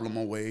that problem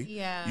away.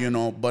 Yeah. You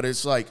know, but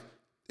it's like,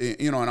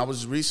 you know, and I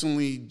was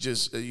recently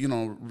just,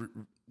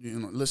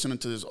 listening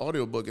to this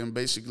audiobook and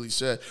basically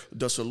said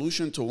the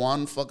solution to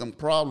one fucking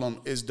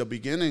problem is the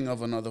beginning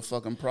of another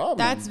fucking problem.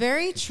 That's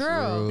very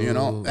true. You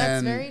know, That's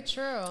and very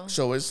true.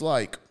 so it's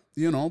like,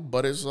 you know,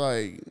 but it's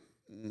like,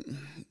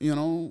 you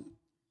know,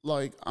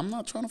 like I'm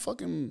not trying to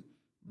fucking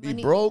be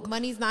broke.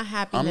 Money's not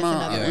happiness.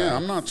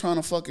 I'm not trying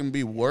to fucking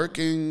be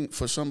working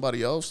for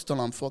somebody else till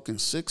I'm fucking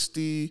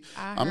 60.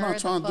 I'm not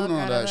trying to do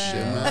none of that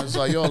shit, man. It's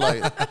like, yo,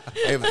 like,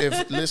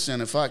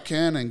 if I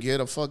can and get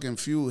a fucking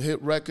few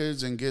hit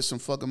records and get some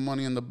fucking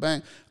money in the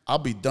bank, I'll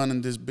be done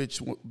in this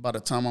bitch by the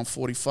time I'm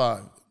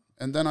 45.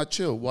 And then I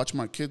chill, watch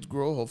my kids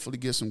grow, hopefully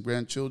get some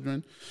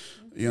grandchildren,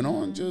 you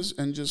know, and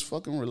just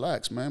fucking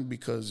relax, man.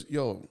 Because,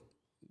 yo,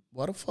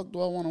 why the fuck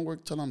do I want to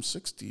work till I'm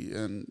 60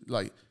 and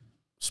like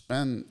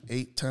spend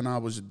 8-10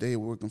 hours a day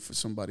working for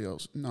somebody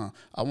else? Nah,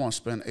 I want to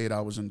spend 8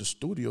 hours in the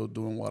studio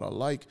doing what I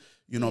like,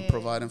 you know,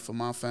 providing for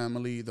my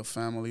family, the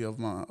family of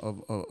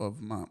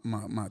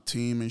my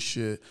team and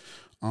shit.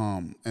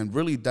 And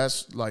really,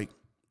 that's like,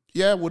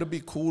 yeah, would it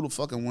be cool to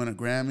fucking win a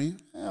Grammy?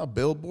 Yeah, a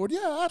Billboard?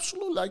 Yeah,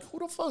 absolutely. Like, who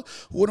the fuck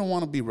wouldn't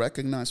want to be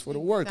recognized for the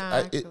work?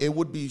 It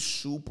would be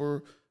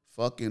super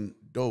fucking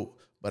dope.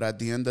 But at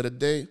the end of the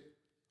day,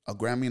 a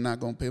Grammy not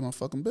gonna pay my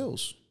fucking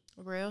bills.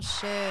 Real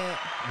shit.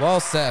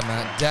 Well said,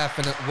 man.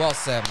 Definitely. Well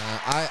said,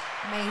 man.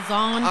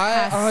 Maison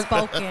has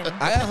spoken.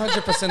 I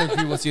 100%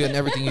 agree with you in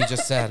everything you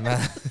just said,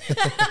 man.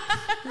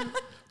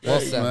 Well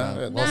said,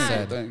 man. Well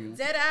said. Thank you.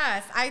 Dead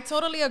ass. I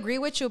totally agree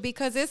with you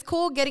because it's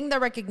cool getting the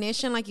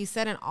recognition, like you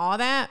said, and all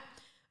that.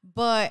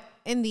 But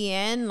in the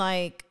end,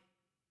 like,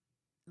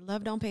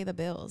 love don't pay the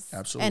bills.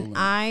 Absolutely. And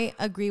I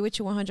agree with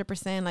you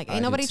 100%. Like,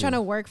 ain't nobody trying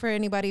to work for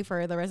anybody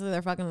for the rest of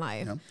their fucking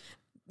life. Yeah.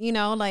 You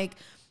know, like,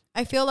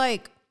 I feel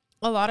like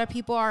a lot of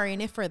people are in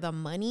it for the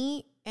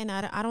money. And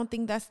I don't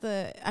think that's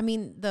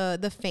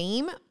the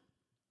fame.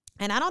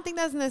 And I don't think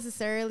that's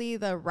necessarily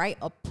the right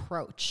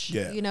approach.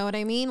 Yeah. You know what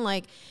I mean?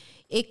 Like,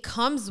 it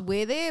comes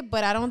with it,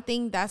 but I don't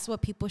think that's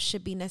what people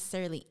should be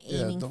necessarily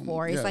aiming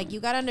for. It's like, you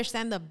got to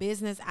understand the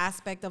business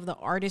aspect of the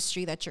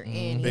artistry that you're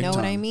in. You know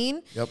what I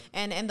mean? Yep.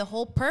 And the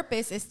whole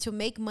purpose is to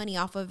make money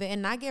off of it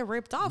and not get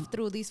ripped off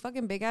through these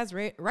fucking big ass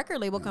record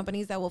label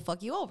companies that will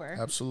fuck you over.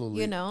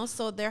 Absolutely. You know,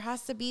 so there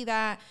has to be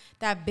that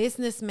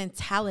business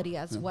mentality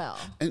as well.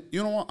 And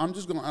you know what? I'm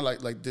just gonna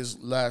like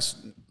this last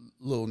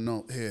little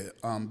note here,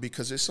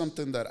 because it's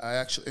something that I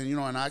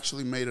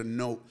actually made a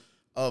note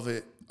of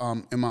it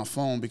in my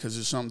phone because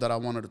it's something that I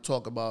wanted to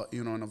talk about,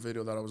 you know, in a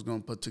video that I was going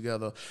to put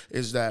together,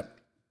 is that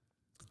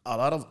a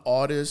lot of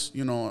artists,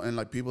 you know, and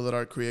like people that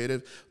are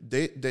creative,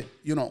 they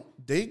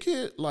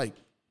get like,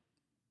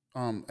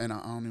 and I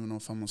don't even know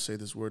if I'm going to say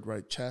this word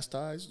right,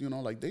 chastised, you know,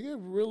 like they get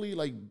really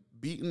like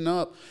beaten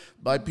up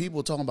by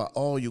people talking about,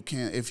 oh, you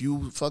can't, if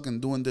you fucking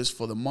doing this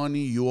for the money,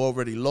 you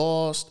already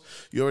lost,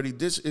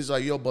 this is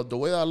like, yo, but the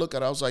way I look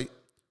at it, I was like,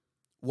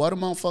 why do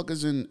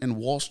motherfuckers in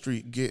Wall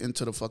Street get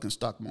into the fucking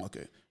stock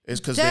market? It's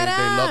because they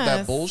love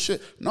that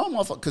bullshit? No,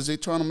 motherfucker, because they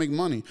trying to make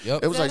money.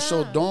 Yep. It was like,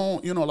 so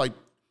don't, you know, like,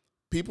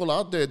 people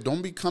out there,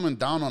 don't be coming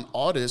down on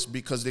artists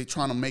because they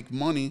trying to make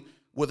money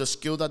with a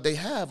skill that they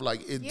have.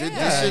 Like,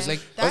 this is like,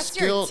 that's a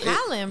skill. your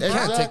talent,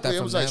 Exactly. Can't take that it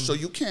from was like, them. so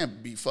you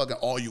can't be fucking,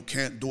 oh, you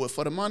can't do it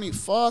for the money?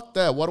 Fuck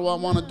that. What do I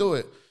want to do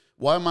it?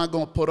 Why am I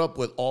going to put up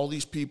with all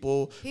these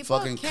people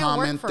fucking can't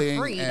work for commenting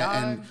free,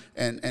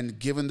 and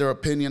giving their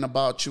opinion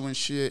about you and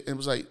shit? It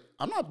was like,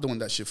 I'm not doing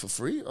that shit for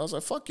free. I was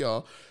like, fuck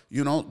y'all.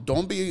 You know,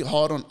 don't be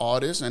hard on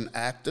artists and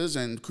actors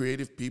and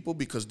creative people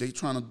because they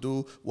trying to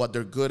do what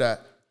they're good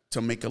at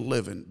to make a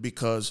living,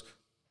 because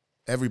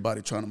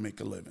everybody trying to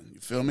make a living. You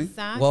feel me?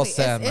 Exactly. Well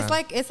said, man.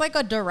 It's like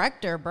a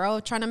director, bro,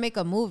 trying to make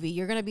a movie.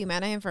 You're gonna be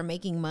mad at him for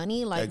making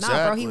money? Like,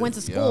 nah, bro. He went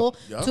to school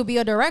to be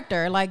a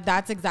director. Like,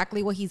 that's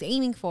exactly what he's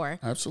aiming for.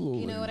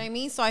 Absolutely. You know what I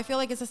mean? So I feel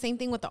like it's the same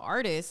thing with the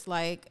artists.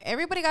 Like,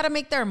 everybody got to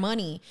make their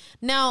money.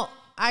 Now,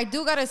 I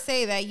do got to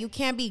say that you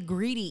can't be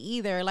greedy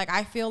either. Like,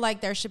 I feel like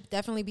there should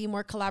definitely be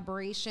more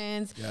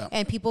collaborations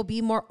and people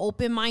be more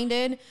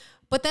open-minded.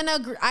 But then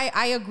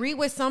I agree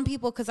with some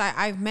people because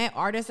I've met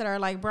artists that are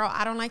like, bro,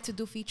 I don't like to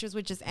do features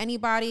with just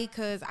anybody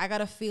because I got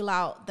to feel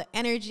out the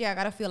energy. I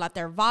got to feel out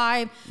their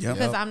vibe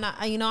because I'm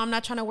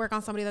not trying to work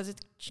on somebody that's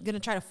going to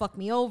try to fuck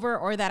me over,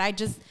 or that I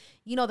just,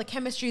 you know, the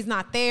chemistry is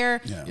not there,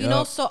 you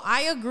know? So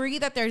I agree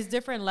that there's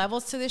different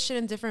levels to this shit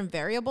and different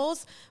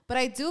variables. But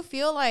I do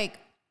feel like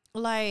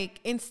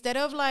instead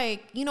of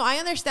like, you know, I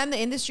understand the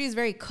industry is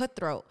very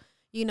cutthroat.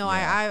 You know,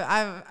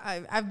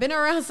 I've been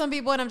around some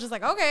people and I'm just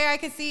like, okay, I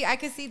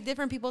can see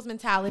different people's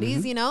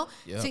mentalities, you know,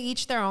 to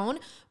each their own.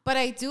 But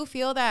I do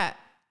feel that,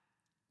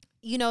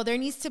 you know, there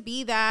needs to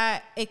be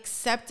that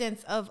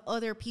acceptance of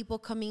other people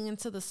coming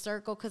into the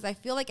circle, because I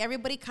feel like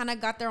everybody kind of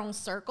got their own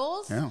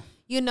circles. Yeah.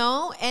 you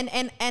know,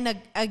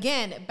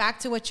 again, back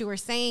to what you were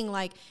saying,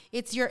 like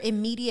it's your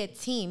immediate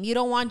team. You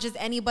don't want just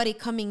anybody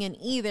coming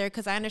in either,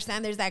 because I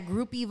understand there's that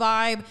groupie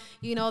vibe.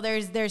 You know,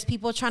 there's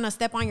people trying to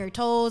step on your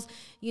toes,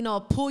 you know,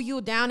 pull you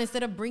down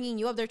instead of bringing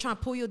you up. They're trying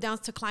to pull you down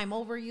to climb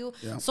over you.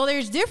 Yeah. So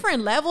there's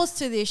different levels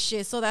to this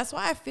shit. So that's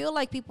why I feel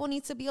like people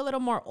need to be a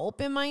little more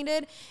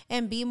open-minded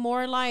and be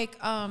more like,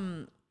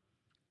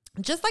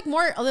 just like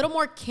a little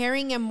more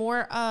caring and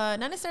more, not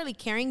necessarily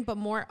caring, but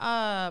more,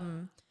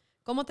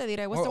 ¿cómo te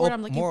diré? What's the word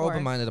I'm looking for? More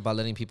open-minded about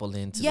letting people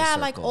into the yeah,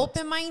 circle. like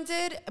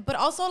open-minded, but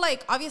also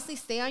like obviously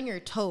stay on your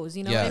toes.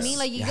 You know what I mean?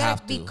 Like you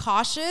gotta be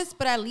cautious,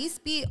 but at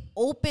least be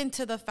open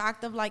to the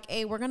fact of like,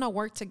 hey, we're gonna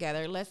work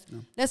together.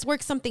 Let's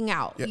work something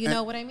out. You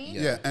know what I mean?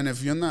 Yeah, and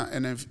if you're not,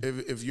 and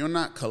if you're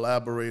not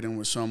collaborating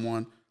with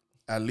someone,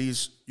 at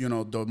least you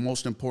know the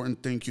most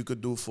important thing you could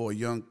do for a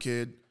young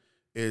kid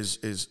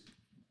is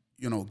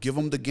you know, give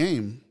them the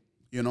game.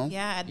 You know,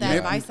 yeah, the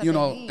advice of you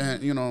know, the game.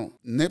 and you know,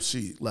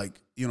 Nipsey, like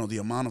you know, the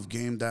amount of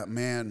game that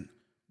man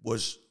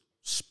was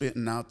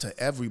spitting out to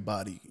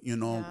everybody. You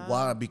know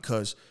why?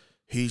 Because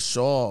he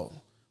saw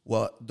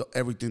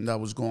everything that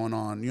was going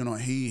on. You know,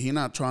 he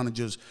not trying to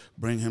just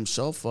bring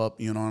himself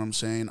up. You know what I'm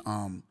saying?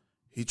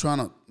 He trying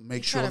to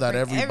make sure that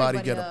everybody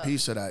get a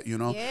piece of that. You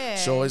know,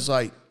 so it's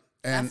like.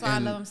 And, that's why I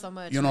love him so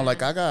much. You know,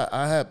 like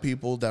I had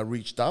people that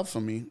reached out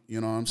for me,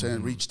 you know what I'm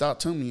saying, reached out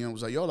to me and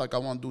was like, yo, like I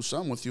want to do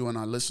something with you. And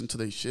I listened to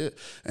their shit.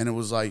 And it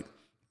was like,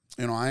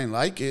 you know, I ain't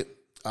like it.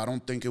 I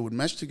don't think it would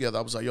mesh together.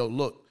 I was like, yo,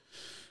 look,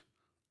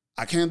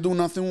 I can't do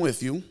nothing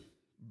with you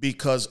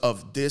because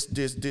of this,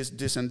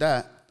 and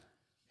that.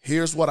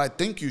 Here's what I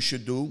think you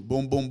should do.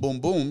 Boom, boom, boom,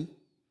 boom.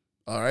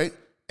 All right.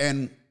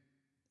 And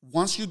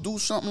once you do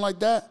something like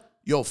that,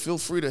 yo, feel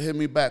free to hit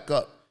me back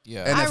up.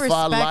 Yeah. And if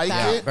I like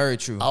that. it, very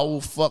true. I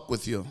will fuck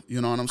with you.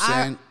 You know what I'm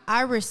saying?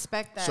 I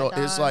respect that. So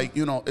it's like,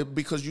 you know,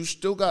 because you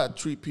still got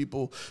to treat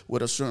people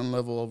with a certain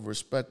level of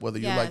respect, whether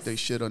you like their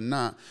shit or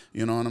not.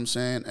 You know what I'm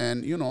saying?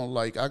 And, you know,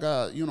 like I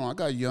got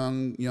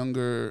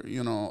younger,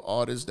 you know,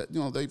 artists that, you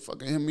know, they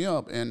fucking hit me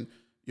up and,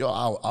 yo,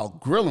 I'll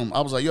grill them.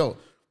 I was like, yo,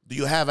 do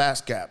you have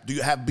ASCAP? Do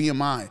you have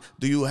BMI?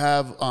 Do you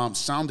have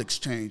Sound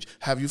Exchange?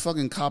 Have you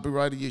fucking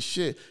copyrighted your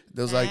shit?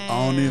 They was like,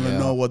 I don't even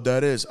know what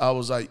that is. I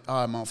was like,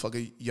 all right,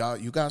 motherfucker, y'all,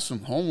 you got some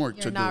homework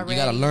to do. You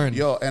gotta learn.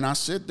 Yo, and I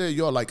sit there,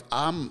 yo, like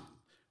I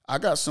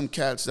got some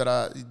cats that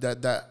I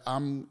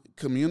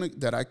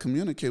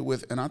communicate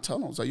with, and I tell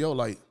them, I was like, yo,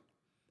 like,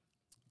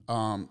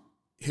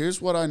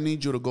 here's what I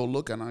need you to go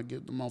look at, and I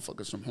give the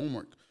motherfucker some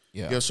homework.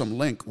 Yeah. Here's some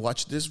link.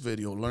 Watch this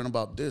video. Learn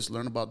about this.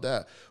 Learn about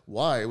that.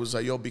 Why? It was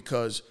like, yo,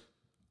 because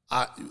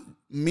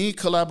me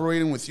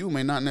collaborating with you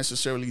may not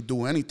necessarily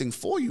do anything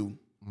for you.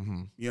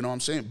 Mm-hmm. You know what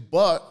I'm saying?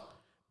 But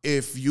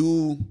if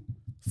you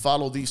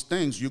follow these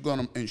things, you're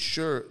going to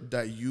ensure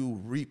that you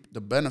reap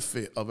the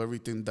benefit of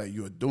everything that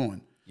you're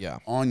doing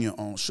on your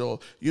own. So,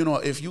 you know,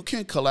 if you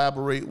can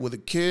collaborate with a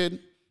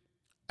kid,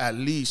 at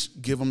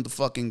least give them the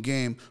fucking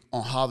game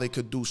on how they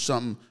could do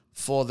something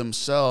for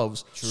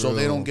themselves. True. So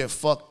they don't get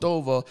fucked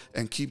over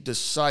and keep this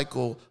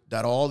cycle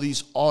that all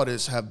these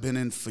artists have been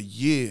in for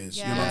years.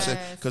 Yes. You know what I'm saying?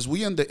 Because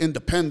we in the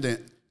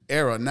independent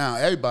era now.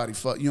 Everybody,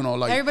 you know,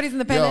 like everybody's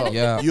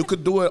independent. You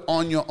could do it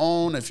on your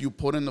own if you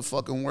put in the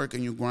fucking work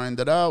and you grind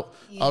it out.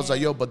 I was like,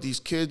 yo, but these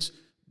kids,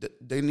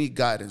 they need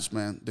guidance,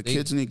 man. The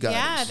kids need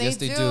guidance. Yeah,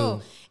 they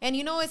do. And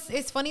you know,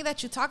 it's funny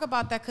that you talk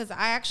about that because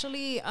I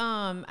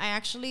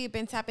actually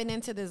been tapping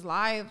into this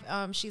live.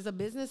 She's a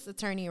business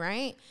attorney,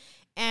 right?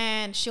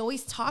 And she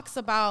always talks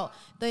about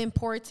the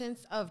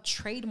importance of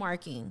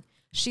trademarking.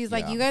 She's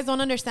like, you guys don't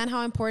understand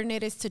how important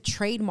it is to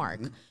trademark,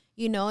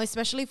 you know,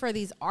 especially for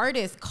these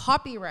artists,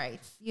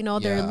 copyrights, you know,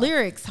 their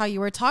lyrics, how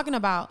you were talking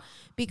about,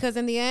 because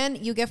in the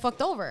end, you get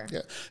fucked over. Yeah.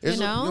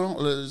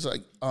 It's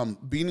like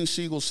Beanie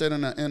Siegel said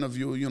in an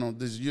interview, you know,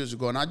 this years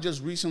ago, and I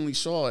just recently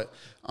saw it,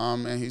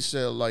 and he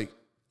said, like,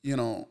 you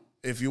know,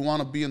 if you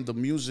want to be in the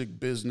music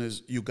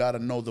business, you got to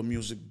know the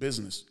music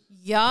business.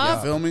 Yeah.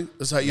 You feel me?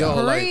 It's like,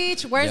 yo,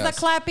 preach. Like, where's the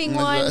clapping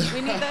one?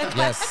 We need that.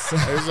 Yes.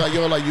 It's like,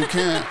 yo, like you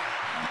can't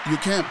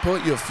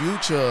put your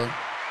future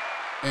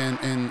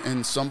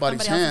in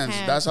somebody's hands.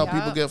 That's how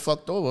people get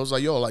fucked over. It's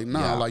like, yo, like,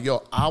 nah, like,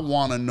 yo, I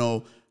want to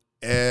know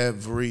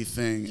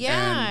everything.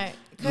 Yeah.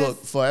 And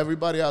look, for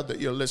everybody out there,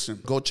 yo, listen,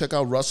 go check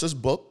out Russ's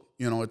book.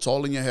 You know, it's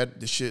all in your head.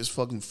 This shit is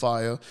fucking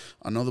fire.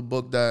 Another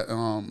book that,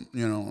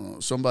 you know,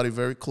 somebody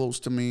very close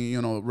to me,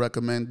 you know,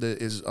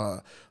 recommended is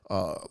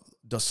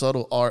The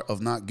Subtle Art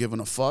of Not Giving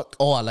a Fuck.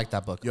 Oh, I like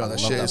that book. Yo, that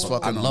shit is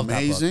fucking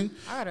amazing.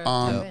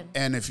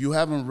 And if you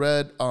haven't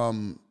read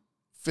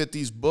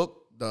 50's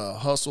book, The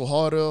Hustle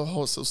Harder,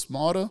 Hustle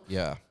Smarter,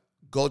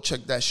 go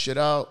check that shit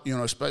out. You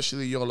know,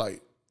 especially, yo,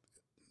 like,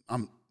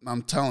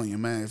 I'm telling you,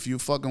 man, if you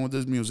fucking with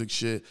this music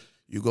shit,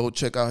 you go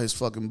check out his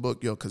fucking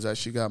book, yo, because that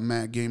shit got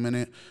mad game in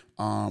it.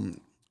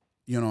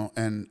 You know,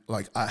 and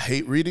like I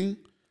hate reading,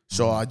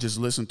 so I just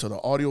listen to the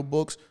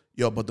audiobooks.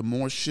 Yo, but the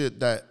more shit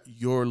that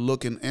you're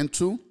looking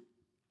into,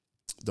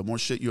 the more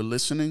shit you're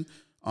listening,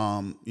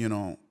 you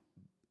know,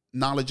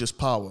 knowledge is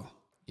power.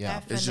 Yeah.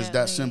 Definitely. It's just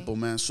that simple,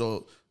 man.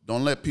 So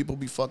Don't let people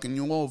be fucking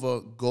you over.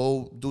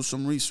 Go do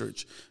some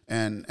research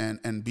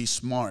and be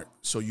smart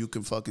so you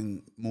can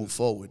fucking move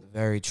forward.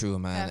 Very true,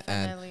 man.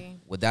 Definitely. And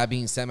with that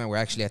being said, man, we're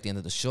actually at the end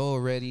of the show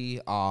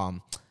already.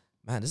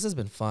 Man, this has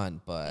been fun,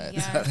 but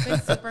Yeah, it's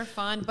been super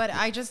fun. But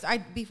I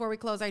before we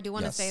close, I do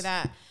want to Yes. say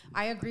that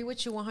I agree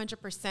with you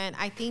 100%.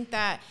 I think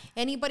that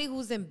anybody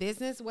who's in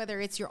business,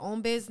 whether it's your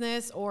own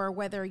business or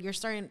whether you're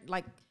starting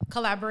like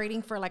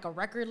collaborating for like a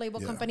record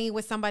label company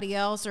with somebody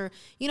else, or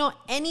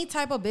any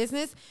type of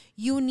business,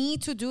 you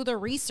need to do the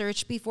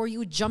research before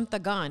you jump the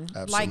gun.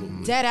 Absolutely.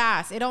 Like dead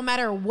ass. It don't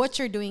matter what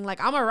you're doing. Like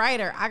I'm a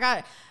writer.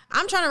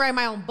 I'm trying to write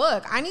my own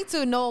book. I need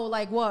to know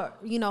like what,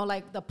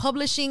 like the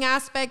publishing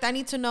aspect. I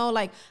need to know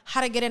like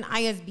how to get an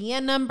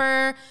ISBN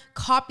number,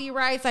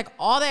 copyrights, like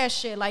all that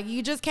shit. Like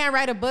you just can't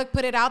write a book,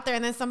 put it out there,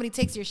 and then somebody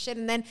takes your shit,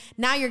 and then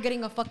now you're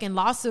getting a fucking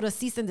lawsuit, a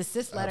cease and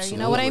desist letter. You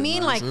know what I Absolutely, mean?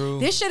 man. Like True.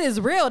 this shit is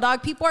real,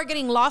 dog. People are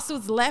getting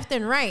lawsuits left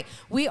and right.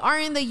 We are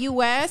in the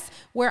US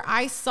where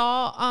I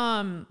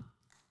saw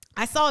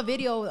a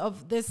video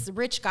of this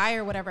rich guy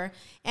or whatever,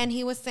 and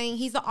he was saying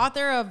he's the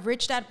author of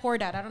Rich Dad Poor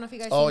Dad. I don't know if you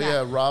guys Oh, seen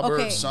that. yeah,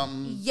 Robert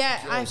something, Yeah,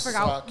 I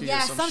forgot. Kiyosaki or Yeah,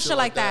 some some shit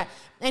like that.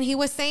 And he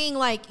was saying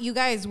like, you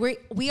guys,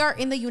 we are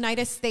in the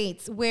United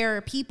States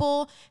where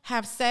people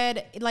have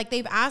said like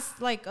they've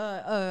asked like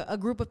a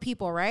group of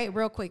people, right?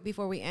 Real quick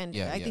before we end.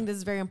 I think this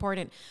is very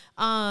important.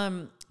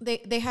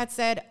 They had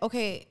said,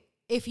 okay,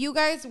 if you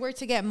guys were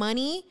to get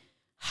money,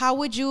 how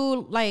would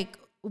you like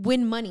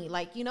win money?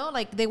 Like,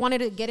 like they wanted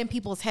to get in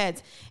people's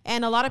heads.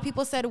 And a lot of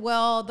people said,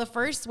 well, the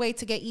first way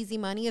to get easy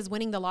money is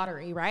winning the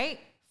lottery, right?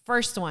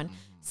 First one.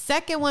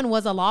 Second one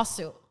was a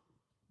lawsuit.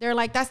 They're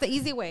like, that's the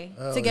easy way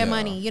to get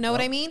money. You know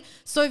what I mean?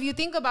 So if you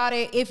think about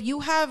it, if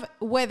you have,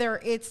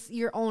 whether it's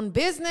your own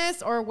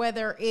business or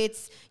whether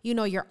it's,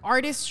 your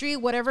artistry,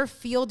 whatever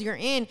field you're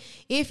in,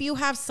 if you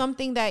have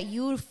something that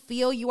you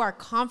feel you are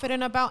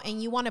confident about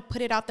and you want to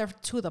put it out there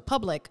to the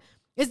public,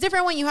 it's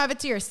different when you have it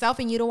to yourself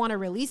and you don't want to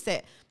release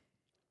it.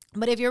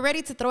 But if you're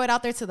ready to throw it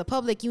out there to the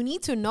public, you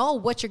need to know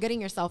what you're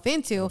getting yourself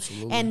into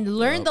and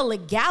learn the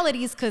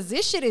legalities, because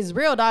this shit is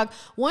real, dog.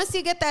 Once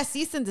you get that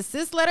cease and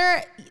desist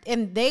letter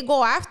and they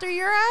go after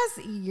your ass,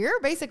 you're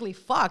basically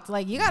fucked.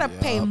 Like you got to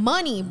pay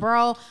money,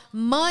 bro.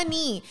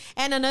 Money.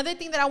 And another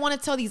thing that I want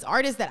to tell these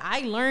artists that I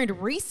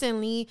learned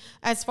recently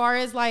as far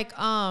as like,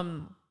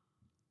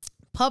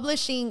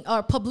 publishing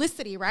or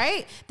publicity,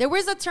 right? There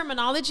was a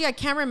terminology, I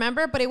can't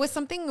remember, but it was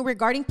something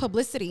regarding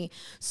publicity.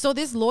 So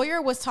this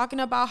lawyer was talking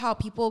about how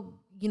people,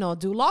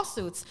 do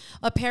lawsuits.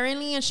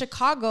 Apparently in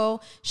Chicago,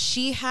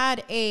 she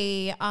had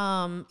a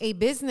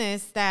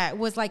business that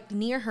was like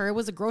near her. It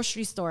was a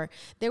grocery store.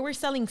 They were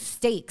selling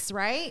steaks,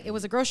 right? It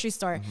was a grocery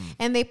store.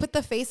 And they put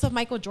the face of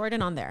Michael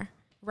Jordan on there,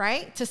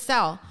 right? To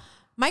sell.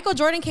 Michael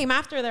Jordan came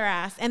after their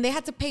ass and they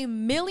had to pay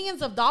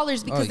millions of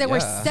dollars because they were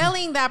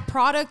selling that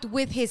product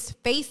with his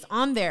face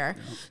on there.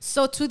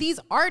 So to these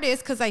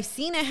artists, because I've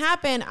seen it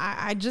happen,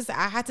 I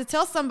had to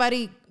tell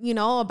somebody,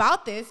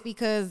 about this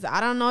because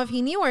I don't know if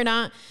he knew or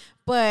not.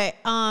 But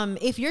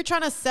if you're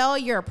trying to sell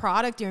your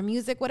product, your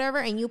music, whatever,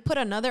 and you put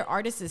another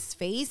artist's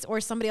face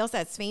or somebody else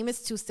that's famous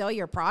to sell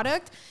your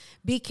product,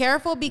 be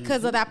careful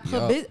because of that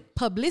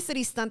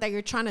publicity stunt that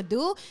you're trying to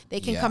do. They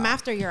can come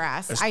after your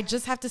ass. I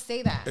just have to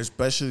say that.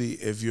 Especially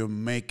if you're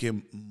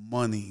making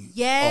money off of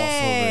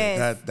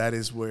Yes. it. That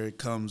is where it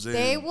comes in.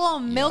 They will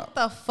milk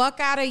the fuck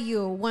out of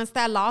you once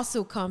that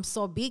lawsuit comes.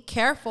 So be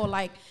careful.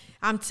 Like,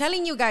 I'm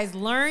telling you guys,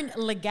 learn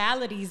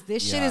legalities.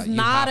 This shit is you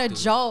not a have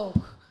to. joke.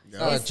 it's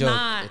not It's a joke.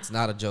 not. It's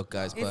not a joke,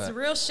 guys. It's But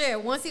real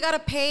shit. Once you got to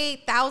pay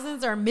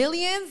thousands or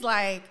millions,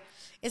 like,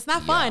 it's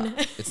not fun.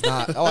 it's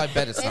not. Oh, I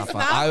bet it's not It's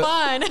fun.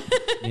 not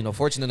fun.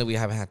 Fortunately, we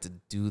haven't had to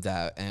do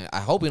that, and I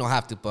hope we don't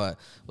have to. But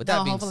with that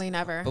No, being hopefully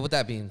never. But with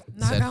that being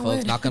Knock said, on folks,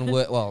 wood. knock on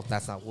wood. Well,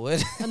 that's not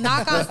wood.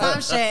 Knock on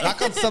some shit.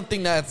 Knock on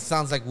something that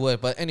sounds like wood.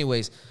 But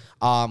anyways,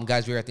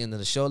 guys, we're at the end of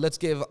the show. Let's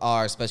give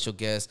our special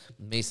guest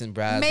Mason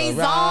Brass.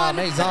 Maison.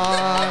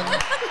 Maison.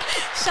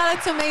 Shout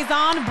out to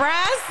Maison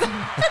Brass.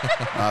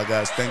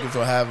 Guys, thank you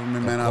for having me,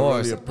 man. I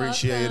course. really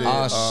appreciate it.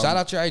 Shout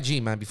out your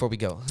IG, man. Before we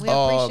go. We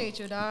appreciate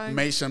you, dog.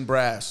 Mason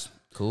Brass.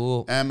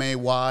 Cool.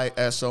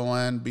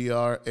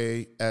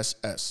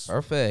 MAYSONBRASS.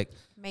 Perfect.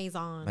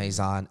 Maison.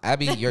 Maison.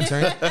 Abby, your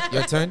turn.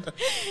 Your turn.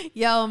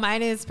 Yo,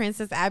 mine is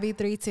Princess Abby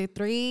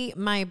 323.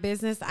 My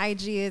business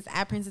IG is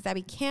at Princess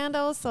Abby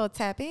Candles. So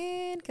tap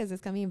in because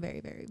it's coming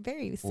very, very,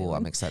 very soon. Oh,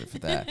 I'm excited for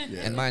that.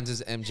 And mine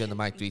is MJ on the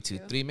mic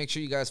 323. Make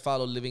sure you guys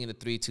follow Living in the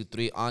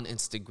 323 on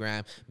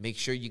Instagram. Make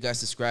sure you guys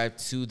subscribe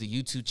to the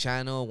YouTube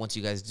channel. Once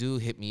you guys do,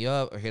 hit me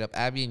up or hit up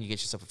Abby and you get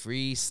yourself a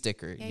free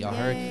sticker. Y'all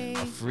heard? A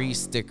free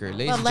sticker.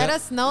 Ladies But and let gen-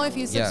 us know if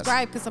you Yes.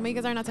 subscribe because some of you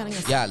guys are not telling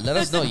us. Yeah, let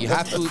us know. You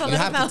have to. So You let us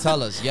have know. to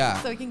tell us. Yeah.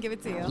 So we can give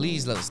it to you.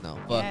 Please let us know.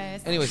 But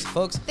Yes. anyways,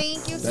 folks.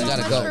 Thank you We so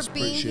gotta much go. for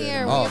being Appreciate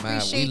here. it. We Oh man,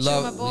 appreciate we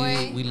love you, my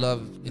boy. we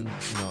love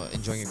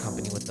enjoying your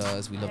company with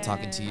us. We love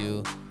talking to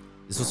you.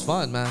 This was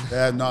fun, man.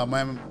 Yeah, no,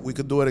 man, we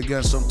could do it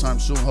again sometime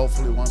soon.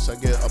 Hopefully, once I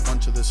get a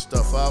bunch of this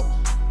stuff out,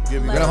 We're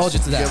gonna hold you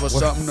to that. Give us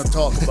We're- something to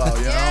talk about,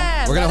 you know?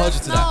 Yeah, We're gonna let hold us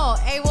you to that. know.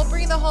 Hey, we'll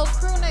bring the whole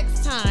crew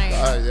next time.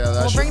 All right. Yeah, that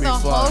We'll should bring be the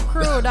fun. whole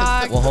crew,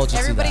 dog. We'll hold you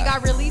to Everybody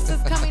that. got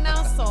releases coming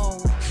out, so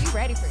we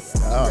ready for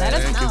you. All right, Let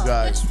us thank know. you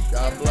guys.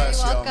 God You're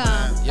bless very y'all, welcome.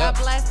 man. Yep. God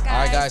bless, guys. All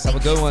right, guys. Have a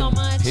Thank good you one.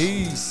 so much.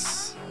 Peace.